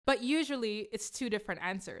But usually it's two different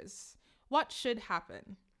answers. What should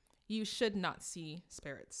happen? You should not see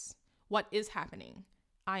spirits. What is happening?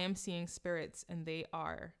 I am seeing spirits and they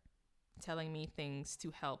are telling me things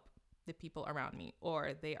to help the people around me,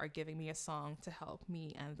 or they are giving me a song to help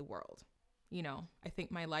me and the world. You know, I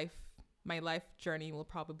think my life journey will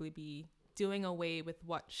probably be doing away with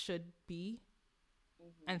what should be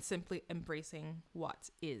and simply embracing what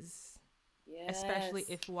is. Yes. Especially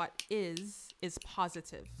if what is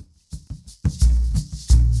positive.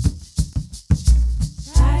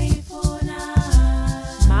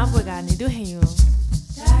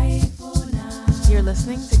 You're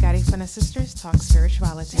listening to Garifuna Sisters Talk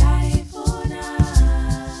Spirituality.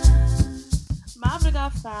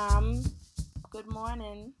 Mavriga fam, good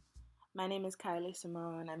morning. My name is Kylie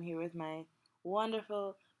Simone. I'm here with my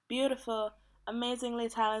wonderful, beautiful, amazingly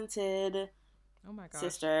talented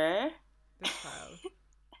sister, this child.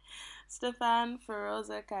 Stefan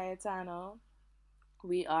Feroza Cayetano.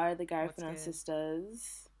 We are the Garifuna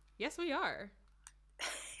Sisters. Yes, we are.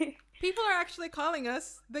 People are actually calling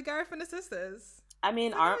us the Garifuna Sisters. I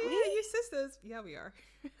mean, aren't we? Yeah, you sisters. Yeah, we are.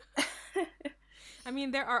 I mean,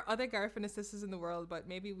 there are other Garifuna Sisters in the world, but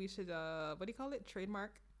maybe we should, what do you call it?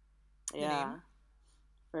 Trademark? Yeah,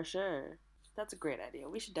 for sure. That's a great idea.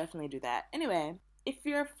 We should definitely do that. Anyway, if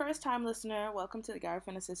you're a first-time listener, welcome to the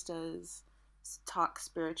Garifuna Sisters Talk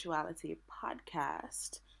Spirituality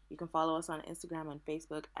podcast. You can follow us on Instagram and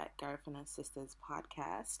Facebook at Garifuna Sisters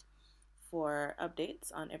Podcast for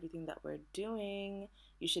updates on everything that we're doing.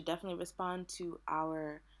 You should definitely respond to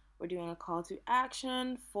we're doing a call to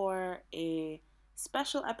action for a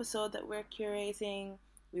special episode that we're curating.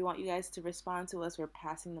 We want you guys to respond to us. We're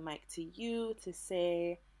passing the mic to you to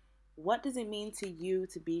say, what does it mean to you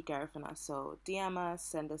to be Garifuna? So DM us,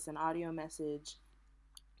 send us an audio message.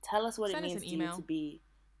 Tell us what it means to you to be.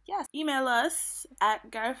 Yes, email us at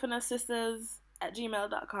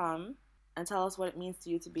garifunasisters@gmail.com and tell us what it means to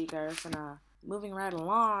you to be Garifuna. Moving right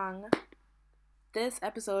along, this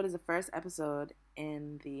episode is the first episode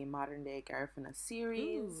in the Modern Day Garifuna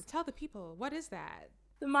series. Ooh, tell the people, what is that?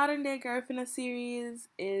 The Modern Day Garifuna series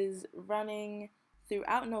is running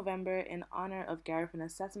throughout November in honor of Garifuna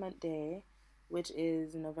Settlement Day, which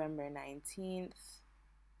is November 19th,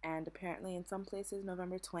 and apparently in some places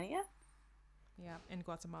November 20th. Yeah, in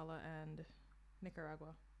Guatemala and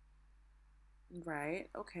Nicaragua. Right,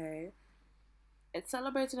 okay. It's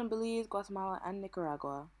celebrated in Belize, Guatemala, and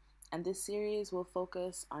Nicaragua, and this series will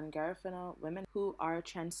focus on Garifuna women who are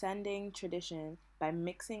transcending tradition by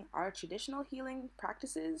mixing our traditional healing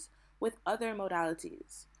practices with other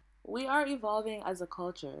modalities. We are evolving as a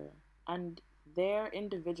culture, and their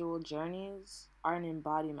individual journeys are an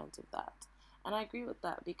embodiment of that. And I agree with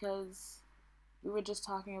that because we were just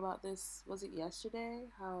talking about this, was it yesterday?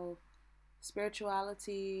 How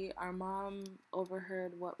spirituality, our mom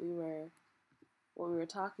overheard what we were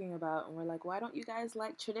talking about, and we're like, why don't you guys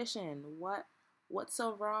like tradition? What's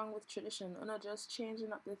so wrong with tradition? Oh no, just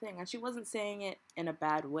changing up the thing. And she wasn't saying it in a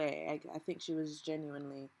bad way. I think she was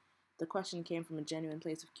genuinely, the question came from a genuine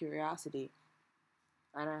place of curiosity.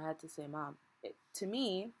 And I had to say, Mom, to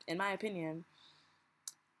me, in my opinion,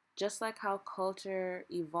 just like how culture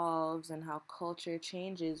evolves and how culture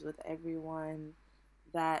changes with everyone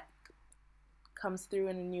that comes through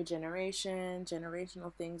in a new generation,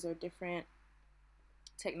 generational things are different.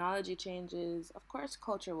 Technology changes, of course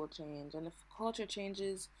culture will change, and if culture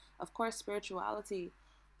changes, of course spirituality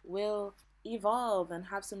will evolve and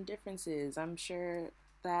have some differences. I'm sure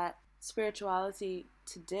that spirituality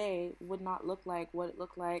today would not look like what it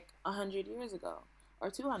looked like 100 years ago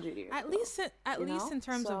or 200 years at ago. Least in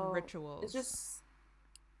terms of rituals. It's just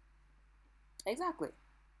exactly,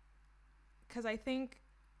 because I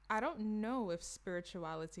don't know if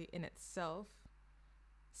spirituality in itself,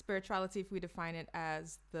 if we define it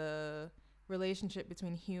as the relationship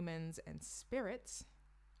between humans and spirits,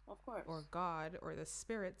 of course, or God, or the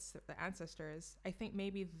spirits, the ancestors, I think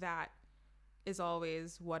maybe that is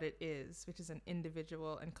always what it is, which is an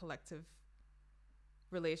individual and collective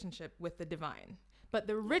relationship with the divine. But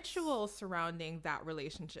the ritual surrounding that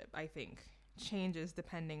relationship, I think, changes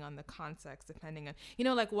depending on the context, depending on,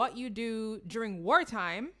 like what you do during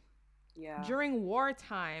wartime. Yeah. During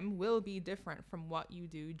wartime will be different from what you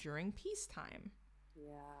do during peacetime.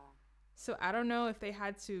 Yeah. So I don't know if they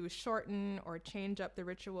had to shorten or change up the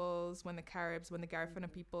rituals when the Garifuna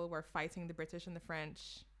people were fighting the British and the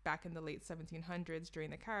French back in the late 1700s during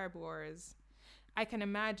the Carib Wars. I can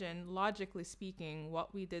imagine, logically speaking,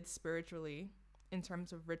 what we did spiritually in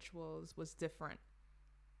terms of rituals was different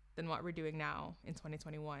than what we're doing now in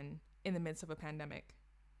 2021 in the midst of a pandemic.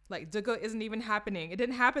 Like, Dukkha isn't even happening. It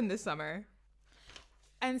didn't happen this summer.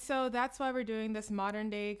 And so that's why we're doing this modern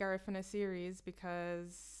day Garifuna series,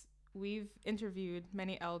 because we've interviewed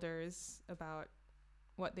many elders about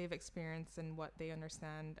what they've experienced and what they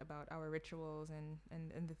understand about our rituals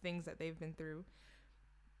and the things that they've been through.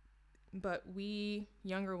 But we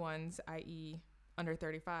younger ones, i.e. under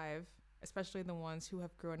 35, especially the ones who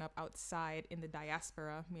have grown up outside in the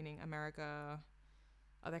diaspora, meaning America,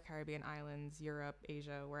 other Caribbean islands, Europe,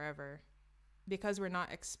 Asia, wherever, because we're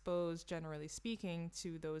not exposed, generally speaking,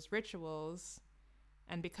 to those rituals,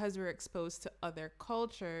 and because we're exposed to other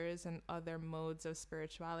cultures and other modes of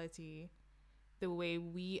spirituality, the way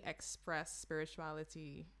we express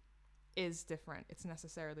spirituality is different. It's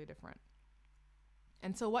necessarily different.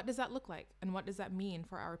 And so what does that look like? And what does that mean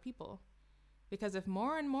for our people? Because if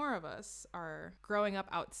more and more of us are growing up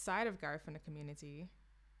outside of Garifuna community,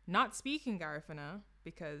 not speaking Garifuna,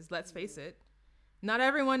 because let's face it, not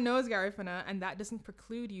everyone knows Garifuna, and that doesn't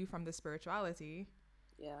preclude you from the spirituality.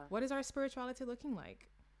 Yeah. What is our spirituality looking like?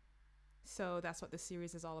 So that's what this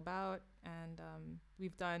series is all about. And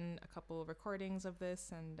we've done a couple of recordings of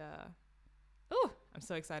this, and I'm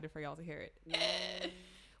so excited for y'all to hear it.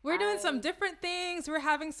 We're doing some different things. We're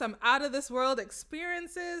having some out of this world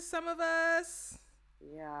experiences, some of us.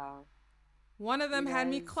 Yeah. One of them had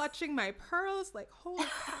me clutching my pearls, like, holy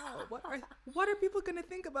cow, what are people gonna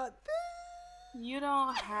think about this? You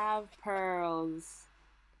don't have pearls,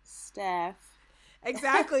 Steph.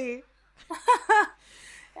 Exactly.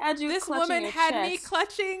 This woman had me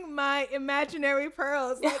clutching my imaginary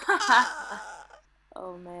pearls. Like,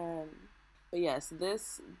 Oh man. But yes,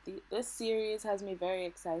 this series has me very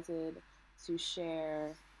excited to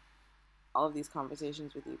share all of these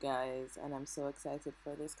conversations with you guys, and I'm so excited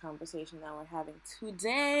for this conversation that we're having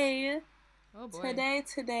today. Oh boy.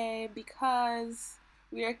 Today, because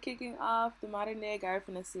we are kicking off the Modern Day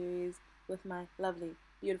Garifuna series with my lovely,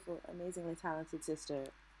 beautiful, amazingly talented sister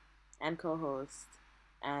and co-host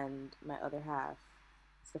and my other half,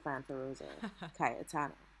 Stefan Feroza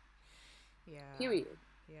Cayetano. Yeah. Period.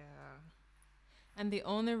 Yeah. And the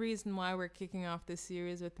only reason why we're kicking off this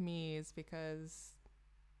series with me is because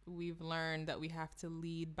we've learned that we have to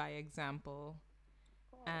lead by example,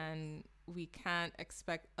 and we can't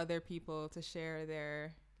expect other people to share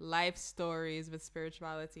their life stories with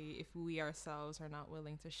spirituality if we ourselves are not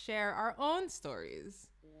willing to share our own stories.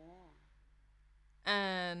 Yeah.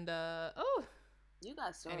 And you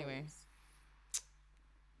got stories. Anyway.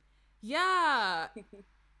 Yeah.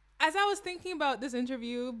 As I was thinking about this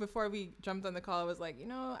interview before we jumped on the call, I was like,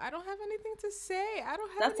 I don't have anything to say. I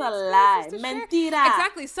don't have. That's a lie. Mentira.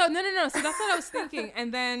 Exactly. So no. So that's what I was thinking,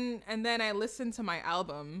 and then I listened to my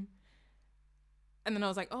album, and then I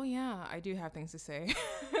was like, oh yeah, I do have things to say.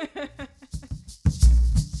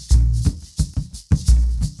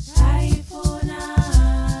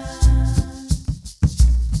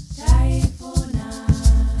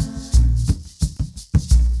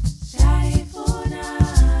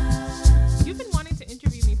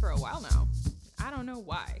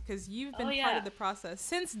 Why? Because you've been part of the process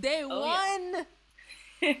since day one.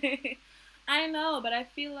 Yeah. I know, but I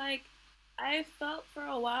feel like I felt for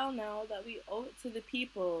a while now that we owe it to the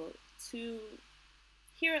people to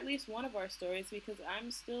hear at least one of our stories, because I'm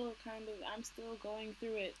still going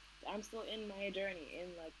through it. I'm still in my journey in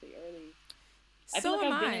like the early. I feel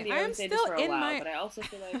like I've been in the early stages for a while, but I also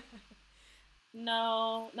feel like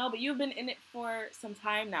no, but you've been in it for some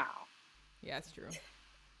time now. Yeah, it's true.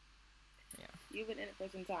 You've been in it for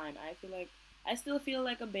some time. I still feel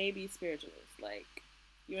like a baby spiritualist. Like,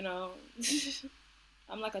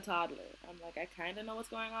 I'm like a toddler. I'm like, I kind of know what's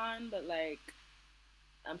going on, but like,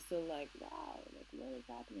 I'm still like, wow, like, what is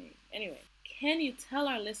happening? Anyway, can you tell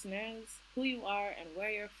our listeners who you are and where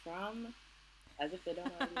you're from? As if they don't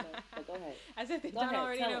already know. But go ahead. As if they don't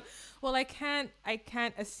already know. Well, I can't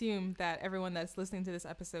assume that everyone that's listening to this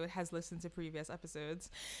episode has listened to previous episodes.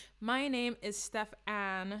 My name is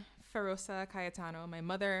Steph-Ann Feroza Cayetano. My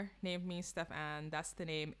mother named me Steph-Ann. That's the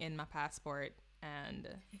name in my passport. And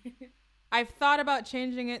I've thought about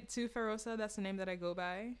changing it to Feroza. That's the name that I go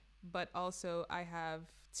by. But also I have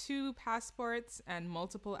 2 passports and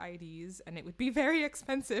multiple IDs, and it would be very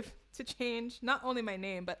expensive to change not only my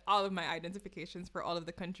name, but all of my identifications for all of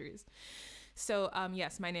the countries. So,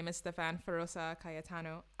 yes, my name is Stefan Feroza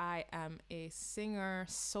Cayetano. I am a singer,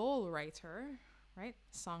 soul writer, right?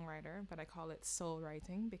 Songwriter, but I call it soul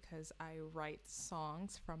writing because I write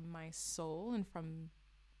songs from my soul and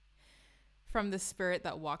from the spirit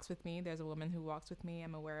that walks with me. There's a woman who walks with me.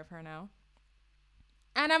 I'm aware of her now.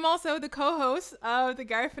 And I'm also the co-host of the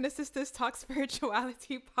Garifuna Sisters Talk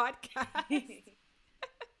Spirituality podcast.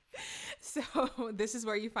 So this is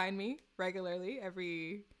where you find me regularly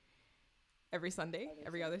every every Sunday,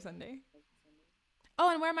 every other Sunday. Oh,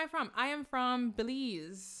 and where am I from? I am from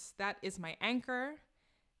Belize. That is my anchor.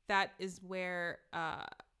 That is where,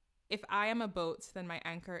 if I am a boat, then my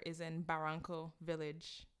anchor is in Barranco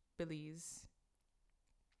Village, Belize.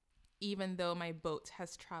 Even though my boat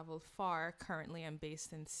has traveled far, currently I'm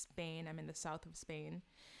based in Spain. I'm in the south of Spain.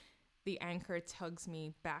 The anchor tugs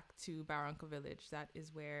me back to Barranco Village. That is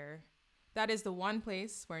the one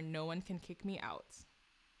place where no one can kick me out.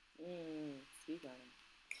 Speak on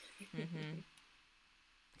it.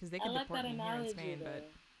 Because they could deport me here in Spain, but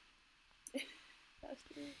that's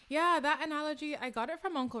true. Yeah, that analogy, I got it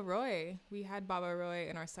from Uncle Roy. We had Baba Roy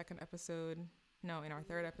in our third episode.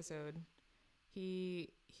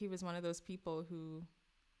 He was one of those people who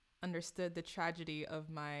understood the tragedy of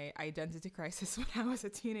my identity crisis when I was a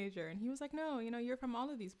teenager. And he was like, no, you're from all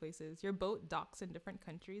of these places. Your boat docks in different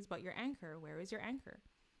countries, but your anchor, where is your anchor?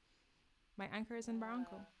 My anchor is in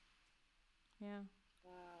Barranco. Yeah.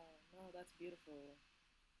 Wow. No, that's beautiful.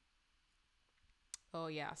 Oh,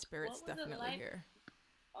 yeah. Spirit's definitely here.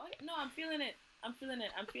 Oh, no, I'm feeling it. I'm feeling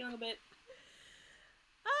a bit.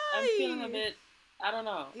 I'm feeling a bit. I don't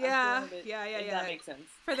know. Yeah. If that makes sense.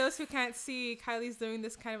 For those who can't see, Kylie's doing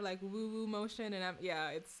this kind of like woo-woo motion, and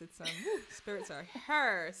it's spirits are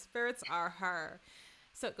her. Spirits are her.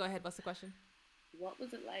 So go ahead. What's the question? What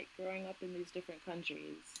was it like growing up in these different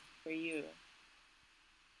countries for you?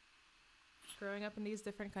 Growing up in these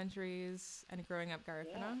different countries and growing up Garifuna?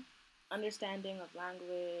 Yeah. Understanding of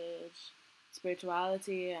language,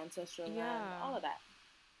 spirituality, ancestral land, all of that.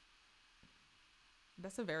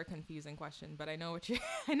 That's a very confusing question, but I know what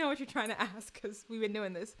you're trying to ask because we've been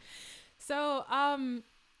doing this. So, I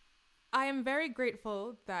am very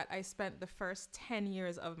grateful that I spent the first 10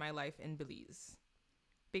 years of my life in Belize,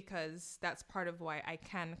 because that's part of why I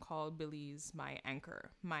can call Belize my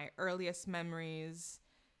anchor. My earliest memories,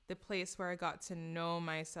 the place where I got to know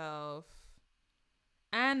myself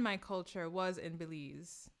and my culture, was in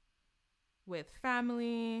Belize, with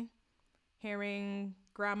family, hearing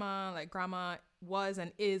grandma was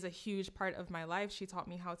and is a huge part of my life. She taught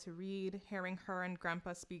me how to read, hearing her and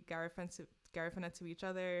grandpa speak Garifuna to each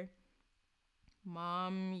other.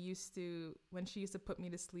 Mom when she used to put me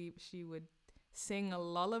to sleep, she would sing a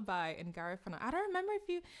lullaby in Garifuna. I don't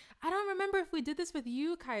remember if we did this with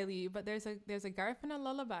you, Kylie, but there's a Garifuna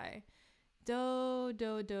lullaby. Do,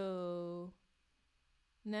 do, do.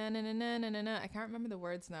 Na, na, na, na, na, na, na. I can't remember the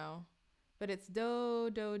words now. But it's do,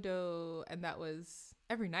 do, do. And that was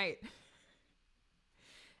every night.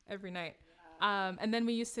 Every night. Wow. And then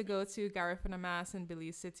we used to go to Garifuna Mass in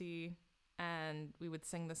Belize City, and we would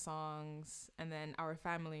sing the songs. And then our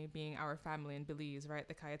family, being our family in Belize, right?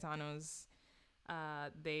 The Cayetanos,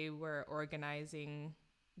 they were organizing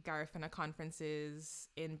Garifuna conferences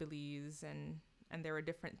in Belize, and there were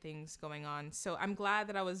different things going on. So I'm glad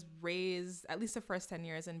that I was raised, at least the first 10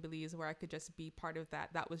 years in Belize, where I could just be part of that.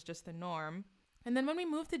 That was just the norm. And then when we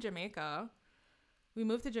moved to Jamaica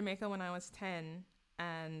when I was 10.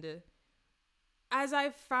 And as I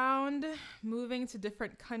found moving to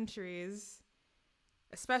different countries,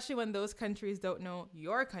 especially when those countries don't know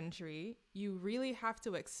your country, you really have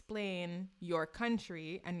to explain your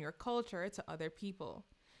country and your culture to other people.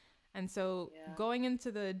 And so going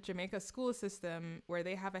into the Jamaica school system, where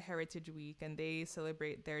they have a Heritage Week and they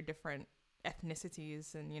celebrate their different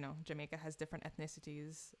ethnicities, and, Jamaica has different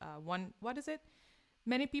ethnicities. What is it?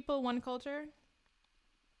 Many people, one culture?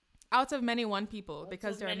 Out of many, one people,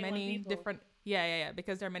 because there are many different... Yeah,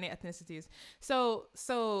 because there are many ethnicities. So,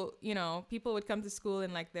 people would come to school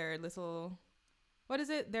in like their little... What is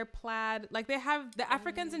it? Their plaid. Like the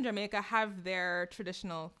Africans in Jamaica have their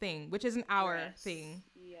traditional thing, which isn't our thing.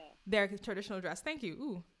 Yeah. Their traditional dress. Thank you.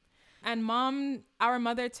 Ooh. And our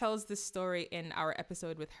mother tells this story in our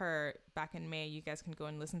episode with her back in May. You guys can go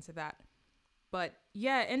and listen to that. But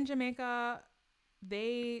yeah, in Jamaica,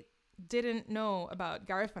 they didn't know about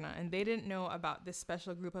Garifuna, and they didn't know about this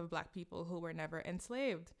special group of Black people who were never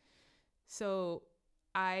enslaved. So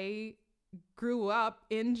I grew up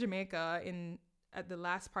in Jamaica at the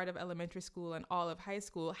last part of elementary school and all of high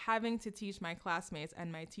school, having to teach my classmates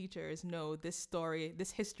and my teachers, no, this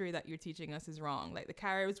history that you're teaching us is wrong. Like, the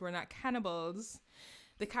Caribs were not cannibals.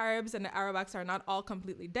 The Caribs and the Arawaks are not all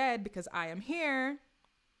completely dead because I am here.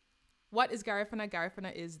 What is Garifuna?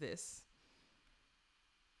 Garifuna is this.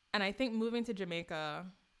 And I think moving to Jamaica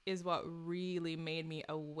is what really made me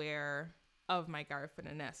aware of my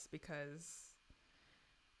Garifuna-ness, because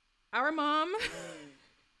our mom...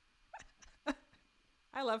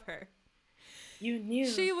 I love her. You knew.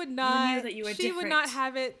 She would not. You knew that you were She different. would not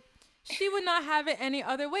have it. She would not have it any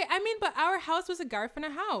other way. I mean, but our house was a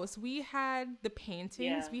Garifuna house. We had the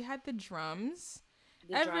paintings, we had the drums.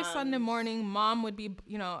 Every Sunday morning, mom would be,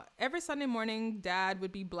 every Sunday morning, dad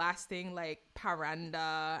would be blasting like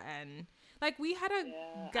Paranda and like we had a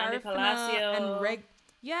Garifuna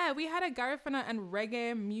and we had a Garifuna and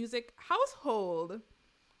reggae music household.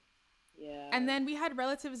 Yeah. And then we had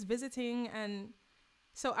relatives visiting, and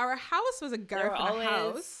so our house was a Garifuna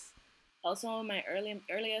house. Also, my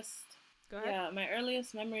earliest my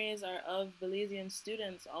earliest memories are of Belizean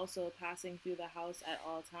students also passing through the house at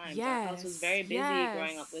all times. Yes, our house was very busy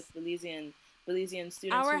growing up with Belizean students.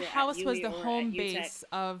 Our house was the home base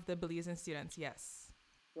of the Belizean students, yes.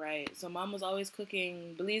 Right. So mom was always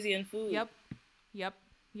cooking Belizean food. Yep.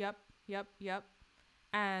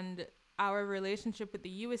 And our relationship with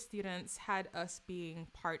the UWI students had us being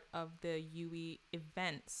part of the UWI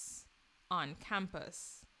events on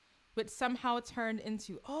campus, which somehow turned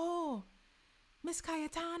into, Miss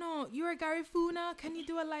Cayetano, you're a Garifuna. Can you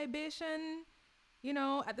do a libation,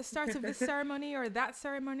 at the start of this ceremony or that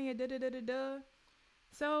ceremony?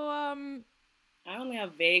 So, I only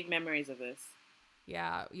have vague memories of this.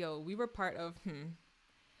 Yeah, we were part of,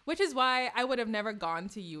 which is why I would have never gone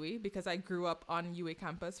to UWI, because I grew up on UWI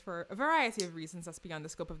campus for a variety of reasons that's beyond the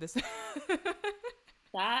scope of this.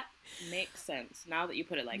 That makes sense now that you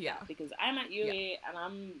put it like that, because I'm at UWI and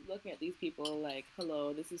I'm looking at these people like,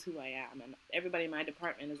 hello, this is who I am. And everybody in my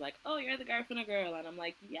department is like, oh, you're the Garifuna girl. And I'm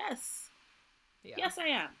like, yes, I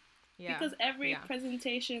am. Yeah. Because every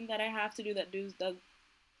presentation that I have to do that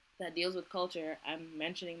deals with culture, I'm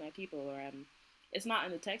mentioning my people, or it's not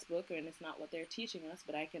in the textbook and it's not what they're teaching us,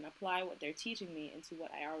 but I can apply what they're teaching me into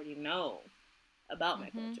what I already know about my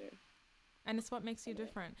culture. And it's what makes you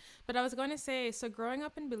different. But I was going to say, so growing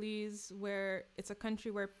up in Belize, where it's a country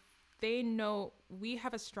where they know we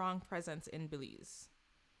have a strong presence in Belize.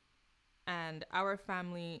 And our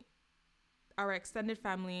extended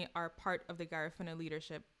family are part of the Garifuna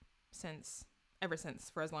leadership ever since,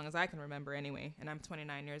 for as long as I can remember anyway. And I'm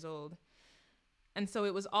 29 years old. And so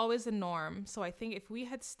it was always a norm. So I think if we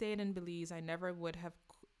had stayed in Belize, I never would have,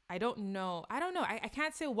 I don't know. I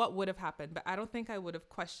can't say what would have happened, but I don't think I would have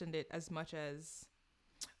questioned it as much as,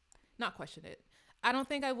 not questioned it. I don't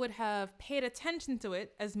think I would have paid attention to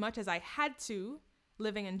it as much as I had to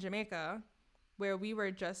living in Jamaica, where we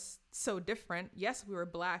were just so different. Yes, we were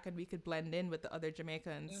Black and we could blend in with the other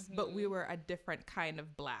Jamaicans, but we were a different kind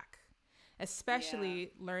of Black,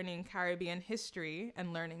 especially learning Caribbean history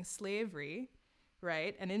and learning slavery,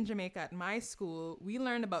 right? And in Jamaica at my school, we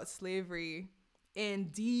learned about slavery in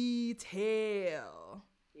detail.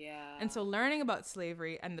 Yeah. And so learning about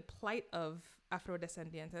slavery and the plight of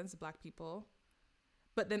Afro-descendientes, Black people,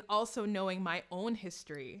 but then also knowing my own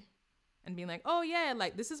history and being like, oh yeah,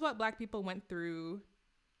 like this is what Black people went through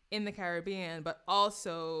in the Caribbean, but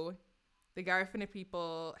also the Garifuna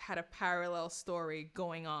people had a parallel story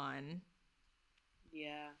going on.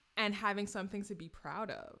 Yeah. And having something to be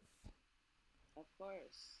proud of. Of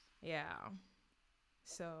course. Yeah.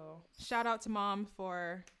 So shout out to mom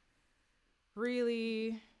for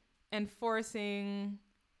really enforcing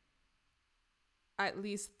at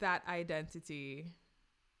least that identity.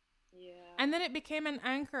 Yeah. And then it became an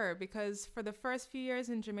anchor, because for the first few years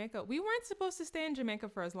in Jamaica, we weren't supposed to stay in Jamaica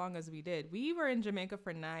for as long as we did. We were in Jamaica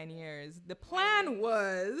for 9 years. The plan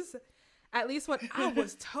was, at least what I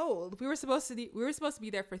was told, we were supposed to be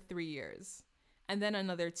there for 3 years. And then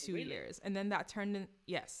another 2 years. And then that turned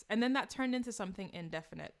into something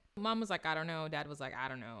indefinite. Mom was like, I don't know. Dad was like, I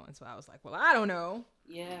don't know. And so I was like, well, I don't know.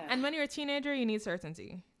 Yeah. And when you're a teenager, you need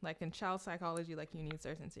certainty. Like in child psychology, like you need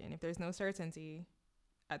certainty. And if there's no certainty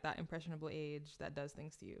at that impressionable age, that does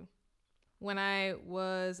things to you. When I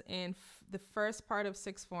was in the first part of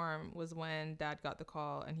sixth form was when Dad got the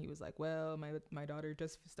call and he was like, well, my daughter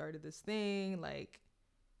just started this thing. Like,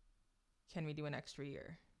 can we do an extra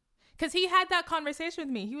year? Because he had that conversation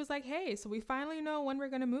with me. He was like, hey, so we finally know when we're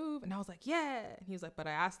going to move. And I was like, yeah. And he was like, but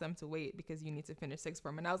I asked them to wait because you need to finish sixth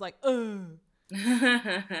form. And I was like, ugh.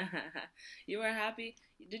 You were happy?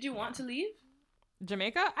 Did you want to leave?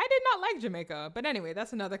 Jamaica? I did not like Jamaica. But anyway,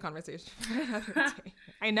 that's another conversation for another day.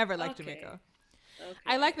 I never liked Jamaica. Okay.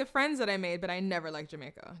 I like the friends that I made, but I never liked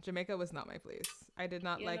Jamaica. Jamaica was not my place. I did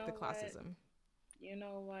not like the classism. You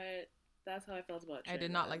know what? That's how I felt about Trinidad. I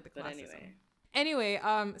did not like the classism. Anyway,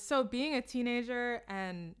 so being a teenager,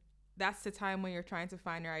 and that's the time when you're trying to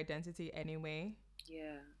find your identity anyway.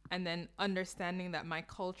 Yeah. And then understanding that my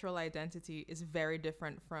cultural identity is very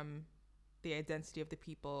different from the identity of the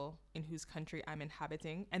people in whose country I'm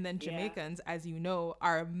inhabiting. And then Jamaicans, as you know,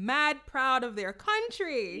 are mad proud of their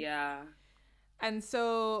country. Yeah. And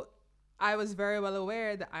so I was very well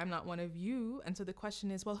aware that I'm not one of you. And so the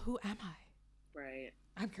question is, well, who am I? Right.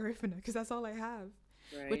 I'm Garifuna because that's all I have.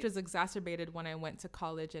 Right. Which was exacerbated when I went to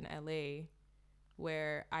college in LA,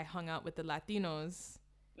 where I hung out with the Latinos.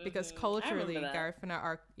 Because culturally, Garifuna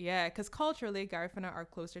are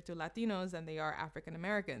closer to Latinos than they are African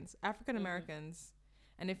Americans. African Americans,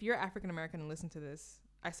 and if you're African American and listen to this,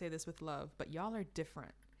 I say this with love, but y'all are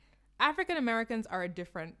different. African Americans are a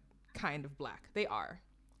different kind of black. They are.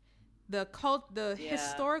 The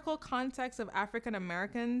historical context of African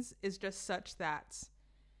Americans is just such that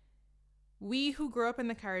we who grew up in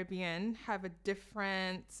the Caribbean have a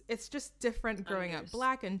different. It's just different growing up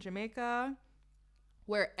black in Jamaica,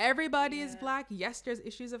 where everybody is black. Yes, there's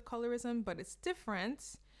issues of colorism, but it's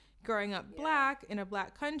different growing up black in a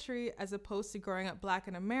black country as opposed to growing up black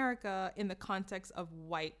in America in the context of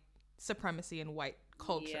white supremacy and white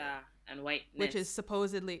culture. Yeah, and whiteness. Which is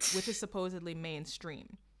supposedly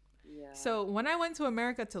mainstream. Yeah. So when I went to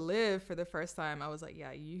America to live for the first time, I was like,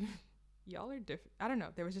 yeah, y'all are different. I don't know.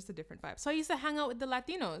 There was just a different vibe. So I used to hang out with the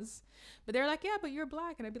Latinos, but they're like, yeah, but you're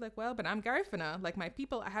black. And I'd be like, well, but I'm Garifuna. Like my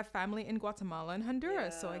people, I have family in Guatemala and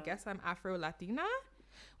Honduras. So I guess I'm Afro-Latina,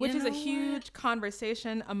 which is a huge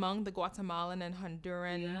conversation among the Guatemalan and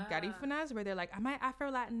Honduran Garifunas, where they're like, am I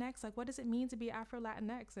Afro-Latinx? Like, what does it mean to be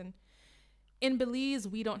Afro-Latinx? And in Belize,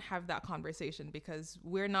 we don't have that conversation because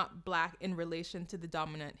we're not black in relation to the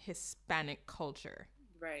dominant Hispanic culture.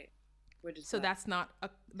 Right. So that's not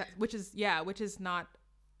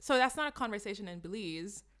so that's not a conversation in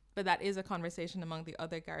Belize, but that is a conversation among the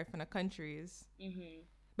other Garifuna countries. Mm-hmm.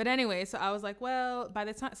 But anyway, so I was like, well, by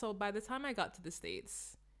the time I got to the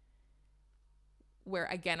States, where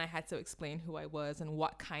again I had to explain who I was and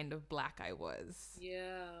what kind of black I was.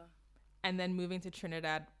 Yeah. And then moving to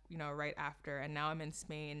Trinidad, right after, and now I'm in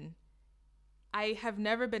Spain. I have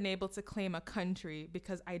never been able to claim a country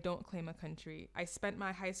because I don't claim a country. I spent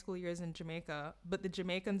my high school years in Jamaica, but the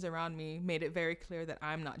Jamaicans around me made it very clear that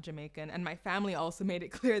I'm not Jamaican, and my family also made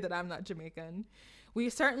it clear that I'm not Jamaican. We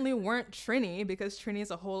certainly weren't Trini because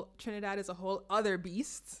Trinidad is a whole other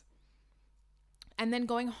beast. And then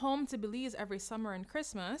going home to Belize every summer and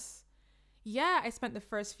Christmas, I spent the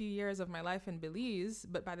first few years of my life in Belize,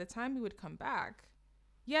 but by the time we would come back,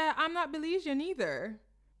 I'm not Belizean either.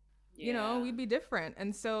 We'd be different.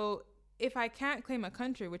 And so if I can't claim a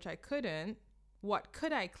country, which I couldn't, what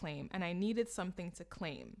could I claim? And I needed something to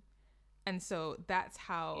claim. And so that's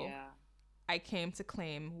how I came to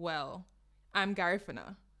claim, well, I'm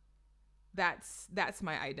Garifuna. That's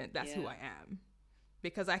my identity. That's who I am.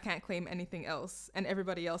 Because I can't claim anything else and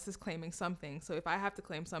everybody else is claiming something. So if I have to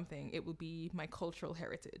claim something, it will be my cultural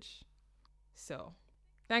heritage. So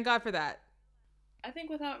thank God for that. I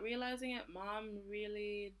think without realizing it, Mom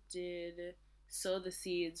really did sow the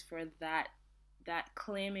seeds for that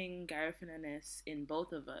claiming Garifuna-ness in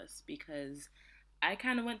both of us, because I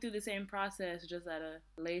kind of went through the same process just at a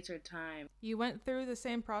later time. You went through the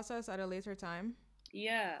same process at a later time?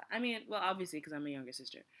 Yeah. I mean, well, obviously because I'm a younger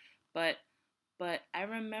sister. But I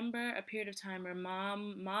remember a period of time where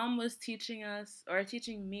mom was teaching us, or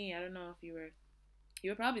teaching me, I don't know if you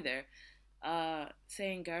were probably there,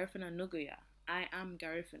 saying Garifuna Nuguya. I am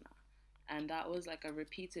Garifuna. And that was like a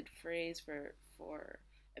repeated phrase for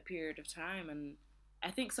a period of time. And I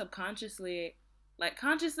think subconsciously, like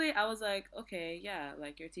consciously, I was like, okay, yeah,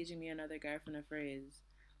 like you're teaching me another Garifuna phrase.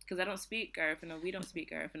 Because I don't speak Garifuna, we don't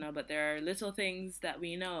speak Garifuna, but there are little things that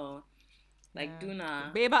we know. Like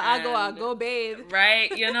Duna. Beba Agua, go bathe.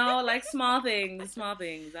 Right? Like small things.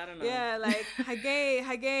 I don't know. Yeah, like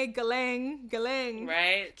Hage, Galeng.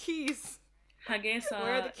 Right? Keys.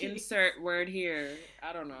 Hagesa, insert word here.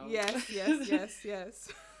 I don't know. Yes. I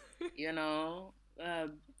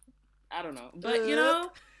don't know. But,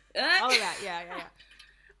 all of that, yeah.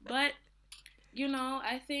 But,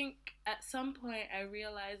 I think at some point I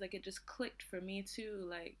realized, like, it just clicked for me, too.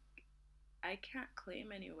 Like, I can't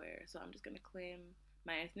claim anywhere, so I'm just going to claim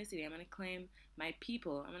my ethnicity. I'm going to claim my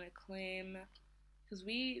people. I'm going to claim... Because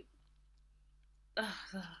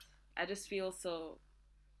I just feel so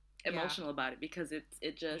emotional about it, because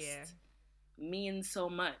it just means so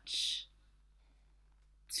much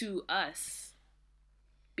to us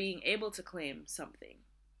being able to claim something.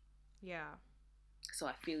 Yeah. So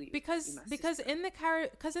I feel you. Because in the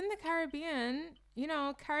Caribbean,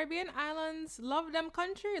 Caribbean islands love them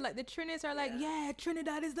country. Like the Trinis are like,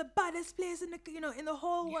 Trinidad is the baddest place in the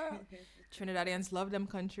whole world. Trinidadians love them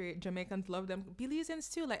country. Jamaicans love them.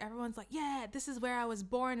 Belizeans too. Like everyone's like, yeah, this is where I was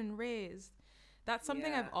born and raised. That's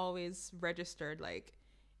something I've always registered. Like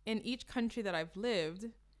in each country that I've lived,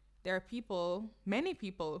 there are many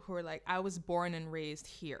people who are like, I was born and raised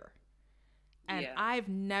here. And I've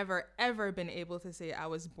never, ever been able to say I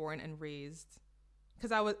was born and raised,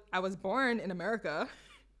 because I was born in America.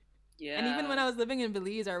 Yeah. And even when I was living in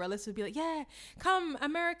Belize, our relatives would be like, yeah, come,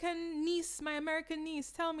 American niece, my American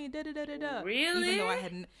niece, tell me, da-da-da-da-da. Really?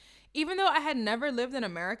 Even though I had never lived in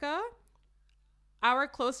America, our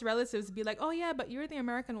close relatives would be like, oh, yeah, but you're the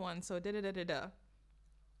American one, so da-da-da-da-da.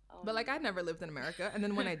 But, like, I'd never lived in America. And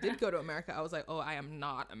then when I did go to America, I was like, oh, I am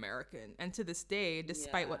not American. And to this day,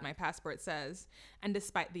 despite what my passport says, and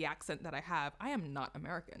despite the accent that I have, I am not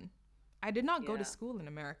American. I did not go to school in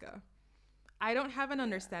America. I don't have an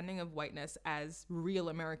understanding of whiteness as real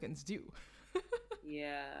Americans do.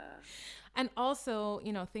 And also,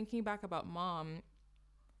 you know, thinking back about Mom,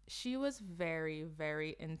 she was very,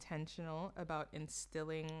 very intentional about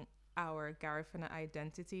instilling our Garifuna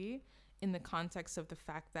identity in the context of the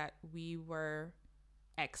fact that we were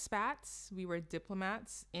expats, we were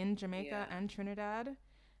diplomats in Jamaica and Trinidad,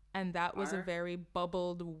 and that was a very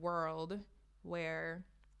bubbled world where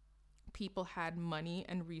people had money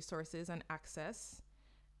and resources and access,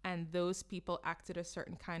 and those people acted a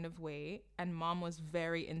certain kind of way, and Mom was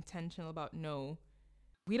very intentional about, no,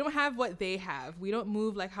 we don't have what they have, we don't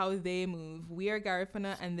move like how they move, we are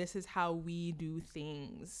Garifuna and this is how we do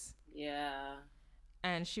things.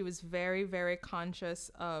 And she was very, very conscious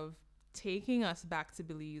of taking us back to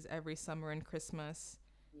Belize every summer and Christmas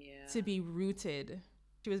to be rooted.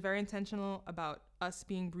 She was very intentional about us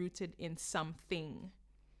being rooted in something.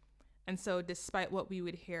 And so despite what we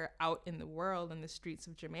would hear out in the world in the streets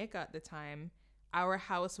of Jamaica at the time, our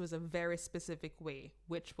house was a very specific way,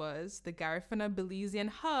 which was the Garifuna Belizean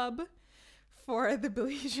hub for the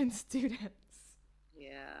Belizean students.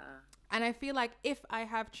 And I feel like if I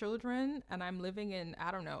have children and I'm living in,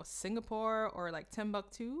 I don't know, Singapore or like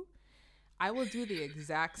Timbuktu, I will do the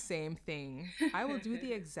exact same thing. I will do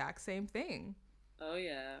the exact same thing. Oh,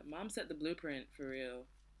 yeah. Mom set the blueprint for real.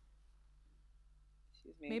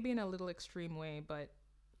 Maybe in a little extreme way, but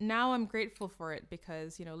now I'm grateful for it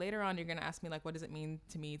because, you know, later on you're going to ask me, like, what does it mean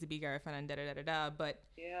to me to be Garifuna and da-da-da-da-da, but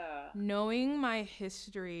knowing my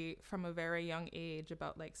history from a very young age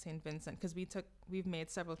about, like, St. Vincent, because we've made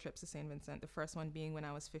several trips to St. Vincent, the first one being when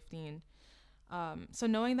I was 15. So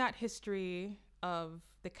knowing that history of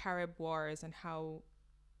the Carib Wars and how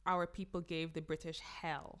our people gave the British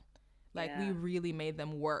hell, like, we really made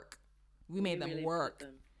them work. We made them work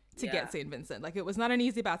to get St. Vincent. Like, it was not an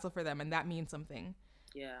easy battle for them, and that means something.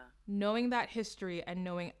 Knowing that history and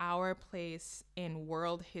knowing our place in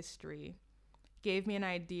world history gave me an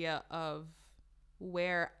idea of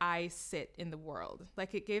where I sit in the world.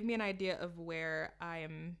 Like, it gave me an idea of where I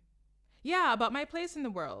am, about my place in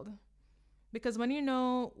the world. Because when you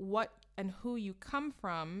know what and who you come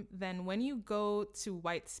from, then when you go to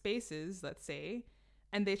white spaces, let's say,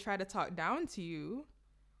 and they try to talk down to you,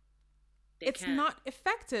 it's not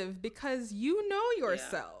effective because you know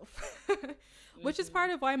yourself. Which is part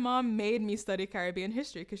of why Mom made me study Caribbean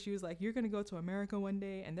history, because she was like, you're going to go to America one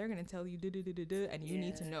day and they're going to tell you and you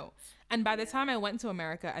need to know. And by the time I went to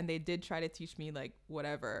America and they did try to teach me, like,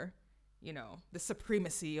 whatever, you know, the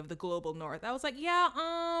supremacy of the global north, I was like,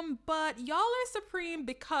 but y'all are supreme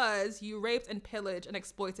because you raped and pillaged and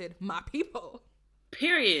exploited my people.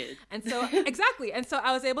 Period. And so, exactly. And so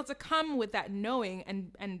I was able to come with that knowing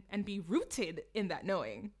and be rooted in that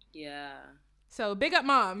knowing. So big up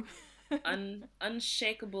Mom.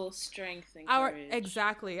 Unshakable strength and courage.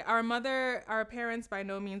 Exactly. Our parents by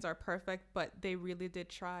no means are perfect, but they really did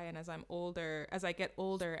try. And as I get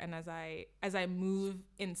older and as I move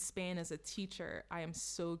in Spain as a teacher, I am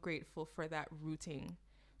so grateful for that rooting,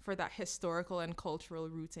 for that historical and cultural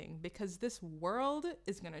rooting, because this world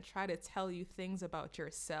is going to try to tell you things about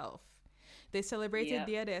yourself. They celebrated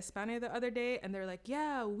Dia de España the other day, and they're like,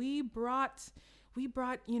 we brought,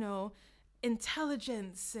 you know,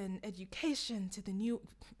 intelligence and education to the new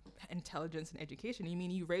intelligence and education. You mean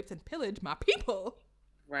you raped and pillaged my people?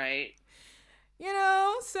 Right. You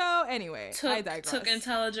know, so anyway, I digress. Took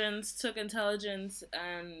intelligence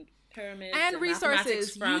and pyramids and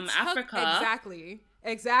resources from Africa.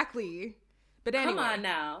 Exactly. But anyway. Come on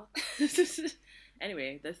now.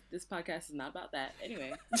 Anyway, this podcast is not about that.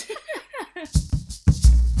 Anyway.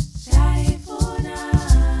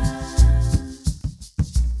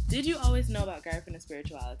 Did you always know about Garifuna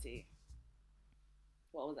spirituality?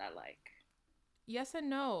 What was that like? Yes and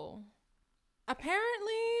no.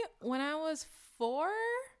 Apparently, when I was 4,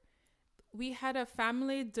 we had a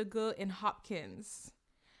family dugu in Hopkins.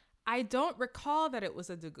 I don't recall that it was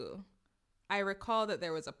a dugu. I recall that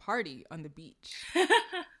there was a party on the beach.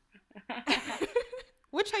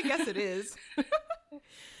 Which I guess it is.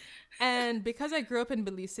 And because I grew up in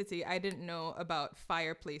Belize City, I didn't know about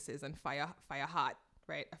fireplaces and fire hot,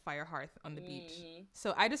 right? A fire hearth on the beach.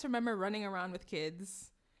 So I just remember running around with kids.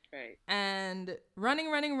 Right. And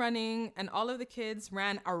running. And all of the kids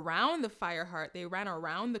ran around the fire hearth. They ran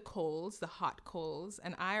around the coals, the hot coals.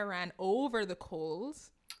 And I ran over the coals.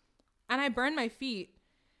 And I burned my feet.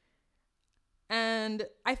 And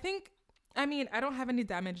I don't have any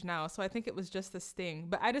damage now. So I think it was just a sting.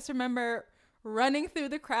 But I just remember running through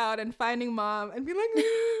the crowd and finding mom and being like,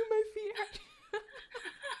 my feet hurt.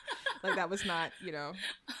 Like, that was not, no,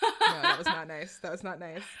 that was not nice. That was not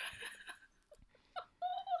nice.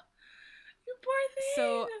 You poor thing.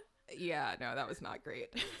 So, yeah, no, that was not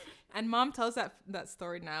great. And mom tells that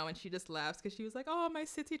story now, and she just laughs because she was like, oh, my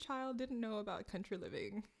city child didn't know about country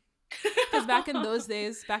living. Because back in those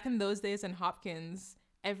days in Hopkins,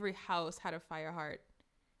 every house had a fire heart.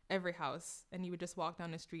 Every house. And you would just walk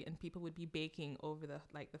down the street and people would be baking over the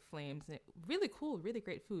flames. And really cool, really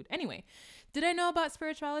great food. Anyway, did I know about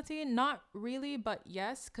spirituality? Not really, but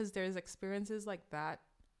yes, because there's experiences like that.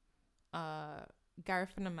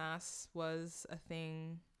 Garifuna Mass was a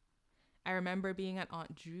thing. I remember being at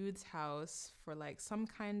Aunt Jude's house for like some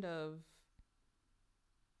kind of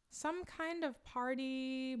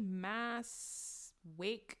party, mass,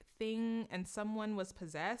 wake thing, and someone was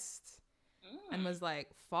possessed and was like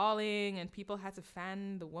falling, and people had to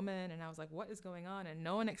fan the woman, and I was like, what is going on? And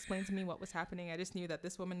no one explained to me what was happening. I just knew that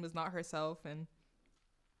this woman was not herself, and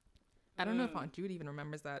I don't know if Aunt Jude even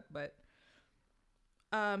remembers that, but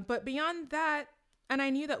beyond that, and I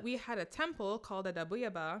knew that we had a temple called a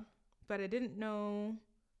Dabuyaba, but I didn't know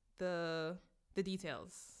the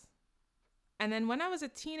details. And then when I was a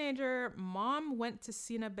teenager, mom went to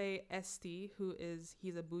Sinabe Esti,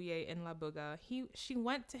 he's a Buye in La Buga. She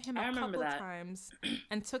went to him a couple times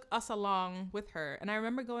and took us along with her. And I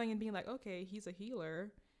remember going and being like, okay, he's a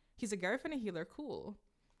healer. He's a Garifuna healer. Cool.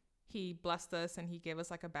 He blessed us and he gave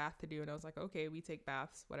us like a bath to do. And I was like, okay, we take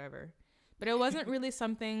baths, whatever. But it wasn't really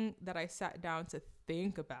something that I sat down to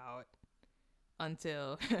think about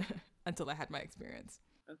until I had my experience.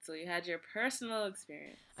 Until you had your personal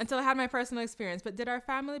experience. Until I had my personal experience. But did our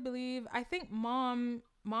family believe? I think mom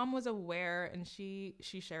was aware, and she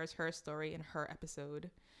shares her story in her episode.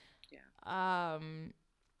 Yeah.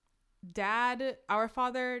 Dad, our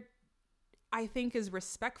father, I think is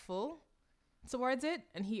respectful towards it,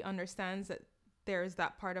 and he understands that there's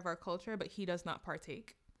that part of our culture, but he does not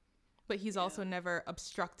partake. But he's also never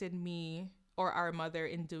obstructed me or our mother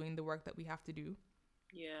in doing the work that we have to do.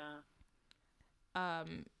 Yeah.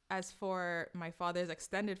 As for my father's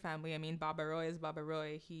extended family, I mean, Baba Roy is Baba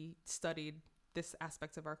Roy. He studied this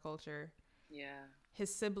aspect of our culture. Yeah.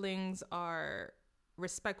 His siblings are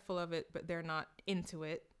respectful of it, but they're not into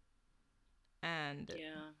it. And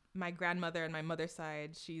my grandmother on my mother's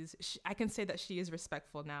side, I can say that she is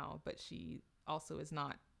respectful now, but she also is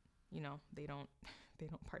not, they don't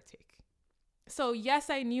partake. So yes,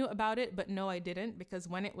 I knew about it, but no, I didn't, because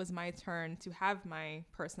when it was my turn to have my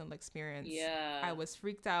personal experience, I was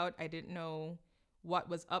freaked out. I didn't know what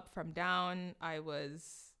was up from down. I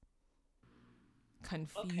was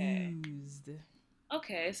confused.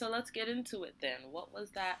 Okay, so let's get into it then. What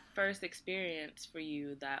was that first experience for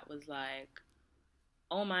you that was like,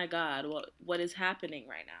 oh my God, what is happening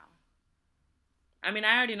right now? I mean,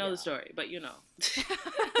 I already know the story, but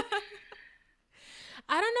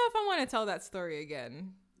I don't know if I want to tell that story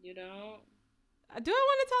again. You don't? Do I want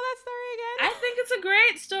to tell that story again? I think it's a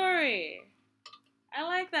great story. I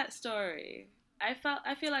like that story. I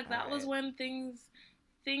feel like that was when things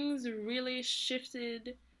really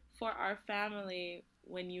shifted for our family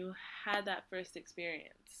when you had that first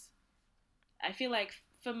experience. I feel like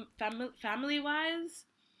family wise,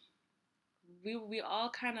 we all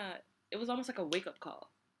kind of, it was almost like a wake up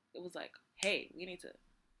call. It was like, hey, we need to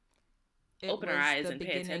open our eyes and pay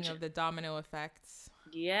attention. The beginning of the domino effects.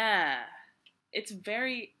 Yeah. It's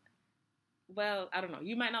very, well, I don't know.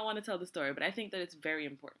 You might not want to tell the story, but I think that it's very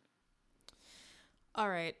important. All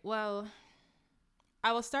right. Well,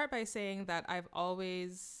 I will start by saying that I've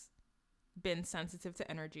always been sensitive to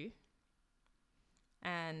energy.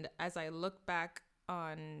 And as I look back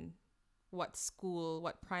on what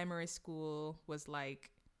primary school was like,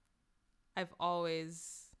 I've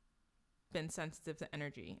always been sensitive to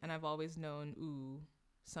energy, and I've always known,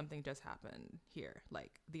 something just happened here,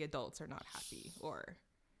 like the adults are not happy or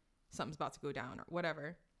something's about to go down or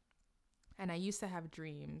whatever. And I used to have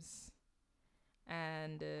dreams,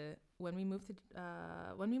 and when we moved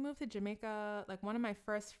to Jamaica, like one of my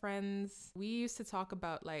first friends, we used to talk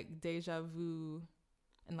about like deja vu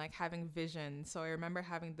and like having vision. So I remember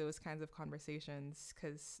having those kinds of conversations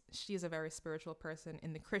because she's a very spiritual person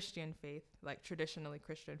in the Christian faith, like traditionally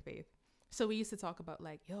Christian faith. So we used to talk about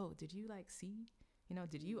like, yo, did you like see,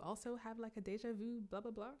 did you also have like a deja vu, blah,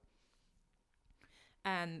 blah, blah.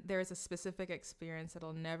 And there's a specific experience that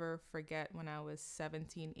I'll never forget when I was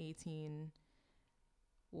 17, 18,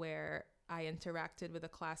 where I interacted with a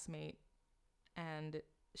classmate and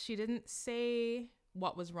she didn't say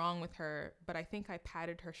what was wrong with her, but I think I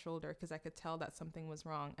patted her shoulder because I could tell that something was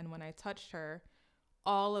wrong. And when I touched her,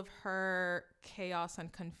 all of her chaos and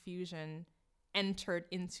confusion entered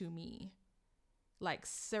into me, like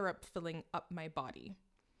syrup filling up my body.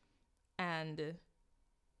 And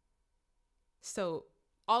so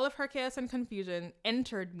all of her chaos and confusion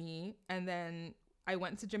entered me, and then I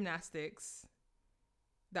went to gymnastics.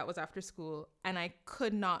 That was after school, and I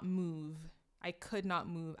could not move.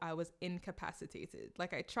 I was incapacitated.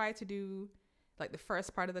 Like I tried to do like the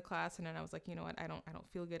first part of the class, and then I was like, you know what? I don't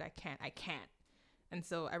feel good. I can't. And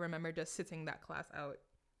so I remember just sitting that class out.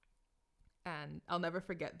 And I'll never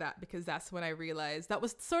forget that because that's when I realized that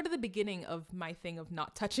was sort of the beginning of my thing of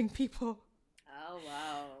not touching people. Oh,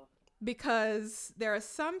 wow. Because there are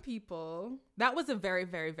some people, that was the very,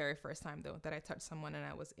 very, very first time though that I touched someone and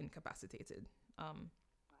I was incapacitated. Wow.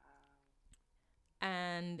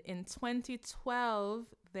 And in 2012,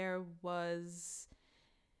 there was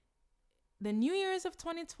the New Year's of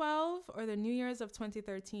 2012 or the New Year's of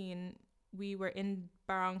 2013. We were in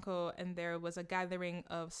Barranco and there was a gathering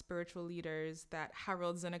of spiritual leaders that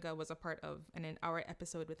Harold Zuniga was a part of. And in our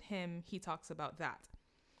episode with him, he talks about that.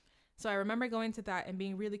 So I remember going to that and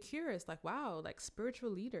being really curious, like, wow, like spiritual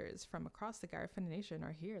leaders from across the Garifuna Nation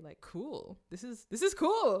are here. Like, cool. This is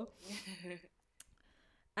cool.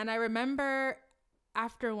 And I remember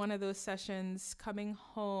after one of those sessions coming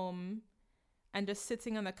home and just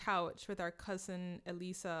sitting on the couch with our cousin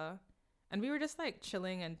Elisa. And we were just like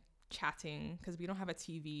chilling and chatting because we don't have a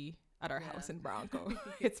TV at our house in Barranco.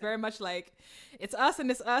 It's very much like it's us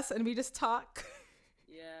and we just talk.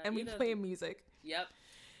 Yeah. And we play music. Yep.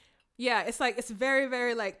 Yeah, it's like it's very,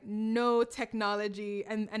 very like no technology,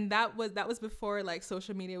 and that was before like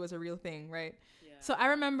social media was a real thing, right? Yeah. So I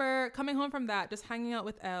remember coming home from that, just hanging out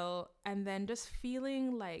with Elle, and then just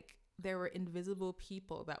feeling like there were invisible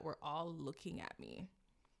people that were all looking at me.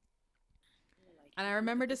 And I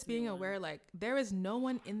remember just being aware, like, there is no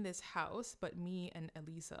one in this house but me and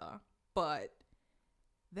Elisa. But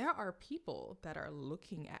there are people that are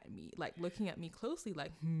looking at me, like, looking at me closely,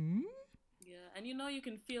 like, Yeah, and you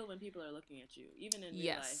can feel when people are looking at you, even in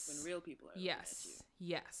real life, when real people are looking at you.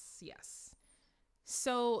 Yes.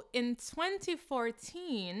 So in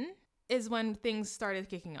 2014 is when things started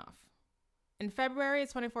kicking off. In February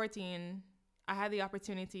 2014, I had the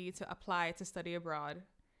opportunity to apply to study abroad.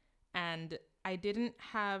 And I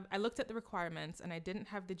looked at the requirements and I didn't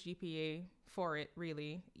have the GPA for it,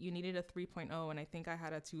 really. You needed a 3.0 and I think I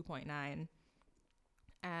had a 2.9.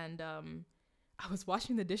 And I was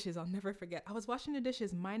washing the dishes. I'll never forget. I was washing the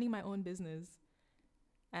dishes, minding my own business.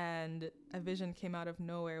 And a vision came out of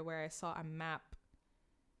nowhere where I saw a map.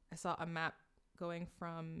 I saw a map going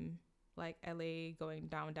from like LA, going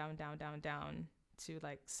down to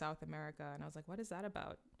like South America. And I was like, what is that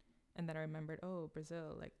about? And then I remembered, oh,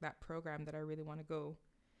 Brazil, like that program that I really want to go.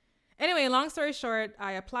 Anyway, long story short,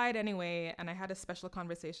 I applied anyway, and I had a special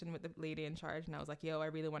conversation with the lady in charge, and I was like, yo, I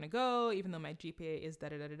really want to go, even though my GPA is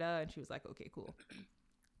da-da-da-da-da, and she was like, okay, cool.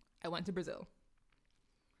 I went to Brazil.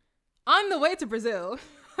 On the way to Brazil,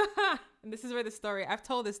 and this is where I've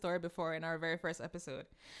told this story before in our very first episode.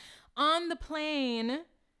 On the plane,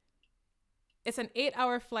 it's an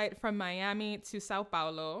 8-hour flight from Miami to Sao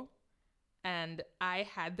Paulo, and I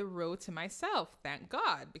had the road to myself, thank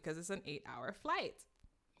God, because it's an 8-hour flight.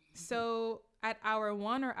 So at hour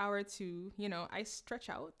 1 or hour 2, I stretch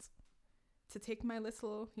out to take my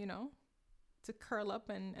little, to curl up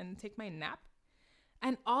and take my nap.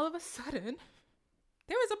 And all of a sudden,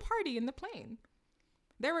 there was a party in the plane.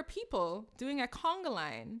 There were people doing a conga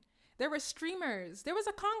line. There were streamers. There was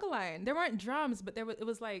a conga line. There weren't drums, but it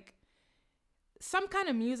was like some kind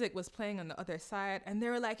of music was playing on the other side. And they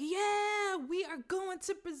were like, yeah, we are going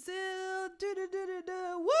to Brazil.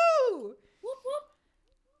 Woo! Whoop, whoop.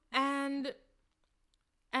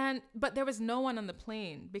 But there was no one on the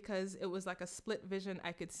plane because it was like a split vision.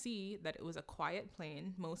 I could see that it was a quiet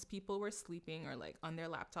plane. Most people were sleeping or like on their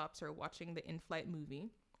laptops or watching the in-flight movie.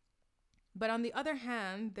 But on the other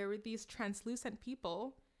hand, there were these translucent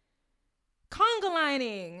people conga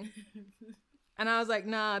lining. And I was like,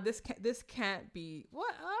 nah, this can't be.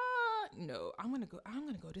 What? No, I'm gonna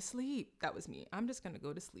go to sleep. That was me. I'm just gonna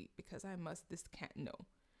go to sleep because no.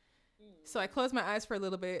 So I closed my eyes for a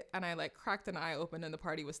little bit and I like cracked an eye open and the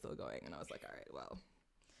party was still going. And I was like, all right, well,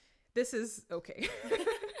 this is okay.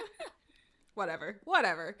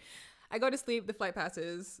 Whatever. I go to sleep, the flight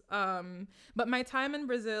passes. But my time in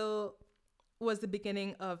Brazil was the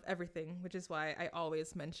beginning of everything, which is why I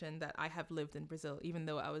always mention that I have lived in Brazil, even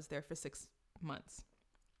though I was there for 6 months.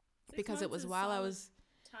 Because it was while I was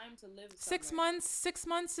time to live 6 months. 6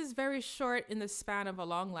 months is very short in the span of a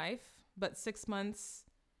long life, but 6 months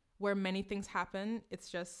where many things happen, it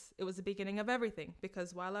was the beginning of everything.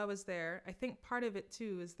 Because while I was there, I think part of it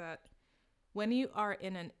too is that when you are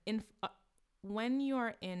in an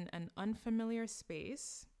unfamiliar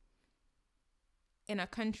space in a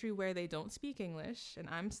country where they don't speak English, and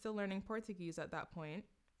I'm still learning Portuguese at that point,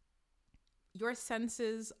 your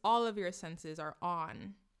senses, all of your senses are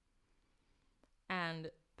on.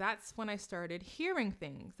 And that's when I started hearing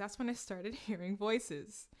things. That's when I started hearing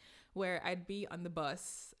voices, where I'd be on the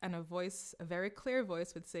bus and a very clear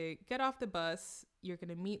voice would say, get off the bus, you're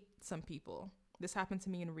going to meet some people. This happened to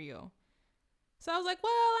me in Rio. So I was like,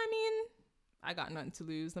 well, I mean, I got nothing to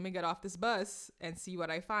lose. Let me get off this bus and see what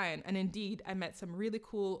I find. And indeed, I met some really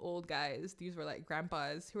cool old guys. These were like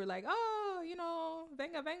grandpas who were like, oh,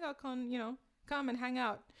 venga, come and hang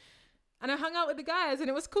out. And I hung out with the guys and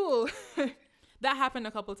it was cool. That happened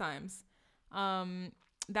a couple times.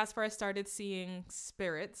 That's where I started seeing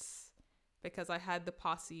spirits because I had the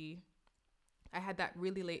posse. I had that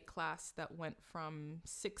really late class that went from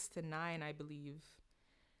 6 to 9, I believe.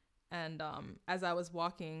 And as I was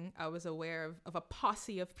walking, I was aware of a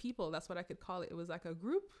posse of people. That's what I could call it. It was like a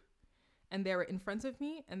group. And they were in front of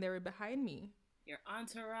me and they were behind me. Your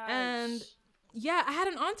entourage. And yeah, I had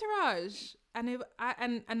an entourage.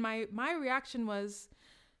 And my reaction was,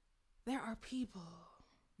 there are people,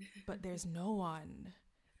 but there's no one.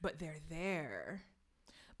 But they're there.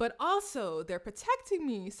 But also, they're protecting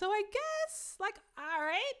me. So I guess, like, all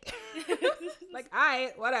right. Like, all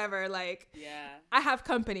right, whatever. Like, yeah. I have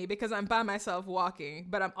company because I'm by myself walking,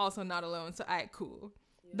 but I'm also not alone. So, all right, cool.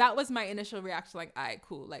 Yeah. That was my initial reaction. Like, all right,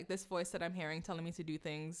 cool. Like, this voice that I'm hearing telling me to do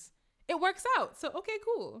things, it works out. So, okay,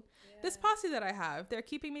 cool. Yeah. This posse that I have, they're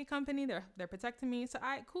keeping me company. They're protecting me. So, all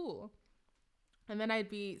right, cool. And then I'd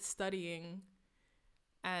be studying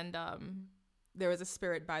and there was a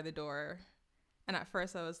spirit by the door. And at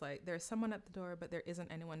first I was like, there's someone at the door, but there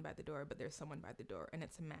isn't anyone by the door, but there's someone by the door. And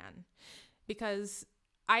it's a man. Because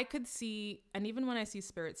I could see, and even when I see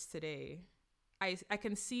spirits today, I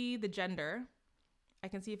can see the gender. I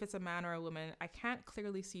can see if it's a man or a woman. I can't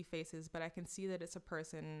clearly see faces, but I can see that it's a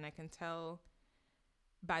person. And I can tell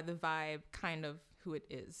by the vibe kind of who it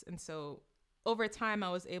is. And so over time,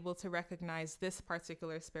 I was able to recognize this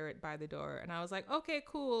particular spirit by the door. And I was like, okay,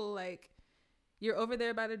 cool. Like, you're over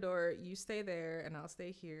there by the door. You stay there and I'll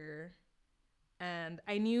stay here. And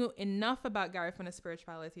I knew enough about Garifuna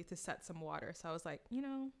spirituality to set some water. So I was like,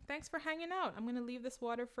 thanks for hanging out. I'm going to leave this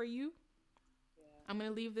water for you. Yeah. I'm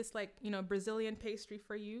going to leave this Brazilian pastry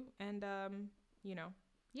for you. And,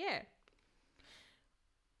 yeah.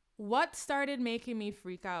 What started making me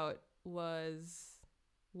freak out was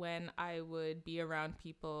when I would be around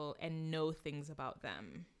people and know things about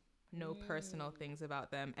them. No personal things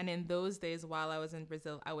about them. And in those days, while I was in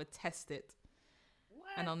Brazil, I would test it. What?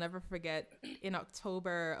 And I'll never forget, in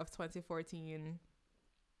October of 2014,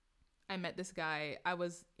 I met this guy. I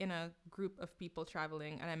was in a group of people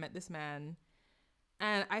traveling, and I met this man.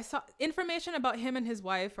 And I saw information about him and his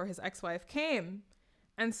wife, or his ex-wife, came.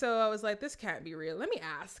 And so I was like, this can't be real. Let me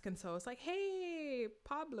ask. And so I was like, hey,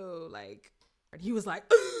 Pablo, like... And he was like,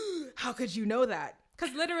 how could you know that?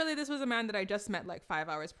 Because literally this was a man that I just met like 5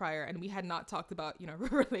 hours prior and we had not talked about,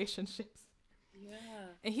 relationships. Yeah.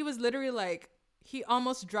 And he was literally like, he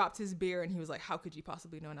almost dropped his beer and he was like, how could you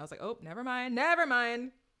possibly know? And I was like, oh, never mind.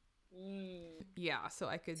 Yeah, so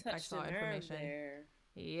I saw information. There.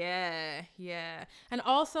 Yeah. And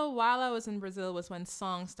also while I was in Brazil was when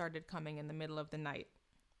songs started coming in the middle of the night.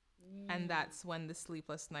 And that's when the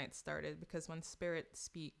sleepless nights started, because when spirit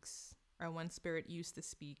speaks, or when spirit used to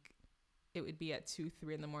speak, it would be at 2,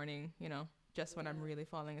 3 in the morning, just when I'm really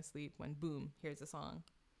falling asleep, when boom, here's a song.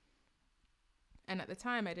 And at the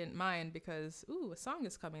time I didn't mind because, a song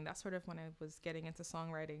is coming. That's sort of when I was getting into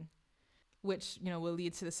songwriting, which, will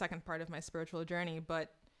lead to the second part of my spiritual journey.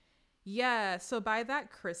 But yeah, so by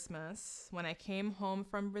that Christmas, when I came home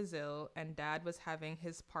from Brazil and Dad was having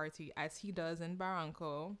his party, as he does in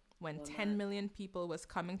Barranco, when 10 million people was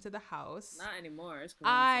coming to the house. Not anymore.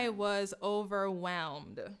 I was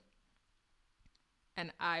overwhelmed.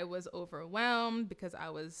 And I was overwhelmed because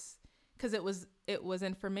it was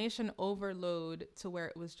information overload to where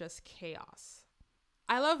it was just chaos.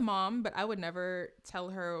 I love mom, but I would never tell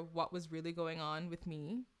her what was really going on with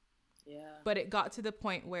me. Yeah. But it got to the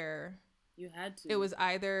point where You had to. it was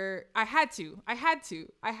either I had to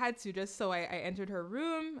just so I entered her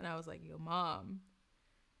room and I was like, yo, mom,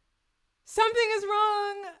 something is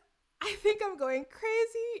wrong. I think I'm going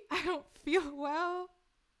crazy. I don't feel well.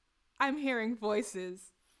 I'm hearing voices.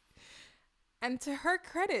 And to her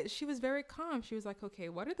credit, she was very calm. She was like, okay,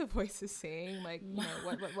 what are the voices saying? Like, you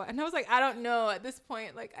know, what? And I was like, I don't know at this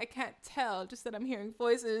point. Like, I can't tell. Just that I'm hearing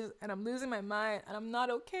voices and I'm losing my mind and I'm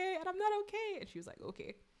not okay and I'm not okay. And she was like,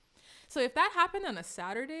 okay. So if that happened on a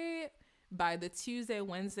Saturday, by the Tuesday,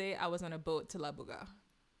 Wednesday, I was on a boat to La Buga.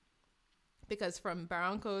 Because from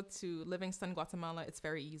Barranco to Livingston, Guatemala, it's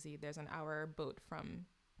very easy. There's an hour boat from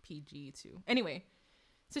PG to... Anyway,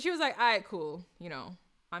 so she was like, all right, cool. You know,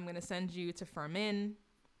 I'm going to send you to Fermin.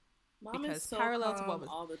 Mom because is so parallel calm to what was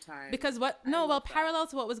all the time. Because what? No, well, parallel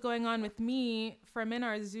to what was going on with me, Fermin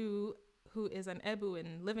Arzu, who is an Ebu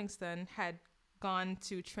in Livingston, had gone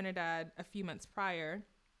to Trinidad a few months prior.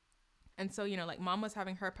 And so, you know, like mom was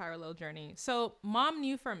having her parallel journey. So mom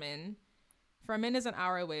knew Fermin. Fermin is an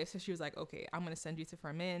hour away. So she was like, okay, I'm going to send you to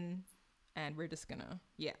Fermin and we're just gonna,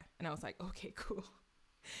 yeah. And I was like, okay, cool.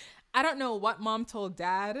 I don't know what mom told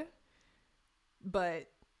dad, but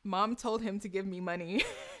mom told him to give me money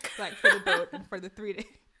like for the boat and for the 3 days.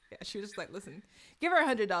 Yeah, she was just like, listen, give her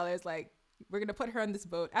 $100. Like, we're going to put her on this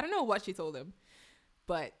boat. I don't know what she told him,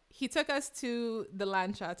 but he took us to the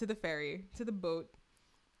lancha, to the ferry, to the boat.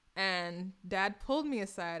 And dad pulled me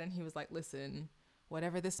aside and he was like, listen,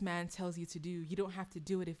 whatever this man tells you to do, you don't have to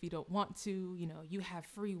do it if you don't want to. You know, you have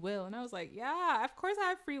free will. And I was like, yeah, of course I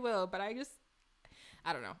have free will. But I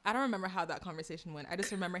don't know. I don't remember how that conversation went. I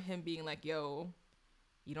just remember him being like, yo,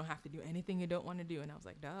 you don't have to do anything you don't want to do. And I was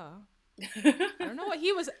like, duh. I don't know what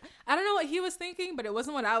he was thinking, but it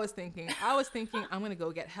wasn't what I was thinking. I was thinking I'm going to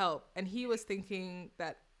go get help. And he was thinking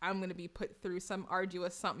that I'm going to be put through some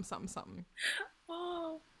arduous something.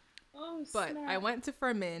 But snap. I went to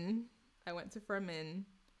Fermin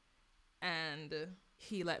and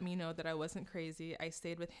he let me know that I wasn't crazy. I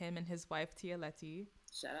stayed with him and his wife, Tia Letty.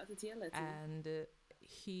 Shout out to Tia Letty. And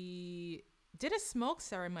he did a smoke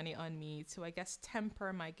ceremony on me to, I guess,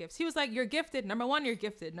 temper my gifts. He was like, you're gifted. Number 1, you're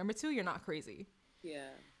gifted. Number 2, you're not crazy.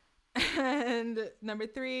 Yeah. And number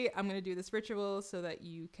 3, I'm going to do this ritual so that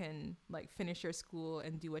you can like finish your school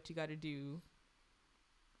and do what you got to do.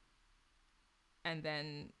 And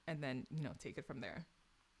then, you know, take it from there.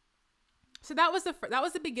 So that was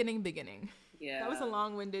the beginning. Yeah. That was a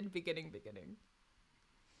long-winded beginning.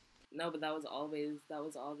 No, but that was all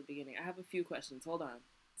the beginning. I have a few questions. Hold on.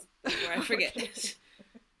 Before I forget.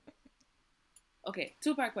 Okay,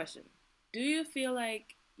 2-part question. Do you feel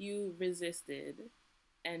like you resisted?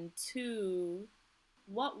 And 2,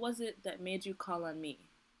 what was it that made you call on me?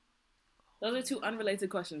 Those are 2 unrelated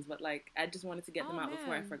questions, but like I just wanted to get them out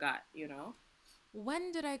before I forgot, you know?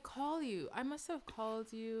 When did I call you? I must have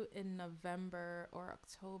called you in November or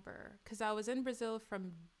October because I was in Brazil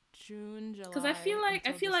from June, July. Because I feel like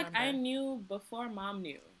I knew before mom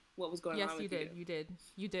knew what was going on with you. Yes,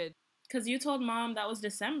 you did. Because you told mom that was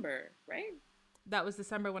December, right? That was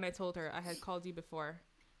December when I told her I had called you before.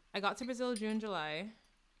 I got to Brazil June, July.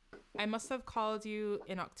 I must have called you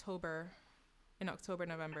in October,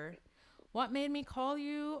 November. What made me call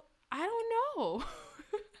you? I don't know.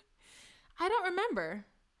 I don't remember.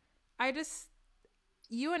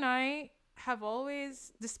 You and I have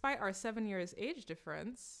always, despite our 7 years age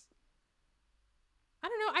difference, I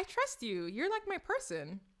don't know, I trust you. You're like my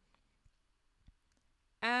person.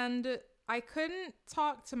 And I couldn't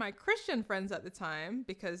talk to my Christian friends at the time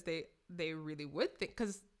because they really would think,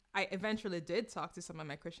 because I eventually did talk to some of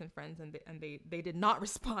my Christian friends and they did not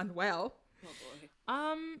respond well. Oh boy.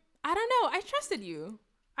 I don't know. I trusted you.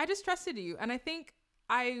 I just trusted you. And I think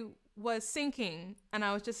I was sinking and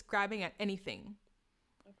I was just grabbing at anything.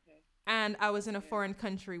 Okay. And I was in a foreign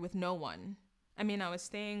country with no one. I mean, I was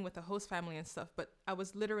staying with a host family and stuff, but I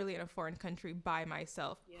was literally in a foreign country by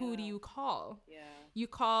myself. Yeah. Who do you call? Yeah. You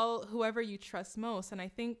call whoever you trust most. And I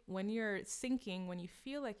think when you're sinking, when you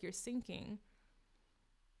feel like you're sinking,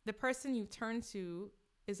 the person you turn to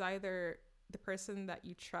is either the person that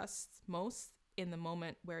you trust most in the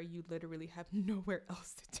moment where you literally have nowhere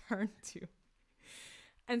else to turn to.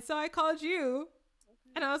 And so I called you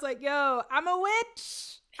and I was like, yo, I'm a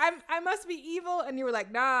witch. I must be evil. And you were like,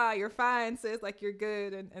 nah, you're fine, sis. Like, you're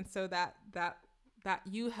good. And so that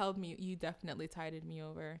you held me, you definitely tided me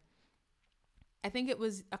over. I think it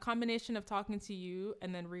was a combination of talking to you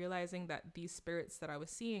and then realizing that these spirits that I was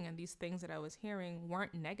seeing and these things that I was hearing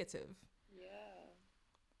weren't negative. Yeah.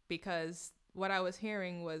 Because what I was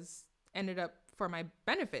hearing ended up for my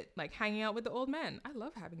benefit, like hanging out with the old men. I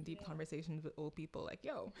love having deep conversations with old people, like,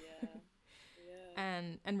 yo. Yeah.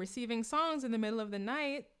 And receiving songs in the middle of the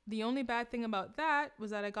night. The only bad thing about that was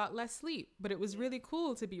that I got less sleep, but it was really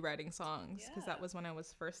cool to be writing songs, because that was when I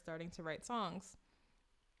was first starting to write songs.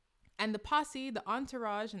 And the posse, the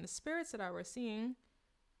entourage, and the spirits that I was seeing,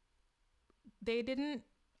 I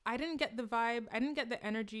didn't get the vibe, I didn't get the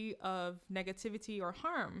energy of negativity or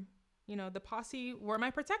harm. You know, the posse were my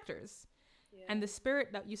protectors. Yeah. And the spirit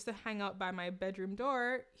that used to hang out by my bedroom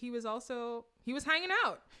door, he was hanging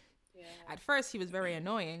out. Yeah. At first, he was very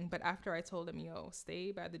annoying, but after I told him, yo,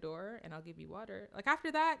 stay by the door and I'll give you water. Like,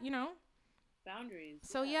 after that, you know. Boundaries.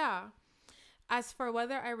 So, yeah. As for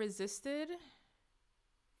whether I resisted,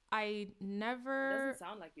 I never... It doesn't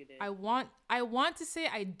sound like you did. I want to say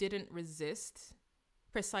I didn't resist,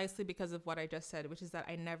 precisely because of what I just said, which is that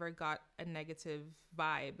I never got a negative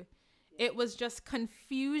vibe. Yeah. It was just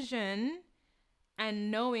confusion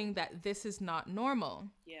and knowing that this is not normal.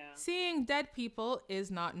 Yeah. Seeing dead people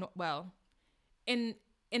is not well. In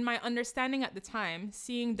my understanding at the time,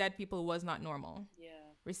 seeing dead people was not normal. Yeah.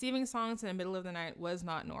 Receiving songs in the middle of the night was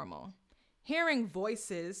not normal. Hearing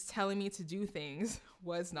voices telling me to do things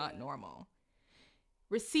was not normal.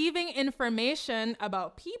 Receiving information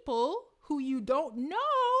about people who you don't know,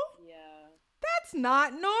 that's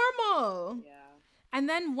not normal. Yeah. And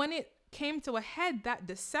then when it came to a head that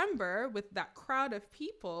December with that crowd of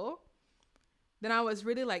people, then I was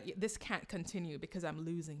really like, this can't continue because I'm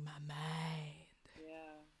losing my mind.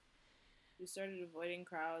 Yeah. You started avoiding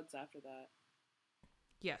crowds after that.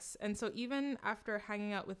 Yes. And so even after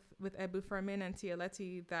hanging out with Ebu Fermin and Tia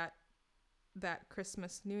Letty that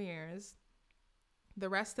Christmas, New Year's, the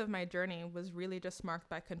rest of my journey was really just marked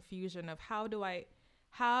by confusion of how do I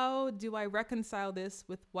reconcile this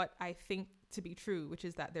with what I think to be true, which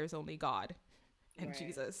is that there's only God and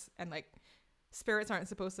Jesus, and like spirits aren't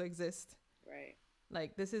supposed to exist. Right.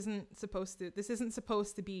 Like this isn't supposed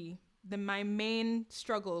to be. My main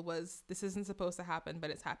struggle was this isn't supposed to happen, but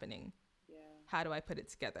it's happening. Yeah. How do I put it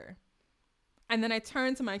together? And then I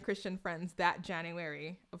turned to my Christian friends that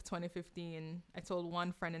January of 2015. I told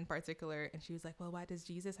one friend in particular, and she was like, well, what does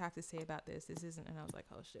Jesus have to say about this? This isn't. And I was like,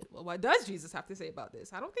 oh shit. Well, what does Jesus have to say about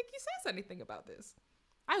this? I don't think he says anything about this.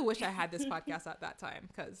 I wish I had this podcast at that time,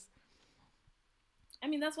 because I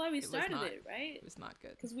mean, that's why we started it, right? It was not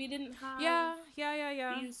good. Because we didn't have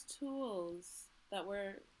these tools that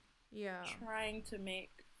we're trying to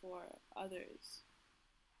make for others.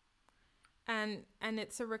 And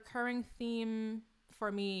it's a recurring theme for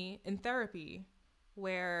me in therapy,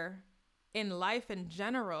 where in life in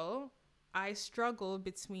general, I struggle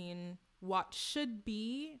between what should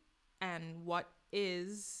be and what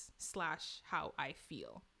is / how I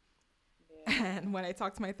feel. Yeah. And when I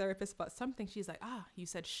talk to my therapist about something, she's like, you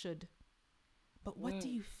said should, but what do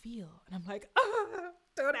you feel? And I'm like,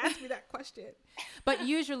 don't ask me that question. But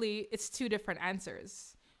usually it's two different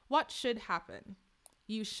answers. What should happen?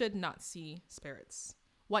 You should not see spirits.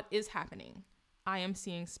 What is happening? I am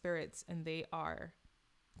seeing spirits, and they are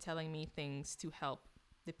telling me things to help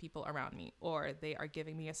the people around me, or they are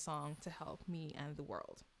giving me a song to help me and the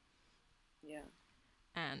world. Yeah.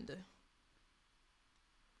 And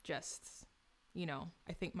just,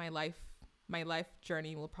 I think my life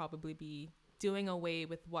journey will probably be doing away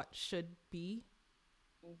with what should be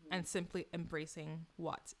and simply embracing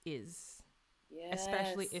what is. Yes.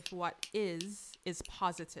 Especially if what is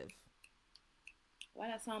positive. Why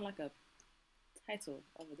that sound like a title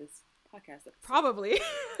of this podcast episode? Probably.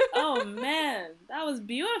 Oh man, that was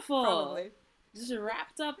beautiful. Probably. Just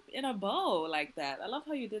wrapped up in a bow like that. I love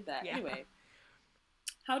how you did that. Yeah. Anyway,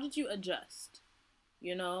 how did you adjust?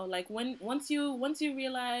 Like once you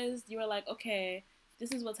realized, you were like, okay,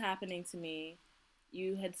 this is what's happening to me.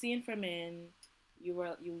 You had seen Fermin. You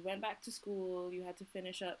went back to school. You had to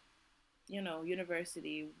finish up,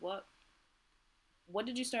 university. What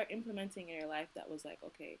did you start implementing in your life that was like,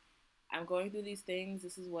 okay, I'm going through these things.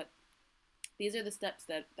 These are the steps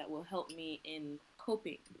that will help me in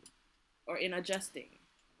coping or in adjusting.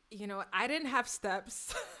 I didn't have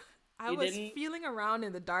steps. I was feeling around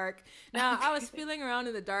in the dark. I was feeling around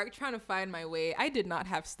in the dark, trying to find my way. I did not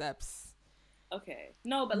have steps. Okay.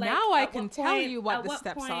 No, but like now I can tell you what the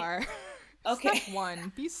steps are. Okay. Step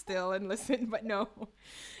 1, be still and listen. But no,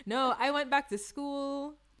 I went back to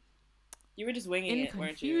school. You were just winging it,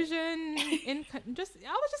 weren't you? I was just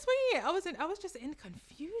winging it. I was just in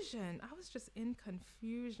confusion.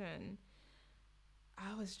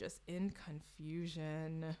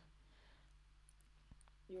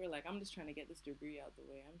 You were like, I'm just trying to get this degree out the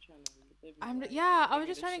way. I'm trying to live my I'm life. yeah, I was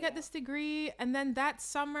Figure just trying to shit get out. this degree, and then that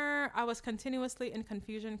summer I was continuously in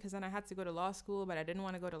confusion because then I had to go to law school, but I didn't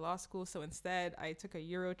want to go to law school, so instead I took a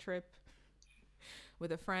Euro trip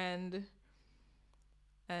with a friend,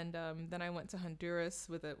 and then I went to Honduras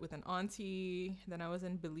with an auntie. Then I was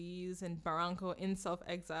in Belize and Barranco in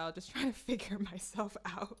self-exile, just trying to figure myself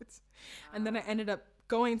out. And then I ended up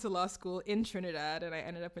going to law school in Trinidad, and I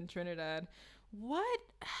ended up in Trinidad. What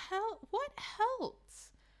helped?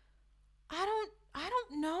 I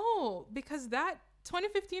don't know, because that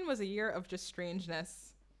 2015 was a year of just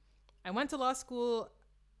strangeness. I went to law school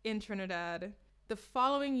in Trinidad. The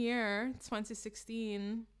following year,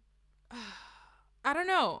 2016, I don't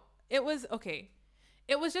know. It was okay.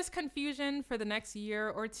 It was just confusion for the next year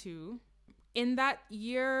or two. In that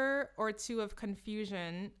year or two of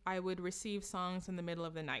confusion, I would receive songs in the middle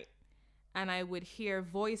of the night, and I would hear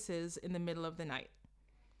voices in the middle of the night.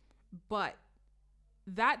 But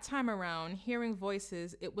that time around, hearing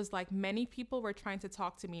voices, it was like many people were trying to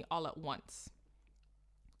talk to me all at once.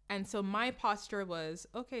 And so my posture was,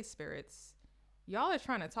 okay, spirits, y'all are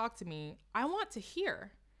trying to talk to me. I want to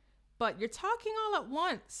hear, but you're talking all at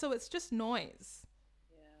once, so it's just noise.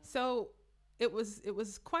 Yeah. So it was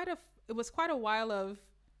quite a while of,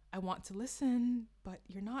 I want to listen, but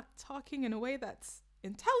you're not talking in a way that's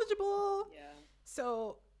intelligible. Yeah.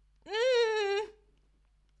 So,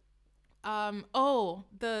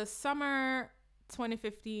 the summer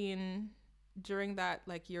 2015, during that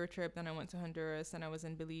like Euro trip, then I went to Honduras and I was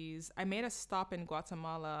in Belize. I made a stop in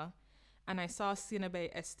Guatemala, and I saw Sinabe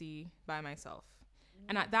Esti by myself.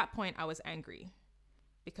 And at that point, I was angry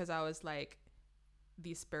because I was like,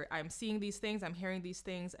 I'm seeing these things, I'm hearing these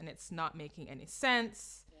things, and it's not making any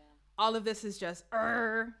sense. Yeah. All of this is just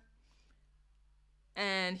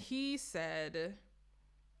And he said,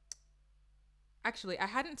 actually, I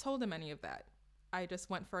hadn't told him any of that. I just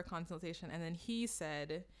went for a consultation, and then he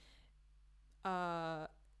said,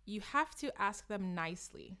 you have to ask them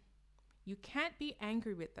nicely. You can't be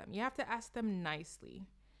angry with them. You have to ask them nicely.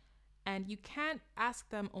 And you can't ask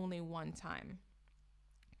them only one time.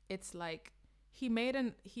 It's like he made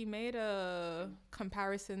a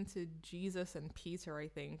comparison to Jesus and Peter, I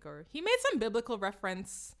think, or he made some biblical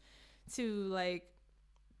reference to like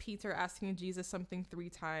Peter asking Jesus something 3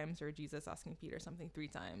 times, or Jesus asking Peter something 3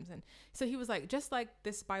 times. And so he was like, just like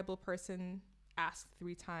this Bible person asked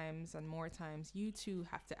 3 times and more times, you too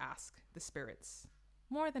have to ask the spirits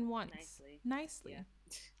more than once. Nicely. Yeah.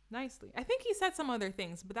 Nicely. I think he said some other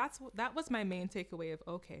things, but that was my main takeaway of,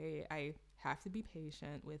 okay, I have to be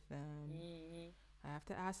patient with them. I have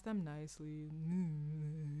to ask them nicely.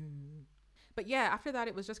 But yeah, after that,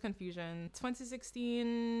 it was just confusion.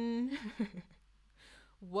 2016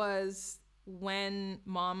 was when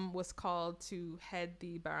Mom was called to head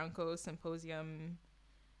the Barranco Symposium.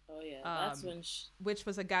 Oh yeah, that's when which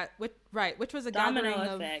was a which was a domino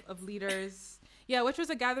gathering of leaders. Yeah, which was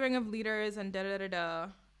a gathering of leaders and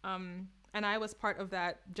and I was part of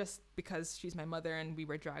that just because she's my mother and we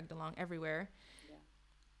were dragged along everywhere. Yeah.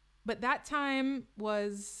 But that time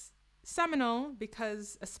was seminal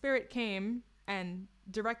because a spirit came and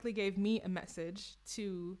directly gave me a message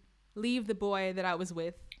to leave the boy that I was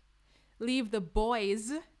with, leave the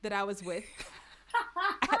boys that I was with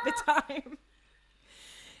at the time.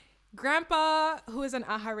 Grandpa, who is an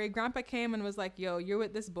Ahare, Grandpa came and was like, yo, you're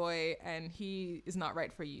with this boy and he is not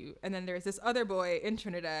right for you. And then there's this other boy in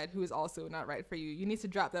Trinidad who is also not right for you. You need to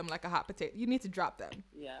drop them like a hot potato. You need to drop them.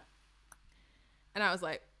 Yeah. And I was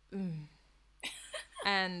like,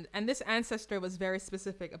 and this ancestor was very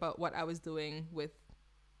specific about what I was doing with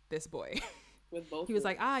this boy. With both. He was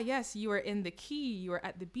like, yes, you were in the key. You were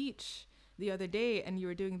at the beach the other day and you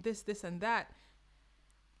were doing this, and that.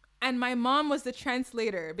 And my mom was the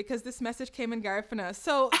translator because this message came in Garifuna.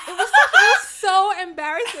 So it was so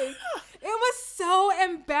embarrassing. It was so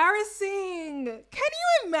embarrassing. Can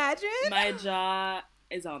you imagine? My jaw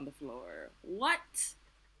is on the floor. What?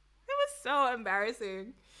 It was so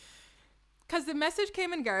embarrassing. Because the message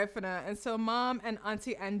came in Garifuna. And so Mom and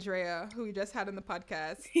Auntie Andrea, who we just had on the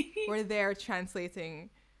podcast, were there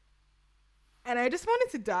translating. And I just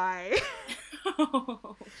wanted to die.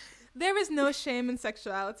 There is no shame in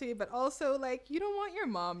sexuality, but also, like, you don't want your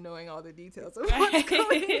mom knowing all the details of what's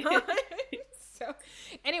going on. So,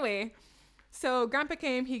 anyway, so Grandpa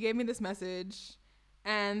came, he gave me this message,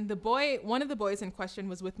 and one of the boys in question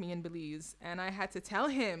was with me in Belize, and I had to tell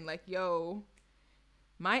him, like, yo,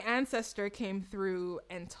 my ancestor came through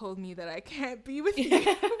and told me that I can't be with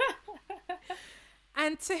you.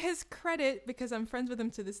 And to his credit, because I'm friends with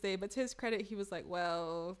him to this day, but to his credit, he was like,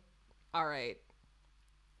 well, all right.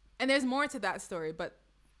 And there's more to that story, but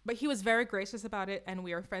But he was very gracious about it, and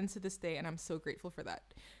we are friends to this day, and I'm so grateful for that.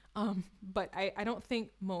 But I don't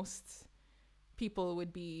think most people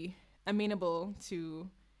would be amenable to,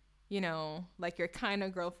 you know, like your kind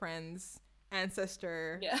of girlfriend's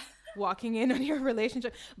ancestor walking in on your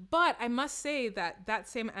relationship. But I must say that that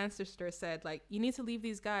same ancestor said, like, you need to leave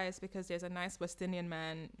these guys because there's a nice West Indian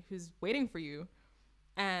man who's waiting for you.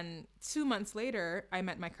 And 2 months later, I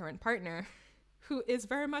met my current partner, who is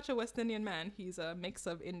very much a West Indian man. He's a mix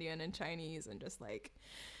of Indian and Chinese, and just like,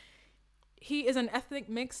 he is an ethnic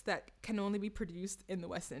mix that can only be produced in the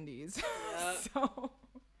West Indies. Yep. So,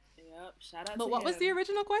 yep. Shout out but to what him. was the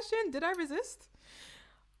original question? Did I resist?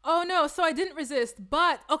 Oh no, so I didn't resist.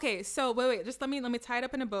 But okay, so wait, just let me tie it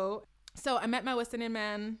up in a bow. So I met my West Indian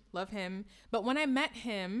man, love him. But when I met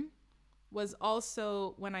him was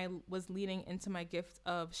also when I was leading into my gift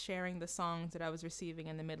of sharing the songs that I was receiving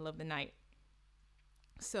in the middle of the night.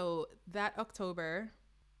 So that October,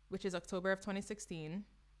 which is October of 2016,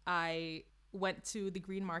 I went to the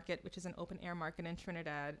Green Market, which is an open air market in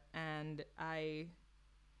Trinidad, and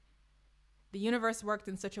the universe worked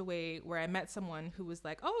in such a way where I met someone who was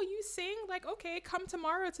like, oh, you sing? Like, okay, come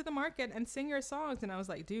tomorrow to the market and sing your songs. And I was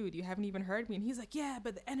like, dude, you haven't even heard me. And he's like, yeah,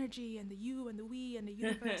 but the energy and the you and the we and the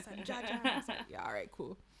universe and jaja. I was like, yeah, all right,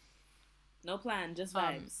 cool. No plan, just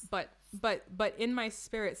vibes. But in my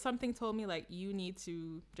spirit, something told me, like, you need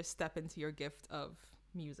to just step into your gift of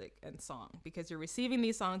music and song, because you're receiving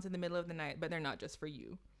these songs in the middle of the night, but they're not just for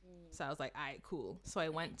you. So I was like, all right, cool. So I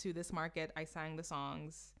went to this market, I sang the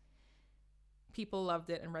songs. People loved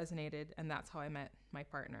it and resonated, and that's how I met my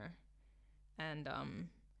partner. And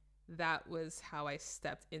that was how I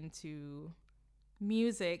stepped into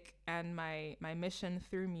music and my mission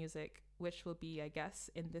through music, which will be, I guess,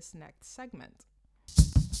 in this next segment.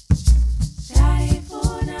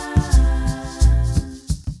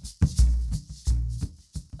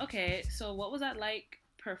 Okay, so what was that like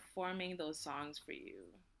performing those songs for you?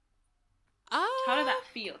 How did that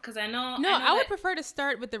feel? Because I know I would prefer to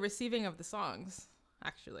start with the receiving of the songs,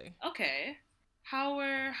 actually. Okay. How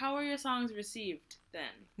were your songs received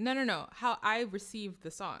then? No. How I received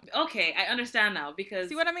the song. Okay, I understand now, because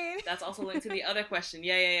see what I mean? That's also linked to the other question.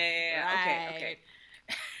 Yeah. Right. Okay.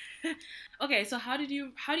 Okay, so how do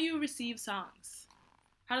you receive songs?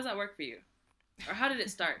 How does that work for you? Or how did it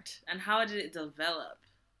start? And how did it develop?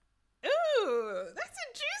 Ooh, that's a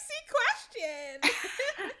juicy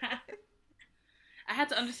question. I had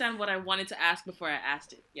to understand what I wanted to ask before I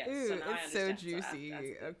asked it. Yes. Ooh, so now it's so juicy.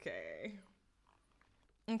 So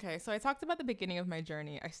Okay, so I talked about the beginning of my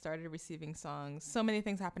journey. I started receiving songs. So many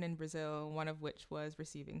things happened in Brazil, one of which was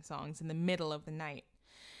receiving songs in the middle of the night.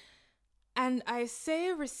 And I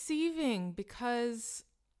say receiving because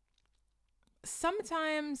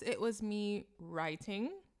sometimes it was me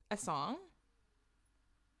writing a song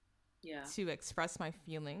to express my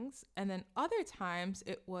feelings. And then other times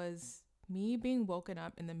it was me being woken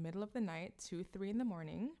up in the middle of the night, 2, 3 in the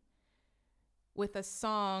morning, with a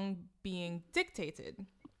song being dictated.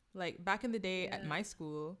 Like back in the day at my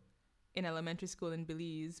school, in elementary school in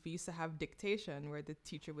Belize, we used to have dictation where the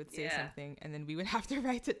teacher would say something and then we would have to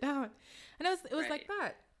write it down. And it was like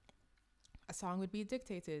that. A song would be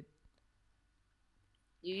dictated.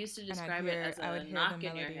 You used to describe it as a knock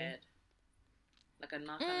in your head. Like a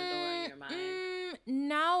knock on a door in your mind.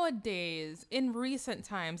 Nowadays, in recent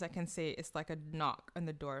times, I can say it's like a knock on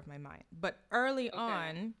the door of my mind. But early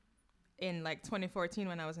on, in like 2014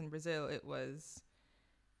 when I was in Brazil, it was,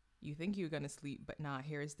 you think you're going to sleep, but nah,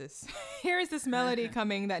 here's this melody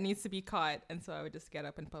coming that needs to be caught. And so I would just get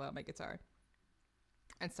up and pull out my guitar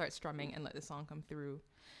and start strumming and let the song come through.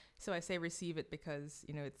 So I say receive it because,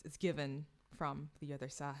 you know, it's given from the other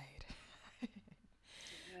side.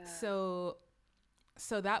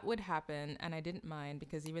 So that would happen, and I didn't mind,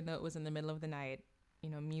 because even though it was in the middle of the night, you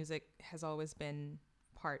know, music has always been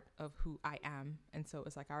part of who I am. And so it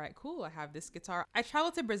was like, all right, cool, I have this guitar. I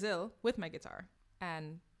traveled to Brazil with my guitar,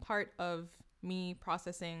 and part of me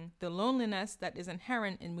processing the loneliness that is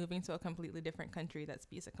inherent in moving to a completely different country that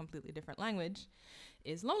speaks a completely different language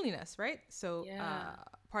is loneliness, right? So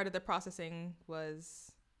part of the processing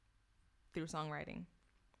was through songwriting.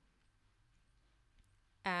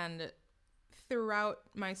 And throughout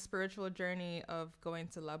my spiritual journey of going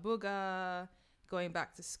to La Buga, going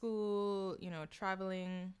back to school, you know,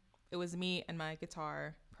 traveling, it was me and my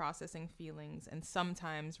guitar processing feelings and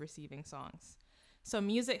sometimes receiving songs. So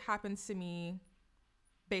music happens to me,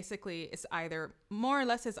 basically, it's either, more or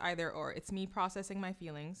less it's either or. It's me processing my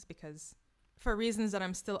feelings, because for reasons that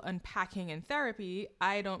I'm still unpacking in therapy,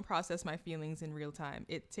 I don't process my feelings in real time.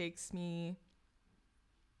 It takes me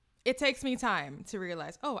it takes me time to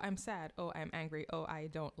realize, oh, I'm sad. Oh, I'm angry. Oh, I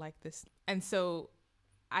don't like this. And so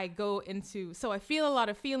I feel a lot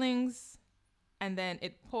of feelings, and then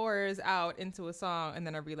it pours out into a song, and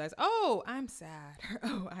then I realize, oh, I'm sad, or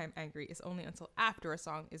oh, I'm angry. It's only until after a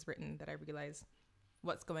song is written that I realize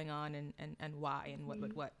what's going on and why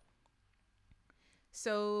and what.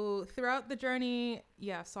 So throughout the journey,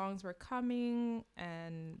 yeah, songs were coming,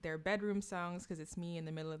 and they're bedroom songs because it's me in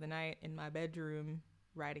the middle of the night in my bedroom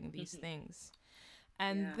writing these things.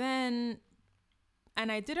 And then,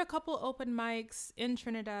 and I did a couple open mics in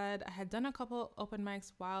Trinidad. I had done a couple open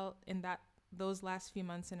mics while in those last few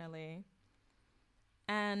months in LA.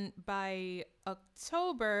 And by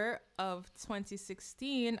October of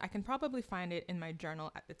 2016, I can probably find it in my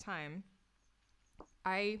journal at the time,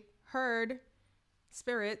 I heard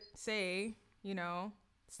Spirit say, you know,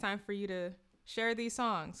 it's time for you to share these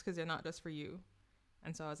songs because they're not just for you.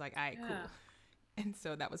 And so I was like, all right, cool. And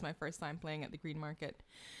so that was my first time playing at the Green Market,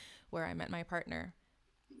 where I met my partner.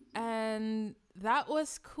 And that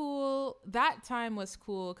was cool. That time was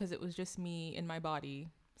cool because it was just me in my body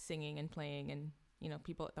singing and playing, and, you know,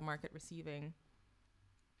 people at the market receiving.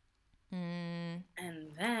 And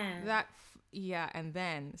then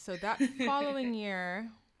So that following year,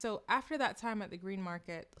 so after that time at the Green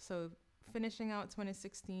Market, so finishing out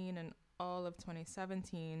 2016 and all of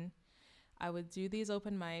 2017, I would do these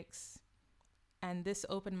open mics. And this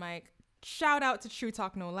open mic, shout out to True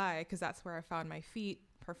Talk No Lie, because that's where I found my feet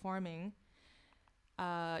performing.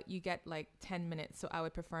 You get like 10 minutes, so I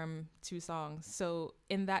would perform 2 songs. So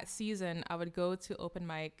in that season, I would go to open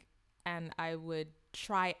mic and I would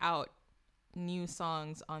try out new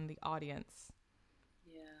songs on the audience.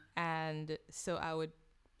 Yeah. And so I would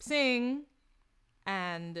sing,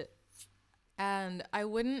 and I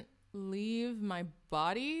wouldn't leave my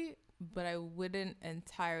body, but I wouldn't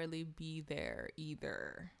entirely be there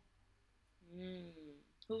either.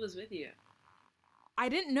 Who was with you? I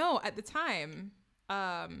didn't know at the time.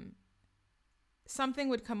 Something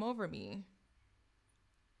would come over me,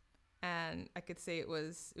 and I could say it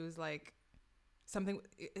was like something.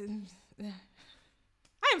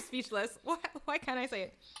 I am speechless. Why can't I say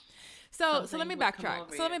it? So let me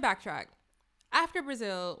backtrack. After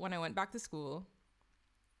Brazil, when I went back to school,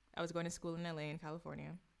 I was going to school in LA in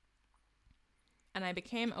California, and I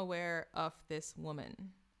became aware of this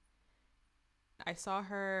woman. I saw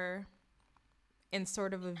her in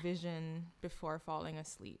sort of a vision before falling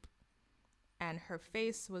asleep. And her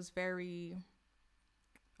face was very,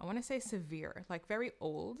 I want to say severe, like very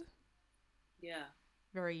old. Yeah.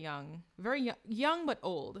 Very young. Very young, but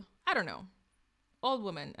old. I don't know. Old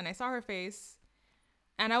woman. And I saw her face,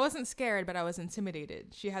 and I wasn't scared, but I was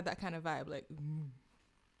intimidated. She had that kind of vibe, like,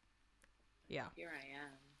 yeah. Here I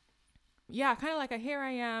am. Yeah, kind of like a here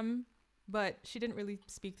I am, but she didn't really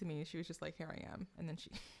speak to me. She was just like, here I am. And then she,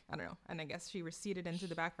 I don't know. And I guess she receded into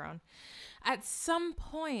the background. At some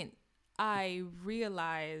point, I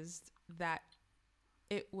realized that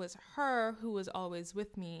it was her who was always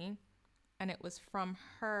with me, and it was from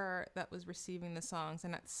her that was receiving the songs.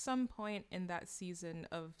 And at some point in that season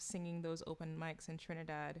of singing those open mics in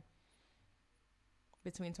Trinidad,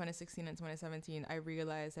 between 2016 and 2017, I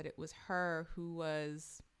realized that it was her who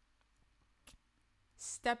was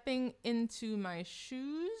stepping into my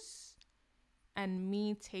shoes and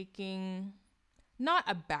me taking not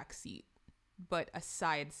a back seat, but a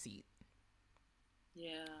side seat.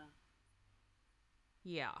 Yeah.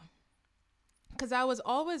 Because I was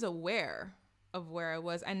always aware of where I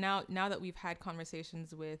was. And now that we've had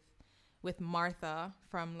conversations with Martha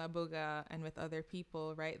from La Buga and with other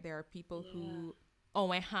people, right? There are people who,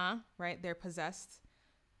 right? They're possessed.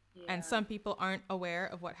 Yeah. And some people aren't aware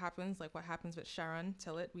of what happens, like what happens with Sharon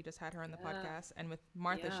Tillett. We just had her on the podcast. And with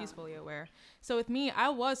Martha, she's fully aware. So with me, I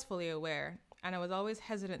was fully aware. And I was always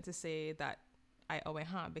hesitant to say that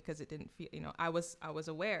because it didn't feel, I was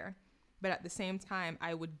aware. But at the same time,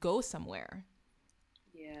 I would go somewhere.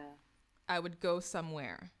 Yeah. I would go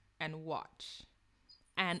somewhere and watch.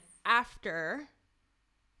 And after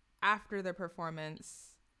the performance,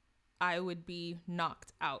 I would be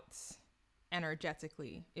knocked out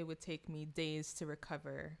energetically. It would take me days to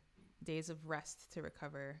recover, days of rest to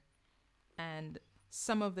recover. And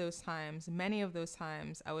many of those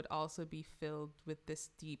times, I would also be filled with this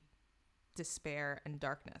deep despair and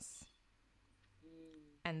darkness.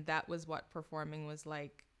 And that was what performing was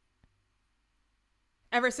like.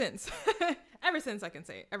 Ever since I can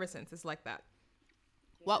say, ever since, it's like that.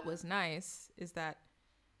 Yeah. What was nice is that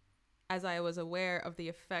as I was aware of the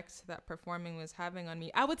effects that performing was having on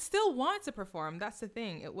me, I would still want to perform. That's the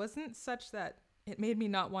thing. It wasn't such that it made me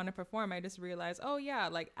not want to perform. I just realized, oh yeah,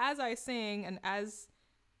 like as I sing and as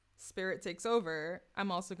spirit takes over,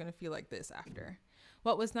 I'm also going to feel like this after.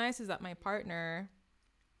 What was nice is that my partner,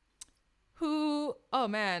 who, oh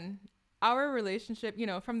man, our relationship, you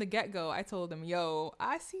know, from the get-go, I told him, yo,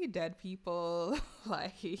 I see dead people.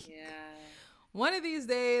 Like, Yeah. one of these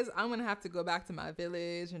days, I'm going to have to go back to my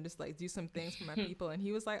village and just like do some things for my people. And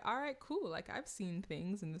he was like, all right, cool. Like, I've seen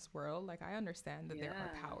things in this world. Like, I understand that there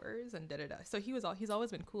are powers and da-da-da. So he's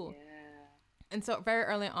always been cool. Yeah. And so very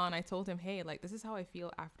early on, I told him, hey, like, this is how I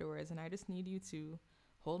feel afterwards. And I just need you to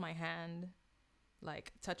hold my hand,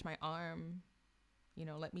 like, touch my arm, you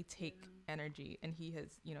know, let me take energy. And he has,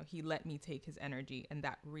 you know, he let me take his energy. And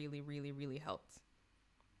that really, really, really helped.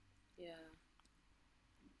 Yeah.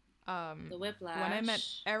 The whiplash. When I met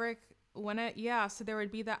Eric, so there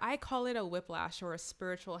would be that, I call it a whiplash or a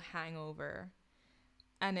spiritual hangover.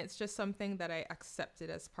 And it's just something that I accepted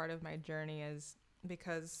as part of my journey, is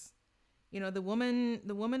because, you know, the woman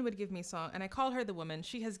would give me song, and I call her the woman.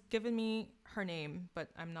 She has given me her name, but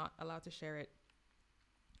I'm not allowed to share it.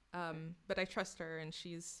 But I trust her, and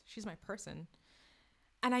she's my person.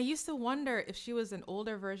 And I used to wonder if she was an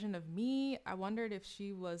older version of me. I wondered if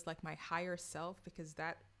she was like my higher self, because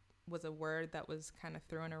that was a word that was kind of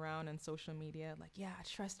thrown around in social media, like, yeah,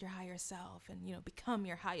 trust your higher self and, you know, become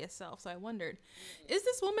your highest self. So I wondered, is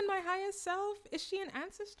this woman my highest self? Is she an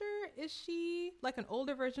ancestor? Is she like an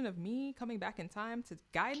older version of me coming back in time to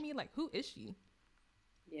guide me? Like, who is she?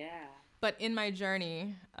 Yeah. But in my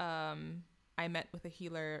journey, I met with a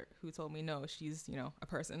healer who told me, no, she's, you know, a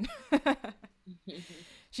person.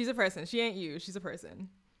 She's a person. She ain't you. She's a person.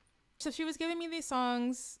 So she was giving me these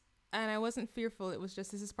songs, and I wasn't fearful. It was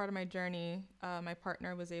just, this is part of my journey. My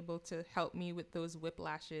partner was able to help me with those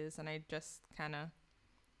whiplashes, and I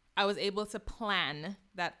was able to plan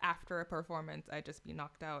that after a performance, I'd just be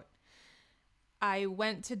knocked out. I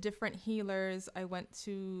went to different healers. I went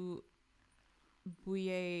to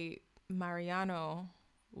Buye Mariano,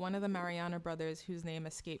 one of the Mariano brothers whose name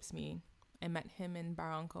escapes me. I met him in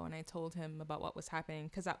Barranco, and I told him about what was happening,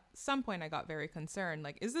 because at some point I got very concerned.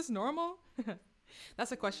 Like, is this normal?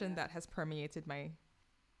 That's a question that has permeated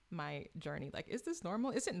my journey. Like, is this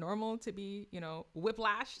normal? Is it normal to be, you know,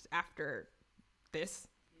 whiplashed after this?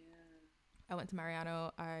 Yeah. I went to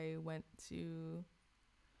Mariano. I went to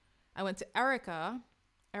Erica,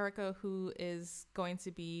 who is going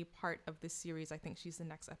to be part of this series. I think she's the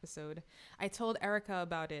next episode. I told Erica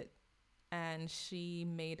about it, and she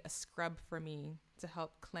made a scrub for me to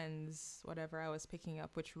help cleanse whatever I was picking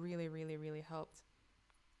up, which really, really, really helped.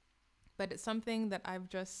 But it's something that I've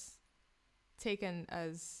just taken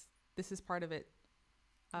as, this is part of it.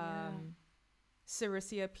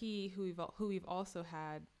 Siricia P, who we've also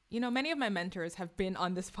had, you know, many of my mentors have been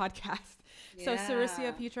on this podcast. Yeah. So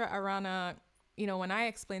Siricia Petra Arana, you know, when I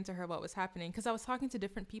explained to her what was happening, because I was talking to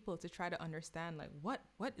different people to try to understand, like, what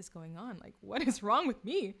is going on? Like, what is wrong with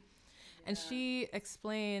me? Yeah. And she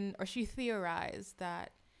explained, or she theorized,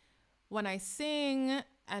 that when I sing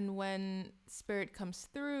and when spirit comes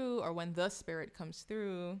through, or when the spirit comes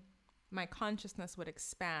through, my consciousness would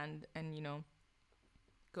expand and, you know,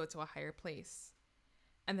 go to a higher place.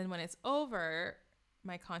 And then when it's over,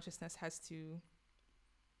 my consciousness has to,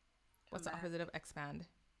 what's the opposite of expand?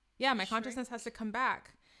 Yeah, my consciousness has to come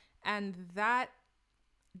back. And that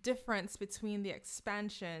difference between the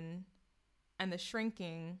expansion and the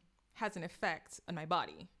shrinking has an effect on my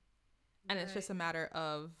body. And it's just a matter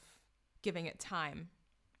of giving it time.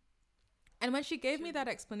 And when she gave me that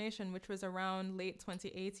explanation, which was around late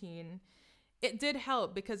 2018, it did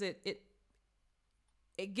help, because it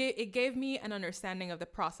gave me an understanding of the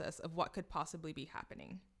process of what could possibly be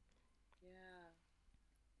happening. Yeah.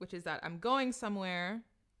 Which is that I'm going somewhere.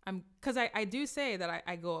 Because I do say that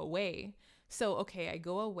I go away. So, okay, I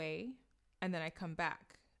go away and then I come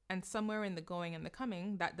back. And somewhere in the going and the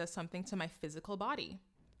coming, that does something to my physical body.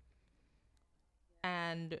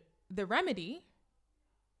 And the remedy,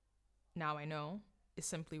 now I know, is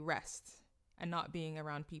simply rest and not being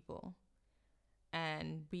around people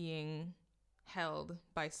and being held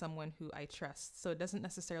by someone who I trust. So it doesn't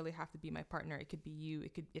necessarily have to be my partner. It could be you.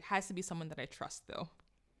 It has to be someone that I trust, though.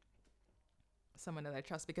 Someone that I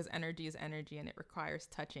trust, because energy is energy and it requires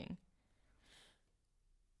touching.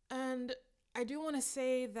 And I do want to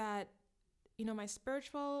say that, you know, my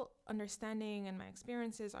spiritual understanding and my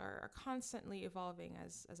experiences are constantly evolving,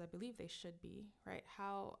 as I believe they should be, right?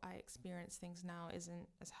 How I experience things now isn't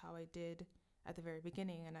as how I did at the very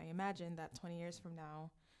beginning. And I imagine that 20 years from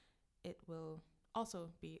now, it will also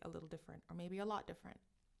be a little different, or maybe a lot different.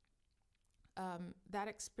 That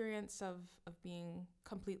experience of being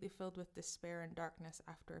completely filled with despair and darkness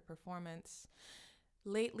after a performance,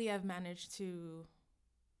 lately I've managed to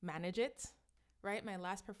manage it right? My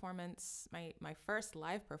last performance, my first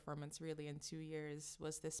live performance really in 2 years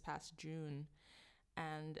was this past June.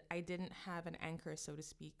 And I didn't have an anchor, so to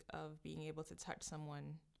speak, of being able to touch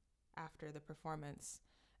someone after the performance.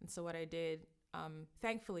 And so what I did,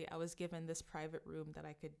 thankfully, I was given this private room that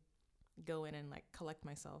I could go in and like collect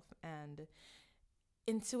myself. And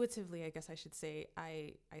intuitively, I guess I should say,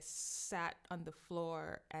 I sat on the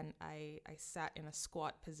floor and I sat in a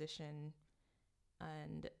squat position,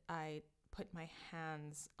 and I put my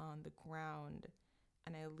hands on the ground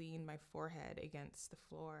and I leaned my forehead against the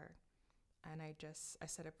floor, and I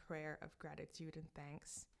said a prayer of gratitude and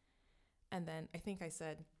thanks. And then I think I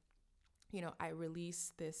said, I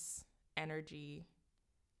release this energy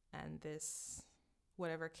and this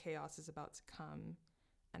whatever chaos is about to come,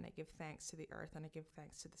 and I give thanks to the earth, and I give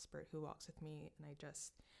thanks to the spirit who walks with me, and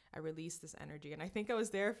I release this energy. And I think I was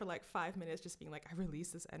there for like 5 minutes just being like, I release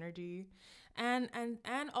this energy, and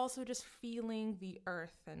also just feeling the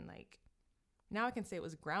earth. And like, now I can say it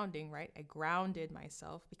was grounding, right? I grounded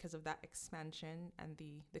myself because of that expansion and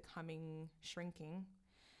the coming shrinking.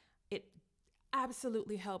 It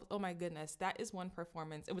absolutely helped. Oh my goodness, that is one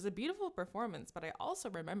performance. It was a beautiful performance, but I also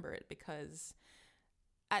remember it because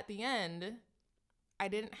at the end, I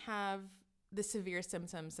didn't have the severe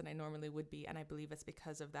symptoms that I normally would be, and I believe it's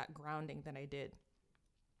because of that grounding that I did.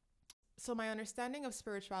 So my understanding of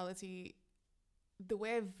spirituality, the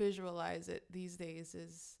way I visualize it these days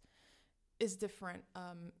is different.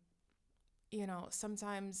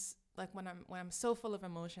 Sometimes like when I'm so full of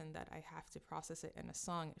emotion that I have to process it in a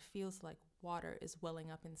song, it feels like water is welling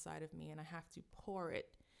up inside of me, and I have to pour it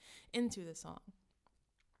into the song.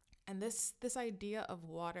 And this idea of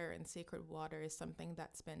water and sacred water is something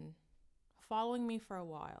that's been following me for a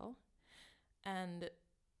while. And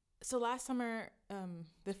so last summer,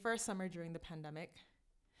 the first summer during the pandemic,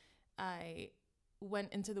 I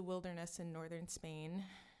went into the wilderness in northern Spain.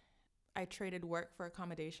 I traded work for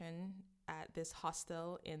accommodation at this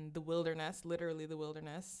hostel in the wilderness, literally the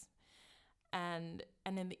wilderness. And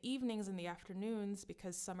in the evenings and the afternoons,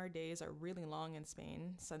 because summer days are really long in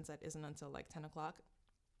Spain, sunset isn't until like 10 o'clock,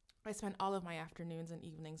 I spent all of my afternoons and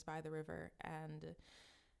evenings by the river. And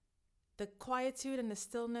the quietude and the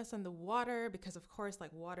stillness and the water, because of course,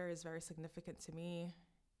 like water is very significant to me,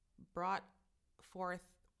 brought forth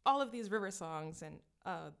all of these river songs. And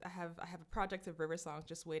I have a project of river songs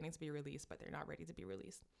just waiting to be released, but they're not ready to be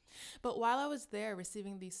released. But while I was there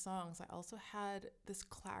receiving these songs, I also had this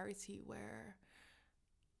clarity where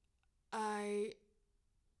I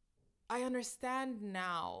understand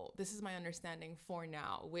now, this is my understanding for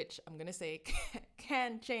now, which I'm going to say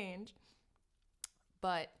can change,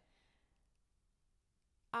 but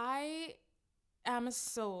I am a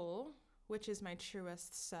soul, which is my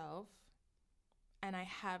truest self, and I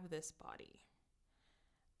have this body.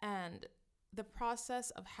 And the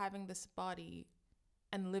process of having this body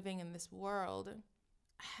and living in this world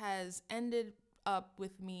has ended up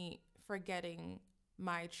with me forgetting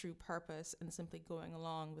my true purpose and simply going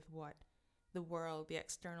along with what the world, the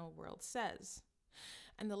external world says.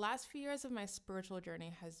 And the last few years of my spiritual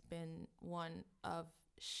journey has been one of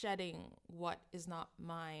shedding what is not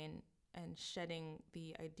mine and shedding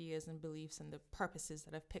the ideas and beliefs and the purposes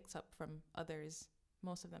that I've picked up from others,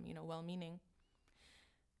 most of them, well-meaning.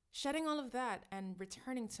 Shedding all of that and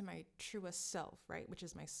returning to my truest self, right, which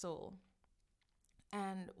is my soul.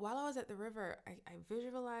 And while I was at the river, I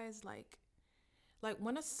visualized like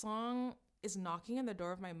when a song is knocking on the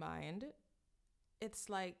door of my mind, it's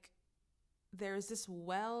like there's this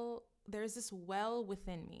well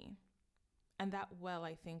within me. And that well,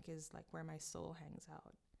 I think, is like where my soul hangs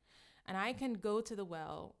out. And I can go to the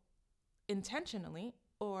well intentionally,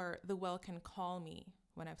 or the well can call me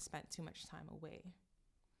when I've spent too much time away.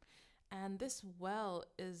 And this well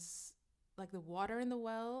is like the water in the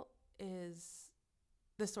well is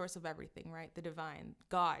the source of everything, right? The divine,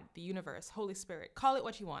 God, the universe, Holy Spirit, call it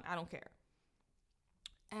what you want. I don't care.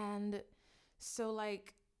 And so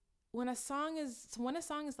like when a song is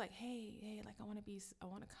like, hey, like I want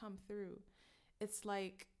to come through. It's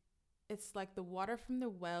like the water from the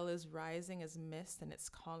well is rising as mist and it's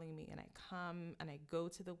calling me, and I come and I go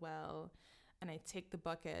to the well and I take the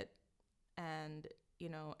bucket and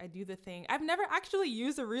I do the thing. I've never actually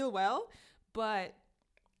used a real well, but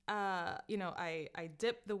I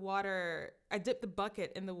dip the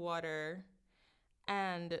bucket in the water,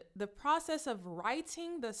 and the process of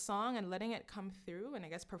writing the song and letting it come through, and I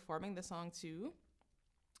guess performing the song too,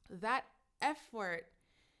 that effort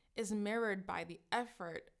is mirrored by the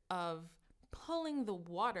effort of pulling the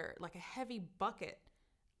water like a heavy bucket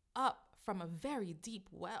up from a very deep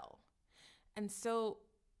well. And so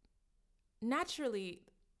naturally,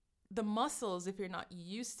 the muscles, if you're not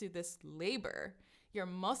used to this labor, your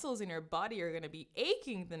muscles in your body are going to be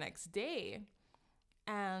aching the next day.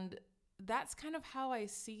 And that's kind of how I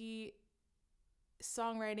see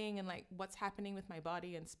songwriting and like what's happening with my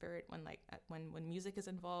body and spirit when music is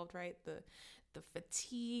involved, right? The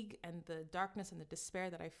fatigue and the darkness and the despair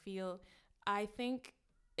that I feel. I think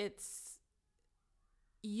it's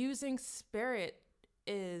using spirit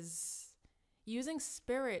and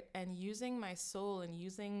using my soul and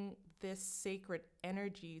using this sacred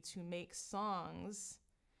energy to make songs.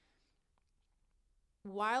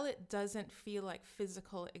 While it doesn't feel like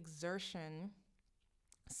physical exertion,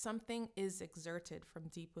 something is exerted from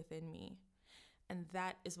deep within me. And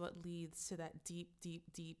that is what leads to that deep,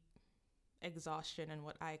 deep, deep exhaustion and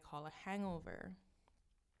what I call a hangover.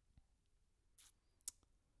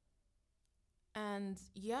 And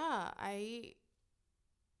yeah, I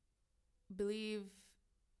believe,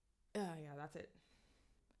 yeah, that's it.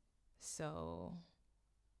 So,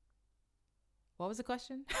 what was the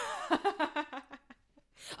question?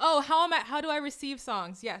 Oh, how do I receive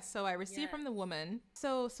songs? Yes, so I receive from the woman.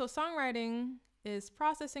 So songwriting is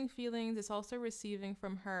processing feelings. It's also receiving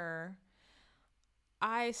from her.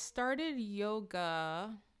 I started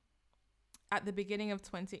yoga at the beginning of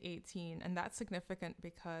 2018, and that's significant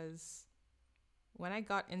because when I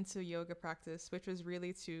got into yoga practice, which was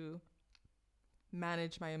really to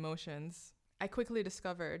manage my emotions, I quickly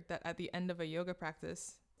discovered that at the end of a yoga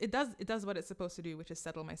practice, it does what it's supposed to do, which is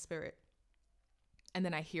settle my spirit. And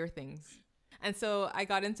then I hear things. And so I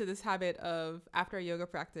got into this habit of, after a yoga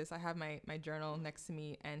practice, I have my journal next to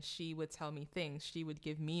me, and she would tell me things. She would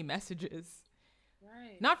give me messages.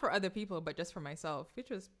 Right. Not for other people, but just for myself, which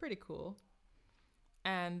was pretty cool.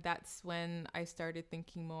 And that's when I started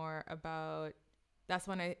thinking more about, that's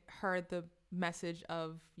when I heard the message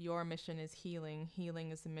of your mission is healing.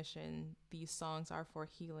 Healing is the mission. These songs are for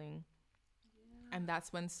healing. Yeah. And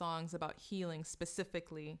that's when songs about healing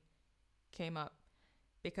specifically came up.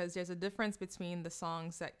 Because there's a difference between the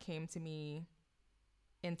songs that came to me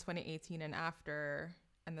in 2018 and after,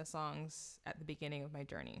 and the songs at the beginning of my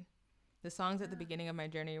journey. The songs at the beginning of my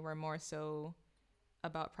journey were more so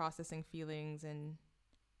about processing feelings and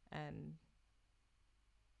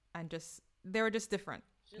just, they were just different.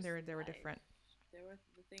 They were different.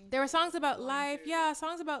 There were songs about life,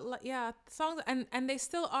 songs, and they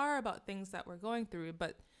still are about things that we're going through,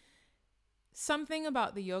 but something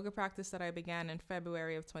about the yoga practice that I began in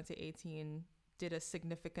February of 2018 did a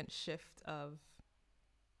significant shift of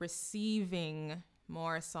receiving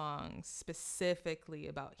more songs specifically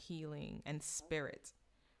about healing and spirit,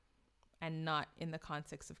 and not in the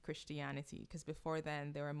context of Christianity, because before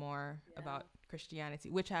then they were more about Christianity,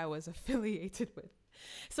 which I was affiliated with.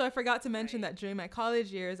 So I forgot to mention that during my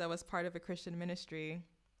college years, I was part of a Christian ministry,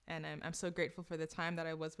 and I'm so grateful for the time that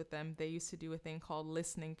I was with them. They used to do a thing called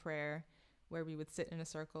listening prayer, where we would sit in a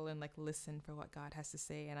circle and like listen for what God has to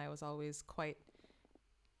say. And I was always quite,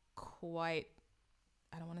 I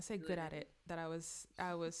don't want to say good at it, that I was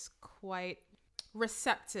quite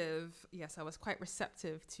receptive. Yes, I was quite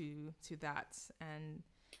receptive to that. And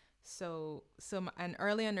so an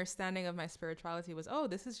early understanding of my spirituality was, oh,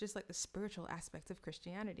 this is just like the spiritual aspect of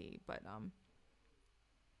Christianity. But,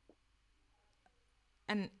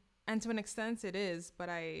 and to an extent it is, but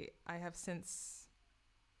I have since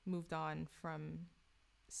moved on from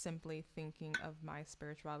simply thinking of my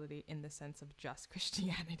spirituality in the sense of just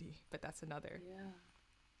Christianity, but that's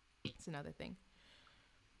it's another thing.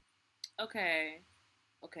 Okay,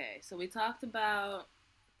 so we talked about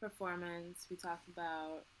performance, we talked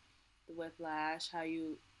about the whiplash, how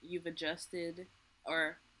you've adjusted,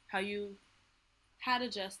 or how you had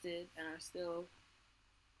adjusted and are still,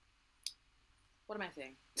 what am I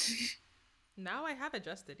saying? Now I have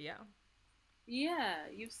adjusted,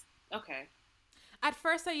 okay. At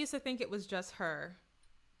first I used to think it was just her,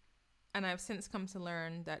 and I've since come to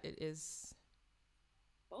learn that it is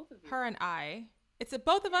both of you. Her and I. It's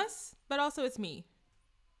both of us, but also it's me.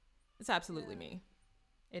 It's absolutely me.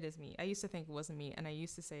 It is me. I used to think it wasn't me, and I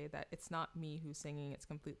used to say that it's not me who's singing, it's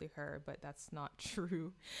completely her, but that's not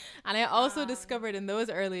true. And I also discovered in those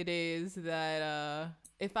early days that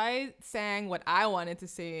if I sang what I wanted to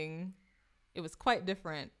sing, it was quite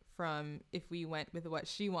different from if we went with what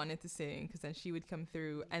she wanted to sing, because then she would come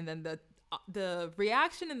through, and then the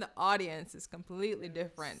reaction in the audience is completely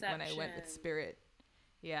different when I went with spirit.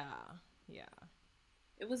 Yeah.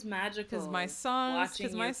 It was magical. Because my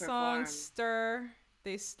songs stir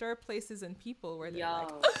places and people where they're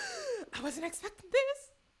like, I wasn't expecting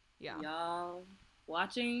this. Yeah. Y'all,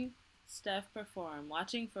 watching Steph perform,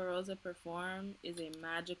 watching Feroza perform is a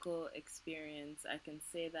magical experience. I can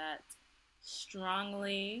say that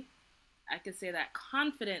strongly. I could say that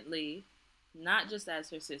confidently, not just as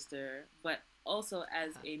her sister, but also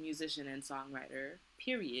as a musician and songwriter.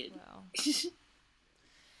 Period. Well,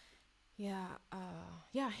 yeah,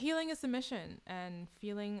 yeah. Healing is the mission, and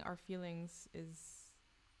feeling our feelings is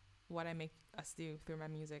what I make us do through my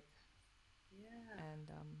music. Yeah. And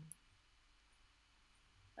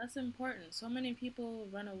That's important. So many people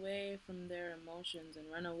run away from their emotions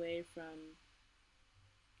and run away from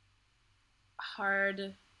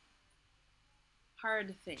hard,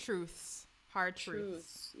 hard things. truths, hard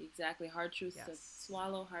truths. Truths. Exactly. Hard truths to Yes,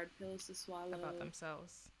 swallow, hard pills to about swallow.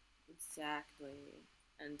 themselves. Exactly.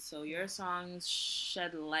 And so Yeah, your songs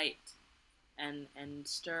shed light and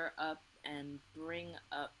stir up and bring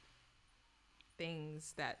up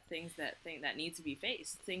things that things that need to be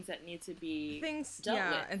faced, things that need to be things, dealt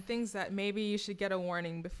yeah, with. and things that maybe you should get a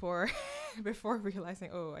warning before before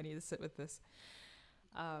realizing, oh, I need to sit with this.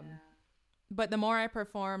 Um, Yeah. but the more I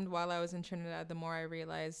performed while I was in Trinidad, the more I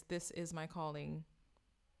realized this is my calling.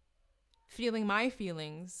 Feeling my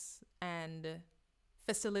feelings and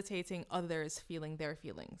facilitating others feeling their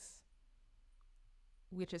feelings,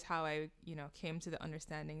 which is how I, came to the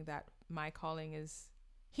understanding that my calling is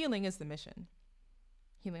healing is the mission,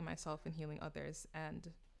 healing myself and healing others.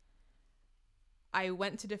 And I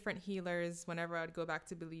went to different healers whenever I'd go back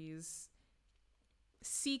to Belize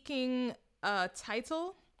seeking a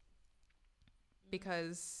title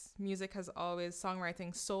because music has always,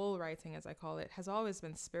 songwriting, soul writing as I call it, has always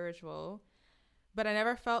been spiritual. But I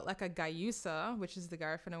never felt like a Gayusa, which is the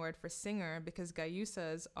Garifuna word for singer, because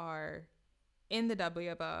Gayusas are in the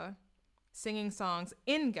Dabuaba singing songs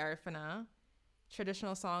in Garifuna,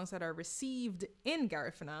 traditional songs that are received in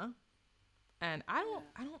Garifuna. And I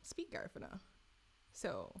don't speak Garifuna.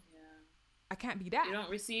 So Yeah. I can't be that. You don't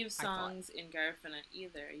receive I thought. songs in Garifuna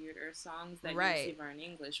either. Your songs that you Right. receive are in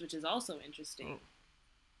English, which is also interesting.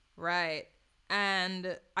 Right.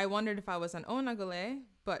 And I wondered if I was an Onagale,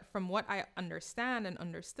 but from what I understand and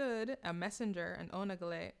understood, a messenger, an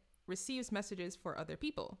Onagale, receives messages for other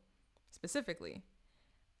people, specifically.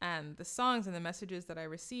 And the songs and the messages that I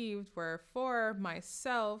received were for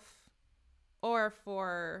myself or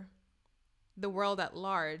for the world at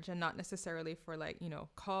large, and not necessarily for, like,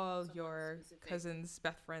 call Someone your specific. cousins,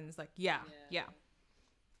 best friends. Like, yeah.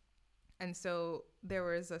 And so there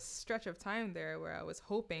was a stretch of time there where I was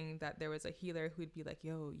hoping that there was a healer who'd be like,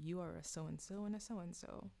 yo, you are a so and so and a so and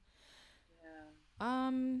so.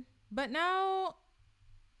 Yeah. But now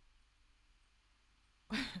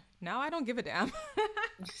I don't give a damn.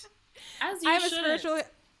 As you I'm a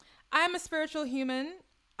shouldn't. spiritual human.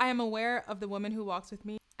 I am aware of the woman who walks with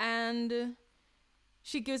me, and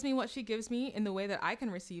she gives me what she gives me in the way that I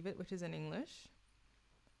can receive it, which is in English.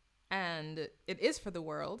 And it is for the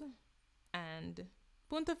world. And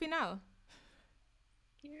punto final.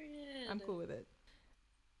 Period. I'm cool with it.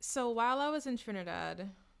 So while I was in Trinidad,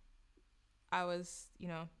 I was,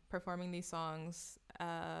 performing these songs.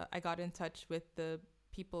 I got in touch with the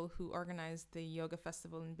people who organized the yoga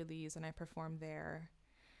festival in Belize, and I performed there.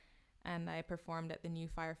 And I performed at the New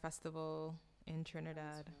Fire Festival in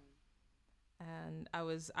Trinidad. And I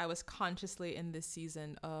was consciously in this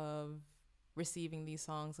season of receiving these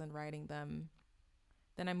songs and writing them.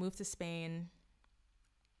 Then I moved to Spain.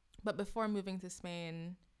 But before moving to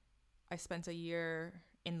Spain, I spent a year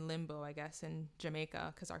in limbo, I guess, in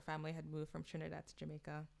Jamaica, because our family had moved from Trinidad to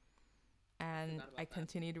Jamaica. And I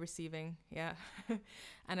continued receiving,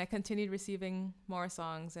 and I continued receiving more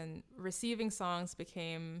songs, and receiving songs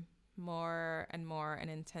became more and more an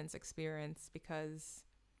intense experience because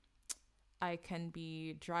I can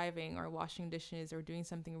be driving or washing dishes or doing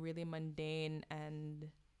something really mundane and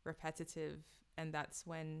repetitive, and that's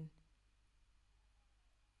when,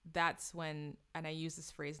 and I use this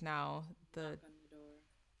phrase now,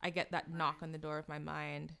 I get that knock on the door of my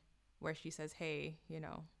mind where she says, hey,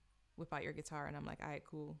 whip out your guitar, and I'm like, all right,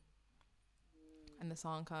 cool. And the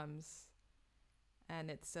song comes, and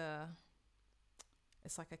it's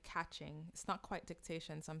like a catching. It's not quite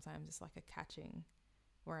dictation. Sometimes it's like a catching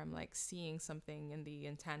where I'm like seeing something in the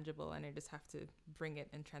intangible, and I just have to bring it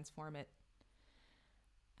and transform it.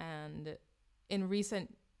 And in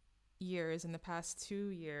recent years, in the past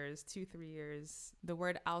 3 years, the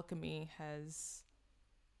word alchemy has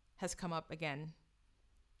come up again.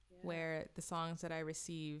 Where the songs that I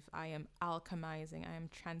receive, I am alchemizing, I am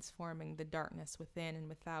transforming the darkness within and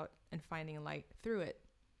without and finding light through it.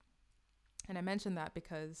 And I mention that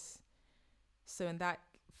because, so in that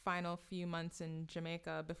final few months in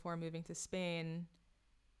Jamaica before moving to Spain,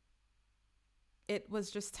 it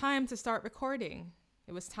was just time to start recording.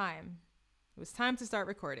 It was time to start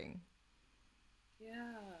recording.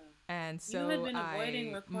 Yeah. And You so had been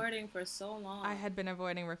avoiding recording for so long. I had been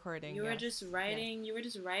avoiding recording. You were yes. just writing. Yes. You were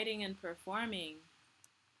just writing and performing.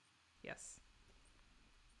 Yes.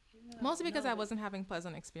 Yeah, Mostly because no, I wasn't having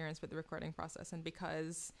pleasant experience with the recording process, and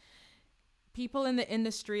because people in the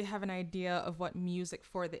industry have an idea of what music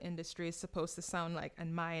for the industry is supposed to sound like,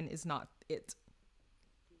 and mine is not it.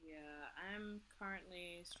 Yeah, I'm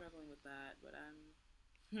currently struggling with that, but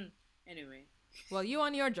I'm anyway. Well, you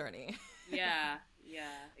on your journey. Yeah,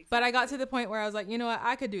 exactly. But I got to the point where I was like, you know what,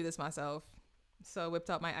 I could do this myself. So I whipped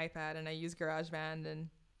out my iPad and I used GarageBand, and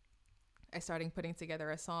I started putting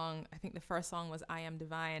together a song. I think the first song was I Am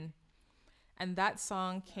Divine. And that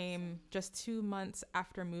song came just 2 months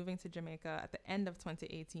after moving to Jamaica at the end of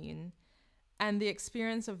 2018. And the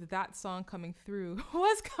experience of that song coming through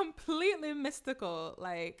was completely mystical.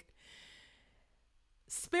 Like,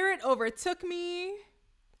 spirit overtook me,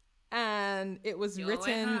 and it was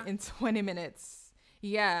written in 20 minutes.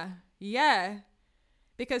 Yeah.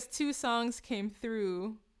 Because 2 songs came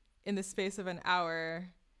through in the space of an hour,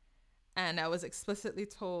 and I was explicitly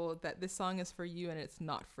told that this song is for you and it's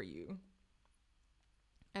not for you.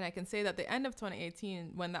 And I can say that the end of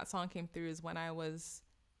 2018, when that song came through, is when I was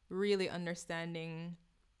really understanding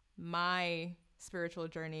my spiritual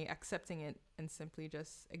journey, accepting it, and simply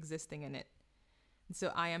just existing in it. And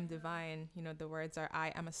so I am divine. You know, the words are,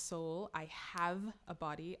 I am a soul. I have a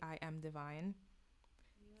body. I am divine.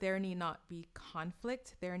 There need not be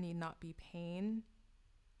conflict. There need not be pain.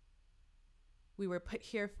 We were put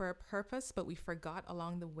here for a purpose, but we forgot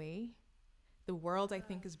along the way. The world, I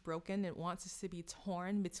think, is broken. It wants us to be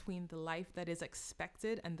torn between the life that is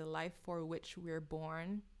expected and the life for which we're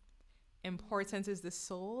born. Important is the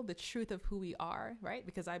soul, the truth of who we are, right?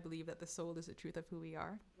 Because I believe that the soul is the truth of who we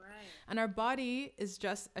are. Right. And our body is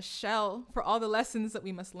just a shell for all the lessons that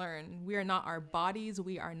we must learn. We are not our bodies.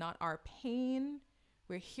 We are not our pain.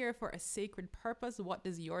 We're here for a sacred purpose. What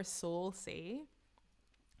does your soul say?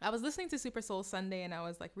 I was listening to Super Soul Sunday, and I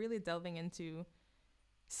was like really delving into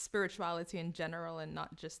spirituality in general and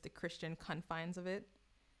not just the Christian confines of it.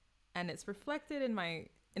 And it's reflected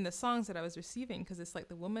in the songs that I was receiving, because it's like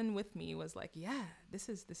the woman with me was like, yeah, this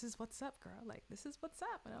is what's up, girl. Like, this is what's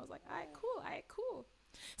up. And I was like, all right, cool.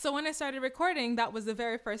 So when I started recording, that was the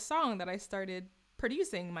very first song that I started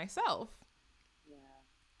producing myself. Yeah.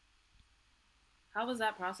 How was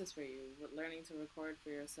that process for you, learning to record for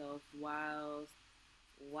yourself whilst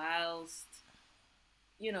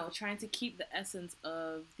you know, trying to keep the essence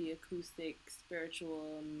of the acoustic,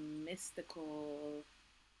 spiritual, mystical,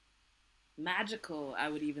 magical, I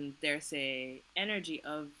would even dare say, energy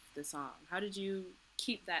of the song? How did you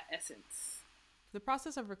keep that essence? The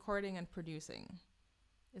process of recording and producing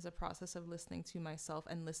is a process of listening to myself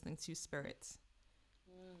and listening to spirit,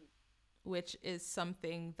 which is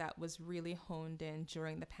something that was really honed in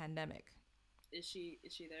during the pandemic. Is she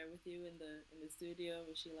there with you in the studio?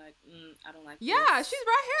 Was she like, I don't like yeah, this. She's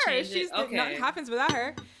right here. Okay. Nothing happens without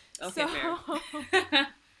her. Okay, fair.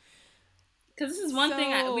 Because this is one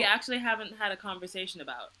thing we actually haven't had a conversation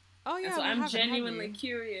about. Oh yeah. And so I'm genuinely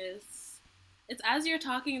curious. It's as you're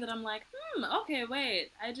talking that I'm like, okay,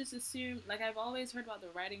 wait. I just assume, like, I've always heard about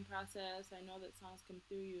the writing process. I know that songs come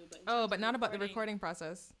through you, but not about the recording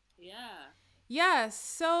process. Yeah. Yeah.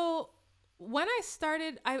 So when I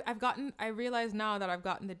started, I realize now that I've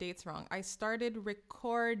gotten the dates wrong. I started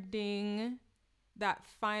recording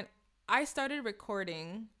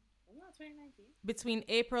between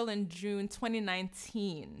April and June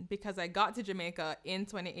 2019, because I got to Jamaica in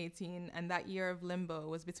 2018, and that year of limbo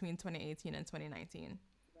was between 2018 and 2019.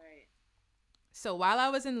 Right. So while I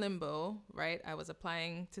was in limbo, right, I was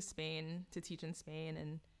applying to Spain to teach in Spain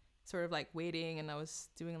and sort of like waiting, and I was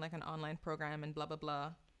doing like an online program and blah, blah,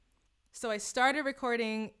 blah. So I started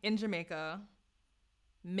recording in Jamaica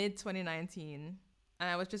mid 2019, and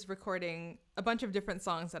I was just recording a bunch of different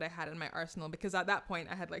songs that I had in my arsenal, because at that point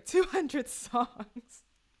I had like 200 songs.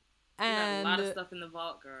 And a lot of stuff in the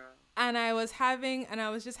vault, girl. And I was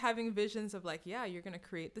just having visions of like, yeah, you're going to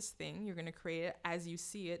create this thing. You're going to create it as you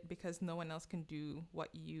see it, because no one else can do what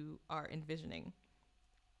you are envisioning.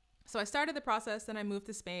 So I started the process, and I moved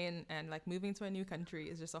to Spain, and like moving to a new country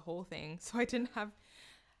is just a whole thing. So I didn't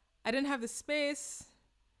have the space.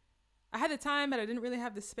 I had the time, but I didn't really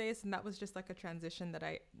have the space. And that was just like a transition that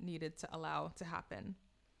I needed to allow to happen.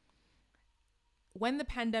 When the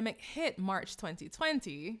pandemic hit March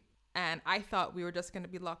 2020, and I thought we were just going to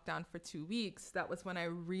be locked down for 2 weeks, that was when I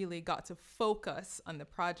really got to focus on the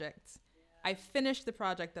project. Yeah. I finished the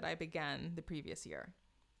project that I began the previous year.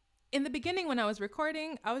 In the beginning, when I was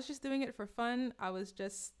recording, I was just doing it for fun. I was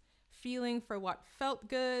just feeling for what felt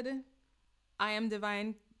good. I Am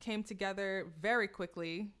Divine came together very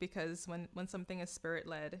quickly, because when something is spirit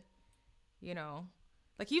led, you know,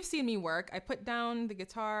 like you've seen me work, I put down the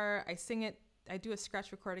guitar, I sing it, I do a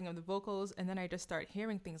scratch recording of the vocals, and then I just start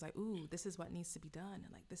hearing things like, ooh, this is what needs to be done,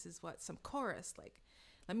 and like this is what some chorus, like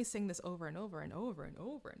let me sing this over and over and over and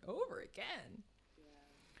over and over again.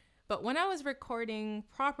 But when I was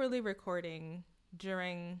properly recording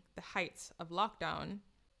during the height of lockdown,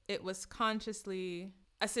 it was consciously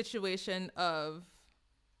a situation of,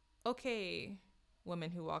 okay,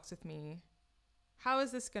 woman who walks with me, how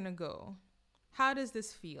is this gonna go? How does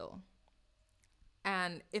this feel?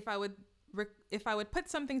 And if I would put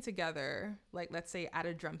something together, like let's say at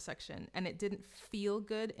a drum section, and it didn't feel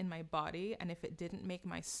good in my body, and if it didn't make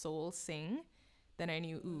my soul sing, then I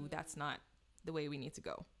knew, ooh, that's not the way we need to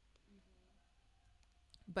go.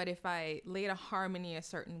 But if I laid a harmony a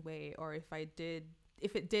certain way, or if it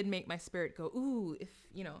did make my spirit go, ooh,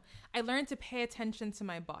 I learned to pay attention to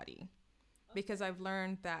my body, because I've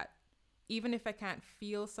learned that even if I can't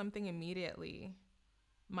feel something immediately,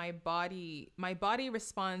 my body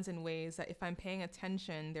responds in ways that if I'm paying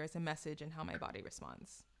attention, there's a message in how my body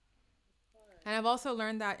responds. And I've also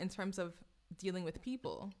learned that in terms of dealing with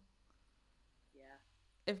people. Yeah.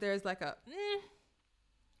 If there's like a,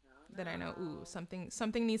 then I know, ooh,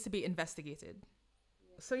 something needs to be investigated.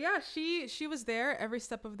 Yeah. So yeah, she was there every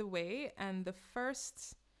step of the way. And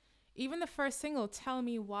even the first single, Tell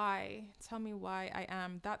Me Why I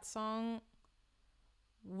Am, that song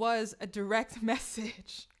was a direct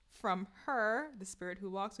message from her, the spirit who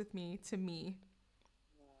walks with me, to me.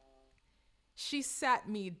 Wow. She sat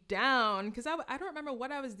me down, because I don't remember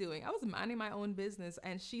what I was doing. I was minding my own business,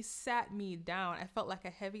 and she sat me down. I felt like a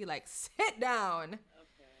heavy, like, sit down.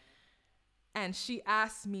 And she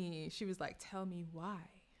asked me, she was like, tell me why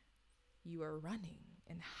you are running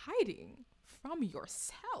and hiding from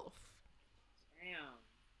yourself. Damn.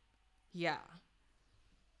 Yeah.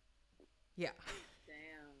 Damn.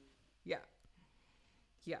 Yeah.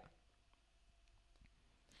 Yeah.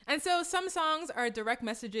 And so some songs are direct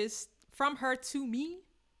messages from her to me.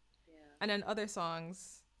 Yeah. And then other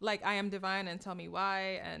songs, like I Am Divine and Tell Me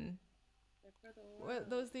Why, and what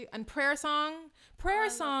those and Prayer Song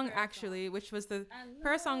actually, which is the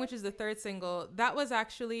third single, that was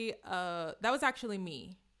actually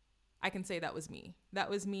me. I can say that was me. That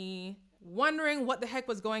was me wondering what the heck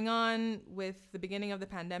was going on with the beginning of the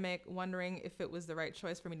pandemic, wondering if it was the right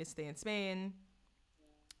choice for me to stay in Spain.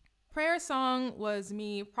 Prayer Song was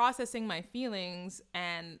me processing my feelings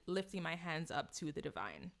and lifting my hands up to the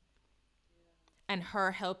divine. And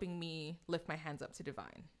her helping me lift my hands up to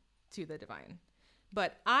the divine.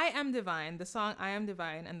 But I Am Divine, the song I Am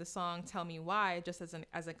Divine, and the song Tell Me Why, just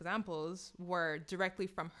as examples, were directly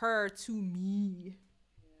from her to me,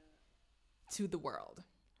 to the world.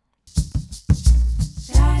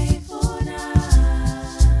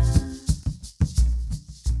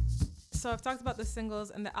 So I've talked about the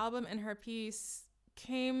singles, and the album and her piece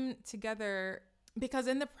came together because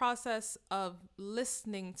in the process of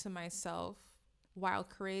listening to myself while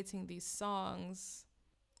creating these songs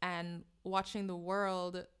and watching the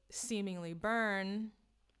world seemingly burn,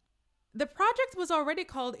 the project was already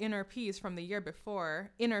called Inner Peace from the year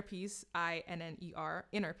before. Inner Peace, INNER,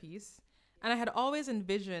 Inner Peace. And I had always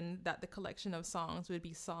envisioned that the collection of songs would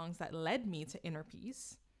be songs that led me to inner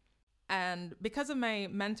peace. And because of my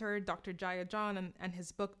mentor, Dr. Jaya John, and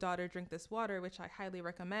his book, Daughter, Drink This Water, which I highly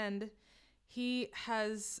recommend, he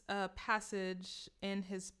has a passage in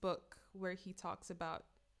his book where he talks about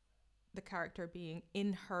the character being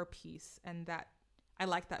in her peace, and that I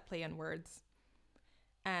like that play on words.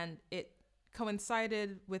 And it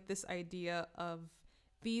coincided with this idea of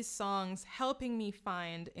these songs helping me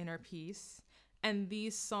find inner peace, and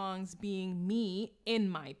these songs being me in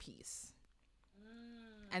my peace.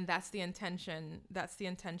 And that's the intention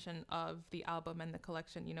of the album and the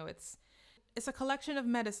collection. You know, it's a collection of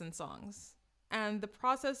medicine songs. And the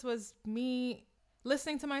process was me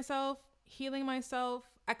listening to myself, healing myself,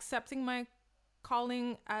 accepting my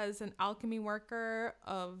calling as an alchemy worker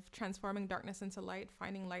of transforming darkness into light,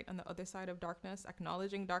 finding light on the other side of darkness,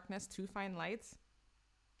 acknowledging darkness to find light,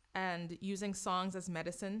 and using songs as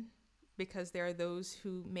medicine, because there are those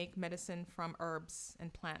who make medicine from herbs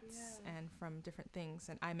and plants and from different things,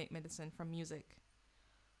 and I make medicine from music.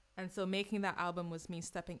 And so making that album was me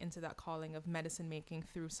stepping into that calling of medicine making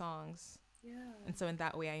through songs. Yeah. And so in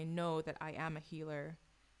that way, I know that I am a healer.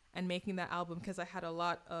 And making that album, because I had a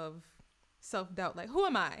lot of self-doubt, like, who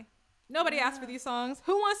am I? Nobody asked for these songs.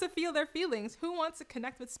 Who wants to feel their feelings? Who wants to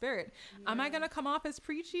connect with spirit? Am I going to come off as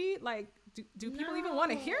preachy? Like, do people even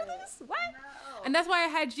want to hear this? What? No. And that's why I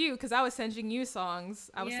had you, because I was sending you songs.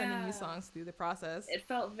 I was sending you Yeah. songs through the process. It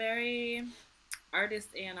felt very artist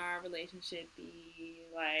A&R relationship be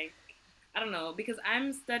like, I don't know, because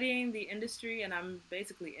I'm studying the industry and I'm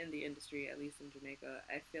basically in the industry, at least in Jamaica.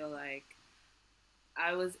 I feel like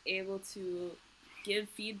I was able to give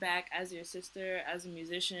feedback as your sister, as a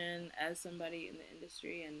musician, as somebody in the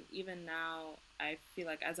industry, and even now I feel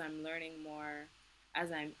like as I'm learning more,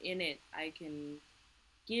 as I'm in it, I can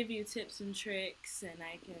give you tips and tricks, and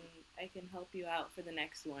I can help you out for the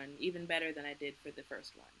next one even better than I did for the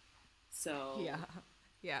first one. So Yeah.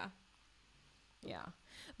 Yeah. Yeah.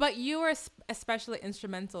 But you were especially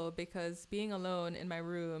instrumental because being alone in my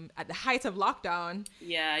room at the height of lockdown,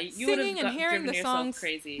 yeah, you would singing have and hearing driven the yourself songs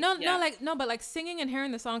crazy. no Yeah. but like singing and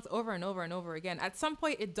hearing the songs over and over and over again, at some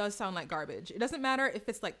point it does sound like garbage. It doesn't matter if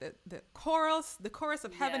it's like the chorus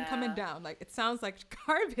of heaven coming Yeah. down, like it sounds like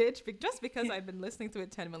garbage just because I've been listening to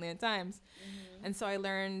it 10 million times. And so I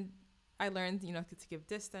learned, to give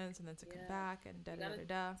distance and then to come Yeah. back and da You da gotta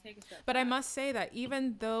da da. take a step But I back. must say that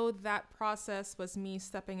even though that process was me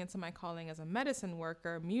stepping into my calling as a medicine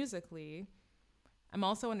worker musically, I'm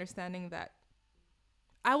also understanding that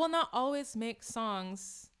I will not always make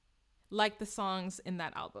songs like the songs in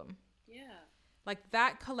that album. Yeah. Like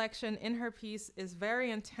that collection in her piece is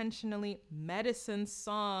very intentionally medicine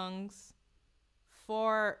songs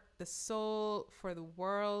for the soul, for the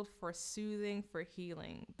world, for soothing, for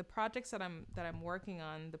healing. The projects that I'm working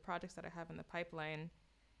on, the projects that I have in the pipeline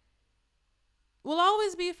will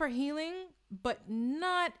always be for healing, but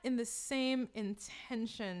not in the same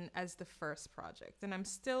intention as the first project. And I'm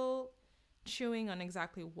still chewing on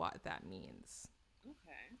exactly what that means.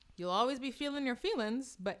 Okay. You'll always be feeling your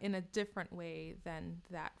feelings, but in a different way than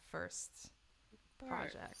that first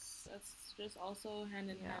project. That's just also hand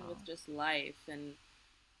in hand Yeah. with just life, and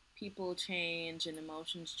people change and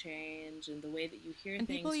emotions change and the way that you hear And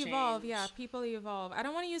things people change. evolve. Yeah, people evolve. I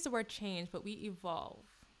don't want to use the word change, but we evolve.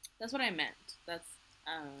 That's what I meant. That's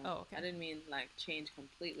Oh, okay. I didn't mean like change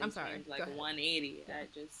completely. I'm sorry. Change Go like ahead. 180. Yeah. I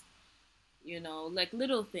just like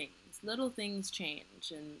little things. Little things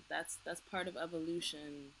change, and that's part of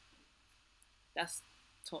evolution. That's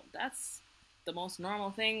that's the most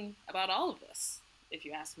normal thing about all of us, if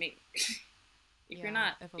you ask me. If Yeah, you're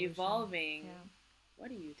not evolution. evolving, Yeah.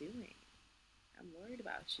 what are you doing? I'm worried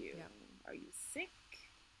about you. Yep. Are you sick?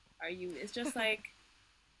 Are you? It's just like,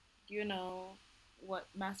 what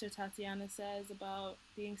Master Tatiana says about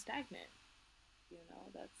being stagnant.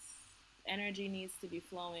 That's energy needs to be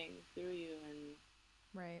flowing through you, and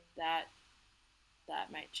Right. that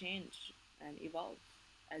might change and evolve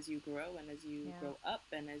as you grow and as you Yeah. grow up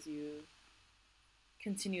and as you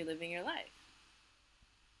continue living your life.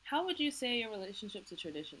 How would you say your relationship to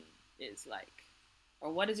tradition is like?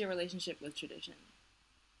 Or what is your relationship with tradition?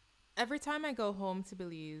 Every time I go home to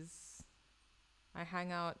Belize, I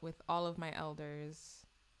hang out with all of my elders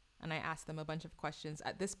and I ask them a bunch of questions.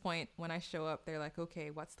 At this point, when I show up, they're like, okay,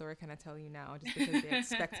 what story can I tell you now? Just because they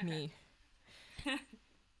expect me.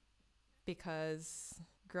 Because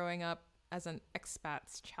growing up as an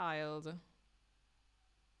expat's child,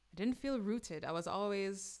 I didn't feel rooted. I was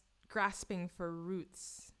always grasping for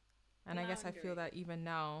roots. And I guess I feel that even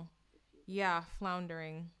now. Yeah,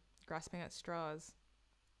 floundering, grasping at straws.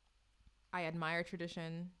 I admire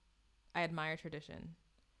tradition.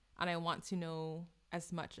 And I want to know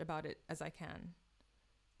as much about it as I can.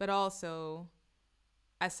 But also,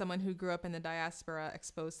 as someone who grew up in the diaspora,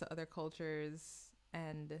 exposed to other cultures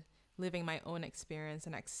and living my own experience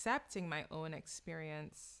and accepting my own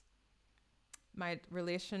experience, my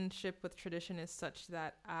relationship with tradition is such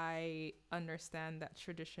that I understand that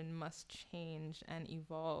tradition must change and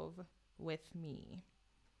evolve with me.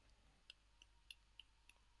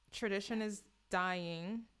 Tradition is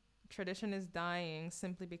dying. Tradition is dying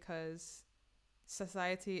simply because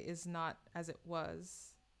society is not as it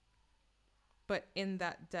was. But in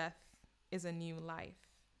that death is a new life.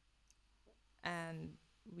 And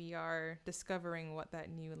we are discovering what that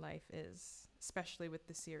new life is, especially with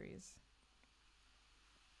the series.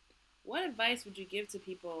 What advice would you give to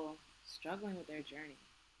people struggling with their journey?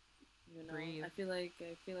 Breathe. I feel like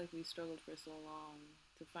we struggled for so long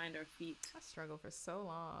to find our feet. I struggled for so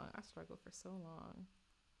long.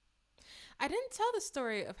 I didn't tell the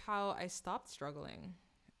story of how I stopped struggling.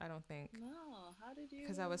 I don't think. No, how did you?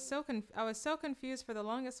 Because I was so confused for the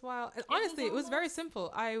longest while. was Honestly, it was very almost-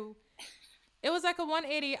 simple. It was like a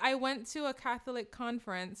 180. I went to a Catholic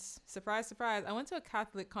conference. Surprise, surprise. I went to a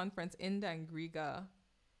Catholic conference in Dangriga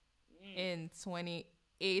in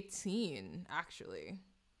 2018, actually.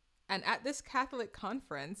 And at this Catholic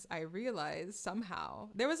conference, I realized somehow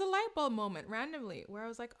there was a light bulb moment randomly where I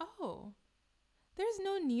was like, oh, there's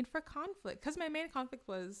no need for conflict. Because my main conflict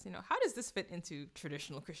was, how does this fit into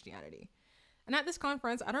traditional Christianity? And at this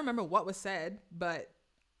conference, I don't remember what was said, but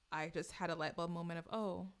I just had a light bulb moment of,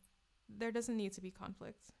 oh, there doesn't need to be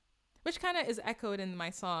conflict. Which kind of is echoed in my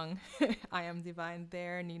song, I am divine,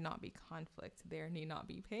 there need not be conflict, there need not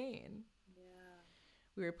be pain. Yeah.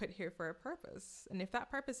 We were put here for a purpose. And if that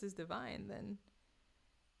purpose is divine,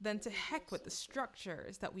 then to heck with the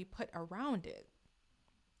structures that we put around it.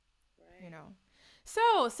 Right.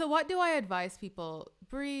 So what do I advise people?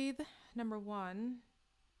 Breathe. Number one,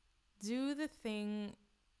 do the thing,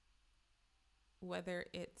 whether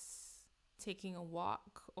it's taking a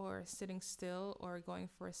walk or sitting still or going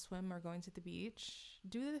for a swim or going to the beach.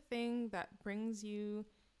 Do the thing that brings you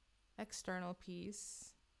external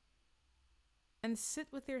peace and sit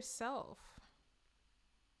with yourself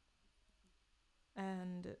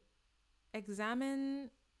and examine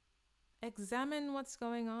what's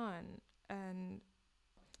going on. And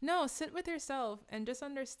no, sit with yourself and just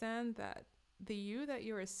understand that the you that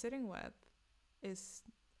you are sitting with is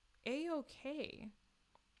a-okay.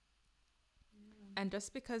 And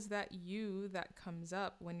just because that you that comes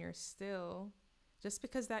up when you're still, just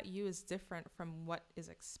because that you is different from what is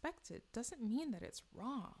expected, doesn't mean that it's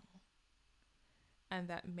wrong. And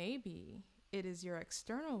that maybe it is your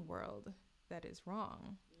external world that is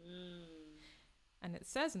wrong. And it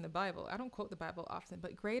says in the Bible, I don't quote the Bible often,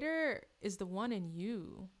 but greater is the one in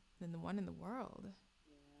you than the one in the world.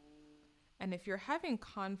 And if you're having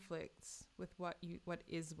conflicts with what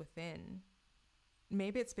is within,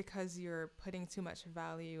 maybe it's because you're putting too much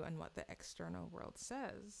value on what the external world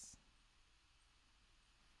says.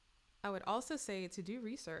 I would also say to do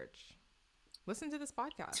research. Listen to this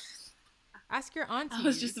podcast. Ask your aunties. I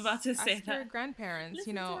was just about to say ask your grandparents.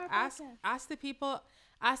 Listen to our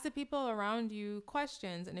ask the people around you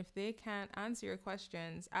questions, and if they can't answer your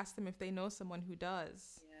questions, ask them if they know someone who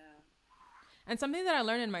does. Yeah. And something that I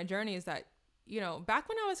learned in my journey is that, back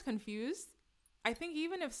when I was confused, I think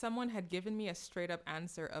even if someone had given me a straight up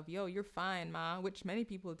answer of, yo, you're fine, ma, which many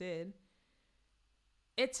people did,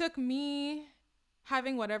 it took me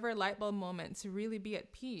having whatever light bulb moment to really be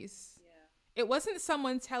at peace. Yeah. It wasn't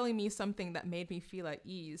someone telling me something that made me feel at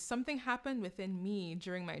ease. Something happened within me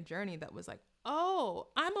during my journey that was like, oh,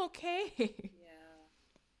 I'm okay. Yeah.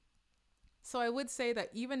 So I would say that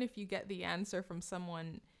even if you get the answer from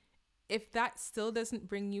someone, if that still doesn't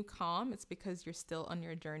bring you calm, it's because you're still on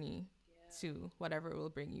your journey to whatever will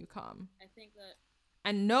bring you calm. I think that.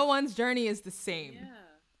 And no one's journey is the same. Yeah.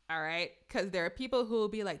 All right? Because there are people who will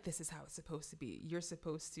be like, this is how it's supposed to be. You're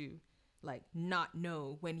supposed to, not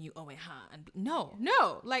know when you owe it, huh? And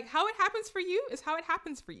no. Like, how it happens for you is how it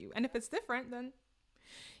happens for you. And if it's different, then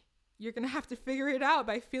you're going to have to figure it out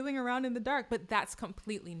by feeling around in the dark. But that's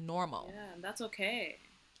completely normal. Yeah, and that's okay.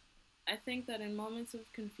 I think that in moments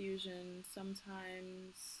of confusion,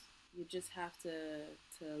 sometimes you just have to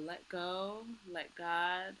let go, let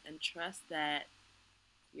God, and trust that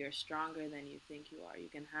you're stronger than you think you are. You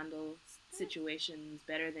can handle situations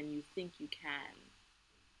better than you think you can.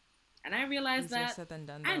 And I realized Easier that. Said than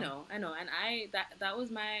done, I know. And that was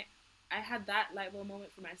I had that light bulb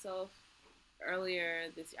moment for myself early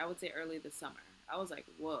this summer. I was like,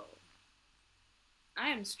 whoa. I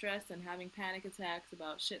am stressed and having panic attacks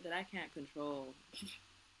about shit that I can't control.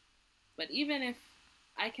 But even if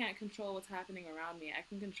I can't control what's happening around me, I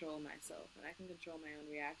can control myself, and I can control my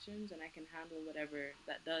own reactions, and I can handle whatever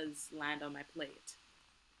that does land on my plate.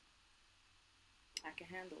 I can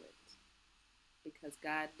handle it. Because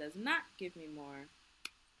God does not give me more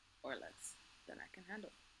or less than I can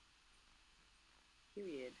handle.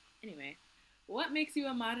 Period. Anyway, what makes you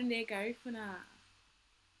a modern day Garifuna?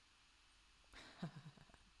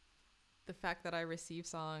 The fact that I receive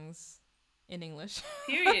songs in English.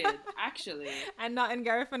 Period. Actually. And not in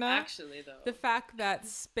Garifuna. Actually, though. The fact that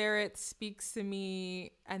spirit speaks to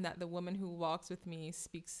me and that the woman who walks with me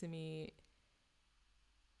speaks to me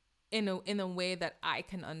in a way that I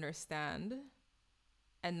can understand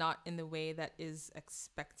and not in the way that is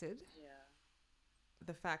expected. Yeah.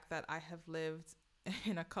 The fact that I have lived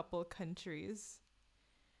in a couple countries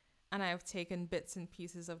and I have taken bits and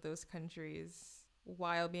pieces of those countries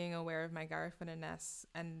while being aware of my Garifuna-ness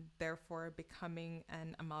and therefore becoming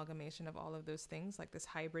an amalgamation of all of those things, like this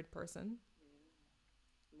hybrid person.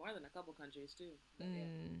 Yeah. More than a couple countries too. Yeah.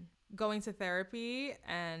 Going to therapy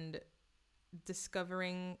and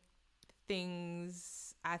discovering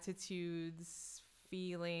things, attitudes,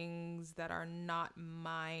 feelings that are not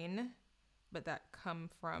mine, but that come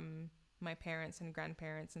from my parents and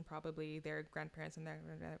grandparents and probably their grandparents and their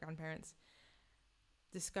grandparents,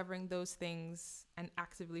 discovering those things and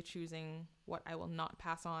actively choosing what I will not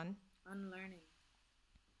pass on.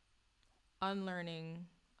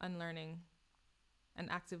 Unlearning, and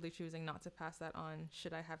actively choosing not to pass that on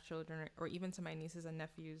should I have children, or even to my nieces and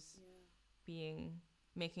nephews.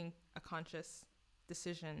 Making a conscious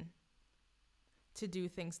decision to do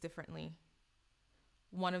things differently.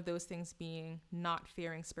 One of those things being not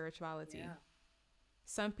fearing spirituality. Yeah.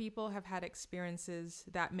 Some people have had experiences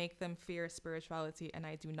that make them fear spirituality, and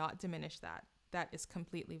I do not diminish that. That is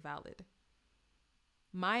completely valid.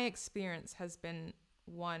 My experience has been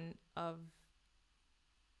one of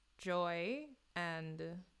joy and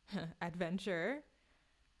adventure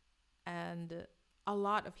and a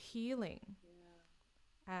lot of healing.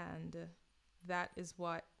 And that is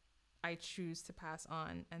what I choose to pass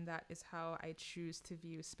on, and that is how I choose to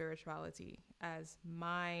view spirituality, as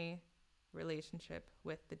my relationship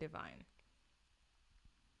with the divine.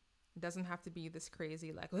 It doesn't have to be this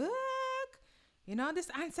crazy, like, look, this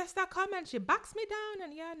ancestor come and she backs me down.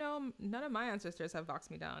 And yeah, no, none of my ancestors have boxed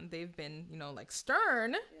me down. They've been, like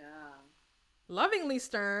stern. Yeah. Lovingly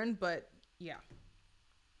stern, but yeah.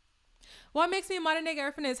 What makes me a modern day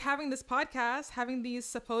Garifuna is having this podcast, having these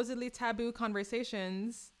supposedly taboo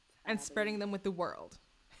conversations, and spreading them with the world.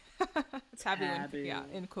 taboo.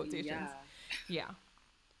 In quotations. Yeah.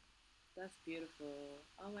 That's beautiful.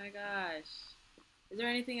 Oh my gosh. Is there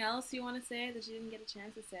anything else you want to say that you didn't get a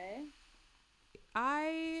chance to say?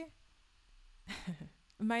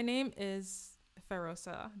 My name is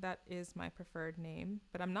Ferosa. That is my preferred name,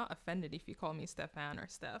 but I'm not offended if you call me Stefan or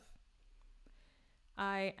Steph.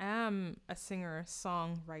 I am a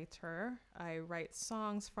singer-songwriter. I write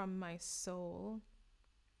songs from my soul.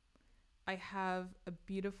 I have a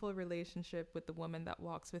beautiful relationship with the woman that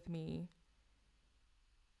walks with me.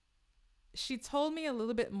 She told me a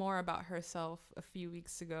little bit more about herself a few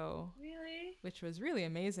weeks ago. Really? Which was really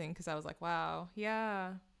amazing, because I was like, wow,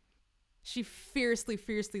 yeah. She fiercely,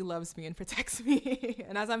 fiercely loves me and protects me.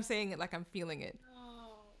 And as I'm saying it, like, I'm feeling it.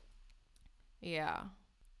 Oh. Yeah.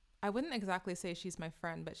 I wouldn't exactly say she's my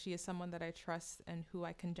friend, but she is someone that I trust and who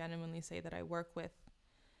I can genuinely say that I work with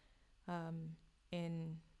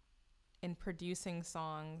in producing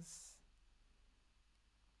songs.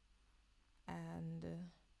 And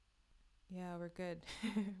yeah, we're good.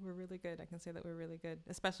 We're really good. I can say that we're really good,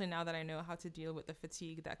 especially now that I know how to deal with the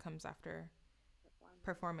fatigue that comes after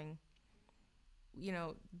performing.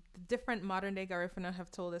 Different modern day Garifuna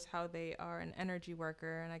have told us how they are an energy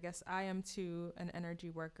worker, and I guess I am too an energy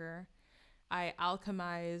worker. I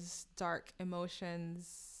alchemize dark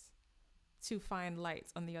emotions to find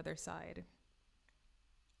light on the other side.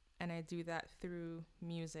 And I do that through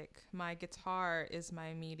music. My guitar is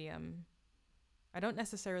my medium. I don't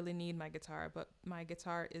necessarily need my guitar, but my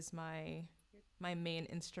guitar is my main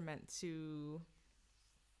instrument to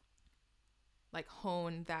like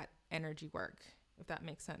hone that energy work, if that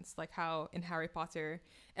makes sense. Like how in Harry Potter,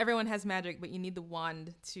 everyone has magic, but you need the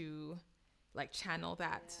wand to like channel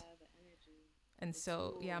that. Yeah, the energy. And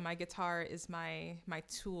so, yeah, my guitar is my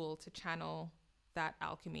tool to channel that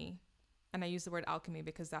alchemy. And I use the word alchemy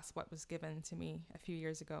because that's what was given to me a few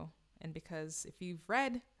years ago. And because if you've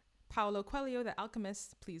read Paulo Coelho, The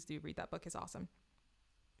Alchemist, please do read that book. It's awesome.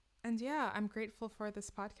 And yeah, I'm grateful for this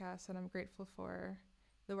podcast, and I'm grateful for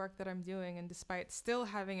the work that I'm doing. And despite still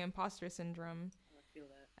having imposter syndrome, I feel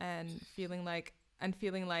that. and feeling like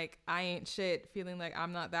I ain't shit, feeling like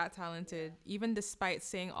I'm not that talented, even despite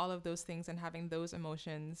saying all of those things and having those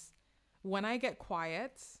emotions, when I get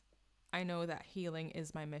quiet, I know that healing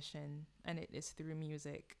is my mission, and it is through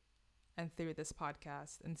music and through this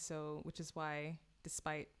podcast. And so, which is why,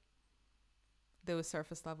 despite those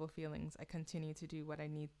surface level feelings, I continue to do what I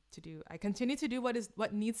need to do. I continue to do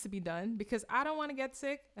what needs to be done, because I don't want to get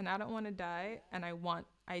sick and I don't want to die. And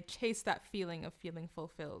I chase that feeling of feeling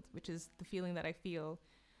fulfilled, which is the feeling that I feel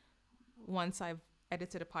once I've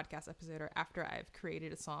edited a podcast episode or after I've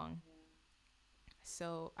created a song.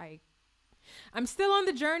 So I'm still on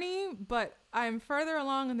the journey, but I'm further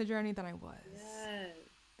along in the journey than I was. Yes.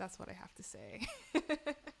 That's what I have to say.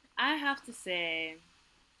 I have to say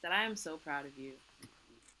that I am so proud of you.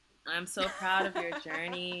 I'm so proud of your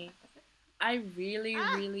journey. I really,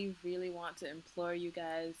 really, really want to implore you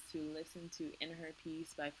guys to listen to In Her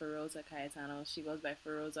Peace by Ferosa Cayetano. She goes by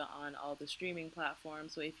Ferosa on all the streaming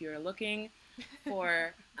platforms. So if you're looking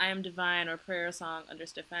for I Am Divine or Prayer Song under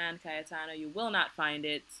Stefan Cayetano, you will not find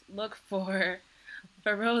it. Look for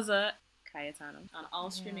Ferosa Cayetano on all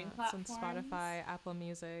streaming platforms. It's on Spotify, Apple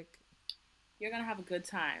Music. You're going to have a good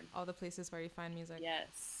time. All the places where you find music.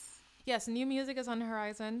 Yes. Yes, new music is on the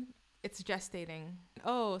horizon. it's gestating.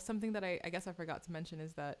 Oh, something that I guess I forgot to mention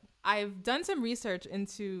is that I've done some research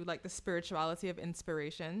into like the spirituality of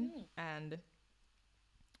inspiration. And,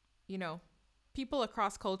 you know, people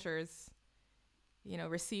across cultures, you know,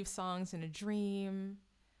 receive songs in a dream,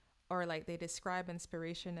 or like they describe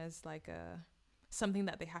inspiration as like something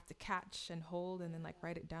that they have to catch and hold and then like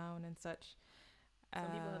write it down and such. Some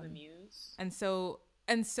people have a muse.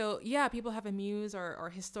 And so, yeah, people have a muse,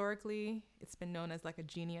 or historically, it's been known as like a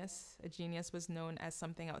genius. A genius was known as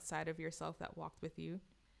something outside of yourself that walked with you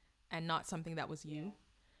and not something that was you.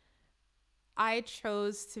 I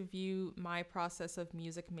chose to view my process of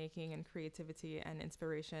music making and creativity and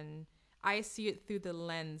inspiration. I see it through the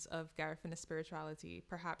lens of Garifuna spirituality,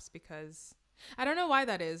 perhaps because I don't know why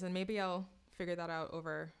that is, and maybe I'll figure that out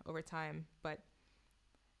over time. But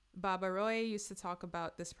Baba Roy used to talk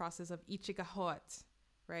about this process of Ichigahot,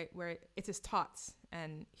 right, where it is taught,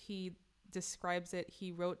 and he describes it.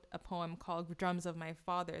 He wrote a poem called Drums of My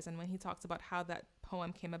Fathers, and when he talks about how that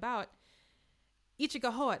poem came about,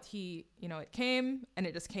 Ichigahot, it came and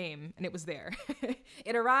it just came and it was there.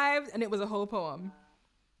 It arrived and it was a whole poem.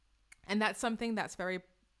 And that's something that's very,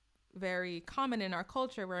 very common in our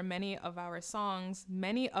culture, where many of our songs,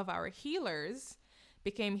 many of our healers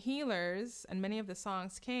became healers, and many of the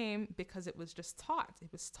songs came because it was just taught.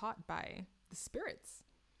 It was taught by the spirits.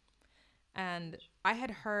 And I had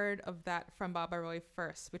heard of that from Baba Roy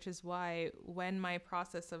first, which is why when my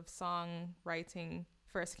process of song writing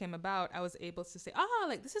first came about, I was able to say,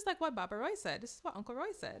 like, this is like what Baba Roy said. This is what Uncle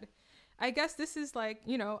Roy said. I guess this is like,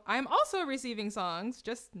 I'm also receiving songs,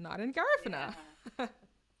 just not in Garifuna. Yeah.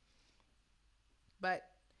 But,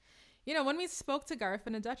 when we spoke to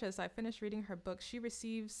Garifuna Duchess, I finished reading her book. She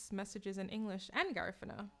receives messages in English and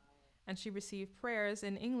Garifuna. And she received prayers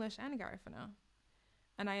in English and Garifuna.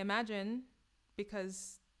 And I imagine,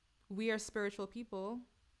 because we are spiritual people,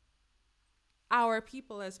 our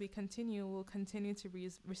people, as we continue, will continue to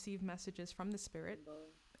receive messages from the spirit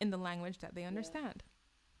in the language that they understand.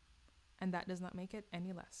 And that does not make it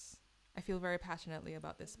any less. I feel very passionately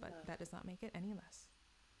about this, but that does not make it any less.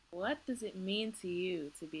 What does it mean to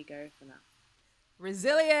you to be Garifuna?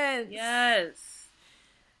 Resilience! Yes!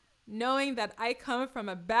 Knowing that I come from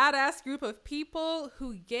a badass group of people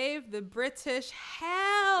who gave the British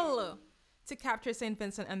hell to capture St.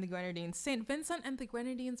 Vincent and the Grenadines. St. Vincent and the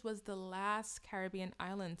Grenadines was the last Caribbean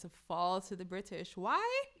island to fall to the British. Why?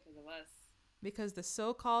 Because of us. Because the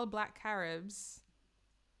so-called Black Caribs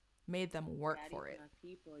made them work for it.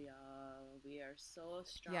 People, y'all. We are so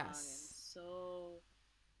strong and so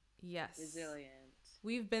resilient.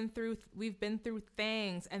 We've been through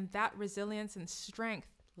things, and that resilience and strength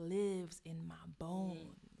lives in my bones.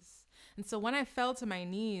 And so when I fell to my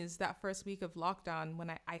knees that first week of lockdown,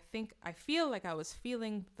 when I feel like I was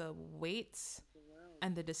feeling the weight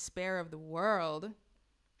and the despair of the world,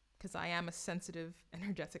 because I am a sensitive,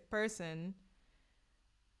 energetic person.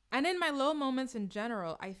 And in my low moments in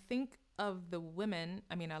general, I think of the women.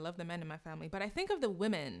 I mean, I love the men in my family, but I think of the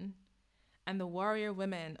women and the warrior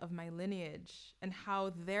women of my lineage and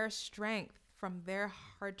how their strength from their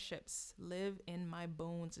hardships live in my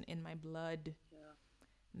bones and in my blood.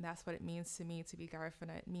 And that's what it means to me to be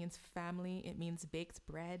Garifuna. It means family. It means baked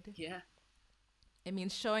bread. Yeah. It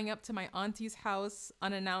means showing up to my auntie's house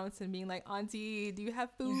unannounced and being like, Auntie, do you have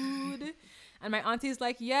food? And my auntie's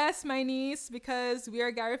like, yes, my niece, because we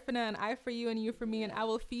are Garifuna and I for you and you for me, and I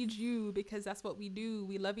will feed you because that's what we do.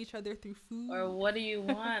 We love each other through food. Or what do you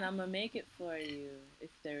want? I'm going to make it for you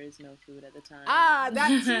if there is no food at the time.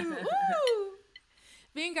 That too. Woo!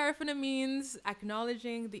 Being Garifuna means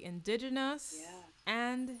acknowledging the indigenous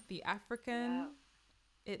and the African.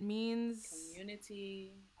 Yeah. It means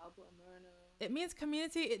community. It means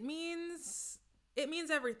community. It means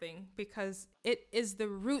everything, because it is the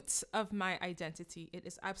roots of my identity. It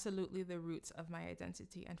is absolutely the roots of my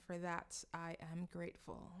identity, and for that I am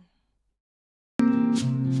grateful.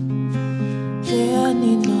 There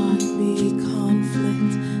need not be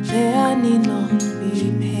conflict. There need not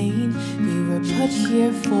be pain. We were put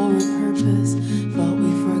here for a purpose, but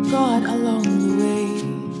we forgot along the way.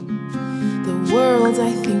 The world,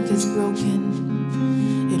 I think, is broken.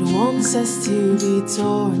 It wants us to be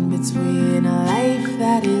torn between a life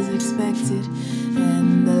that is expected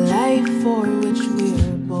and the life for which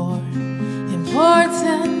we're born.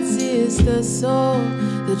 Importance is the soul,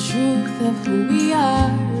 the truth of who we are.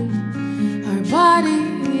 Our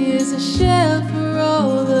body is a shell for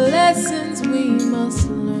all the lessons we must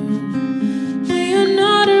learn. We are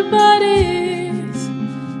not our bodies,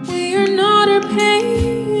 we are not our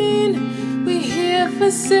pain. We're here for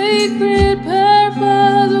sacred purpose.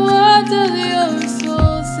 What does your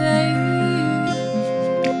soul say?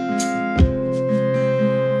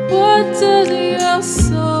 What does your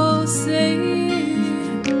soul say?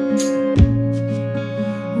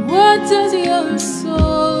 What does your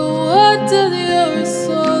soul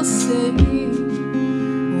say?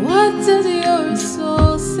 What does your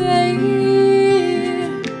soul say?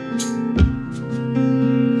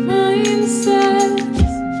 Mine says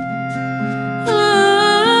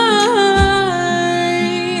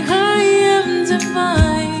I am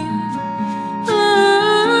divine.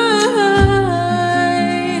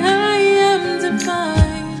 I am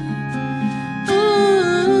divine. Ooh,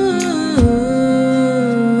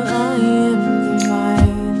 I am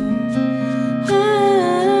divine.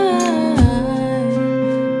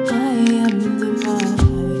 I am divine.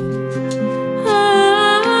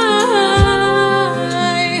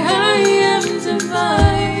 I am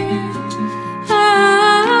divine. I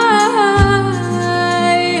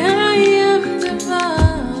am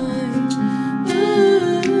divine.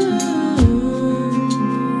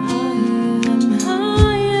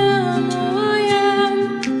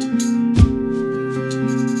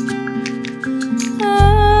 I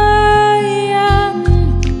am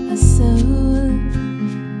a soul.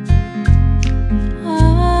 I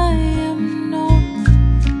am not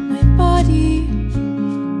my body.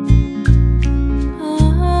 I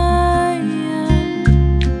am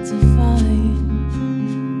divine.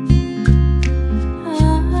 I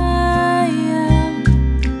am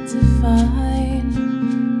divine.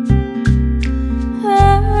 I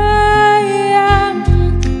am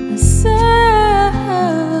a soul.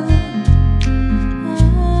 I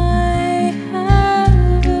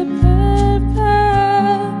have a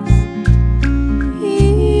purpose.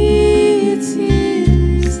 It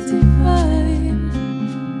is divine.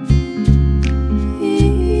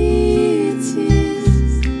 It is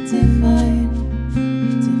divine.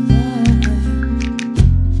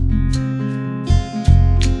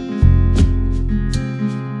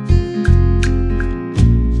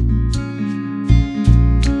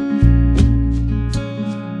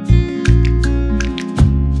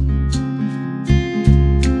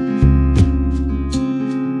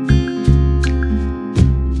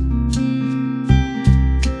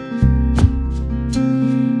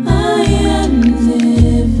 I am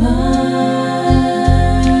divine.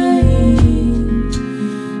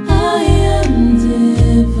 I am divine. I am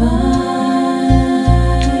divine.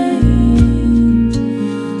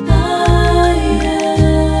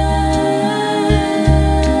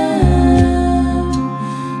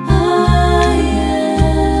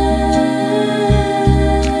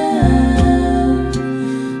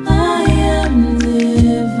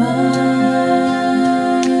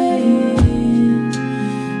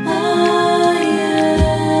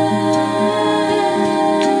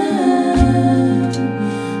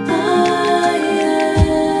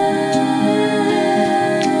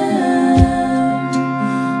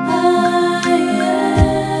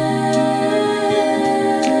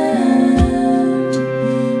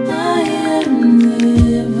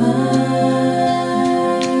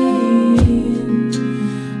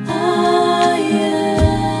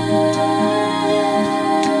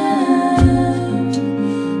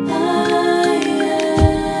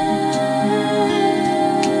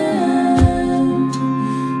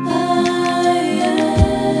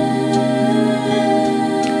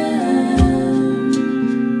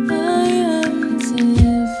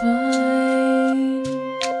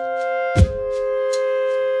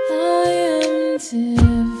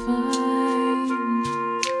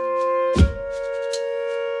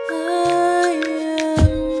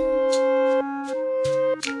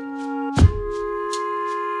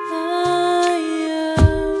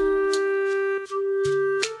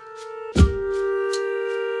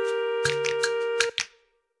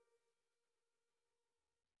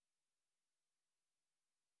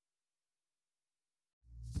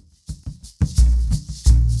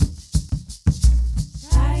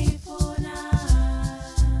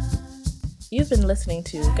 You've been listening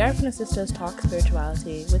to Garifuna Sisters Talk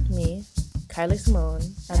Spirituality with me, Kylie Simone,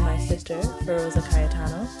 and my sister, Feroza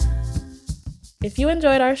Cayetano. If you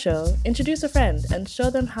enjoyed our show, introduce a friend and show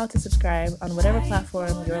them how to subscribe on whatever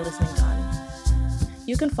platform you're listening on.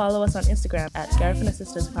 You can follow us on Instagram at Garifuna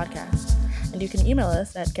Sisters Podcast, and you can email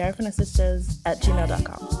us at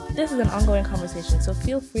garifunasisters@gmail.com. This is an ongoing conversation, so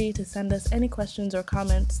feel free to send us any questions or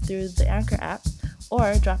comments through the Anchor app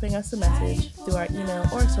or dropping us a message through our email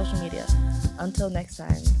or social media. Until next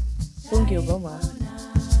time, Bungyo Goma.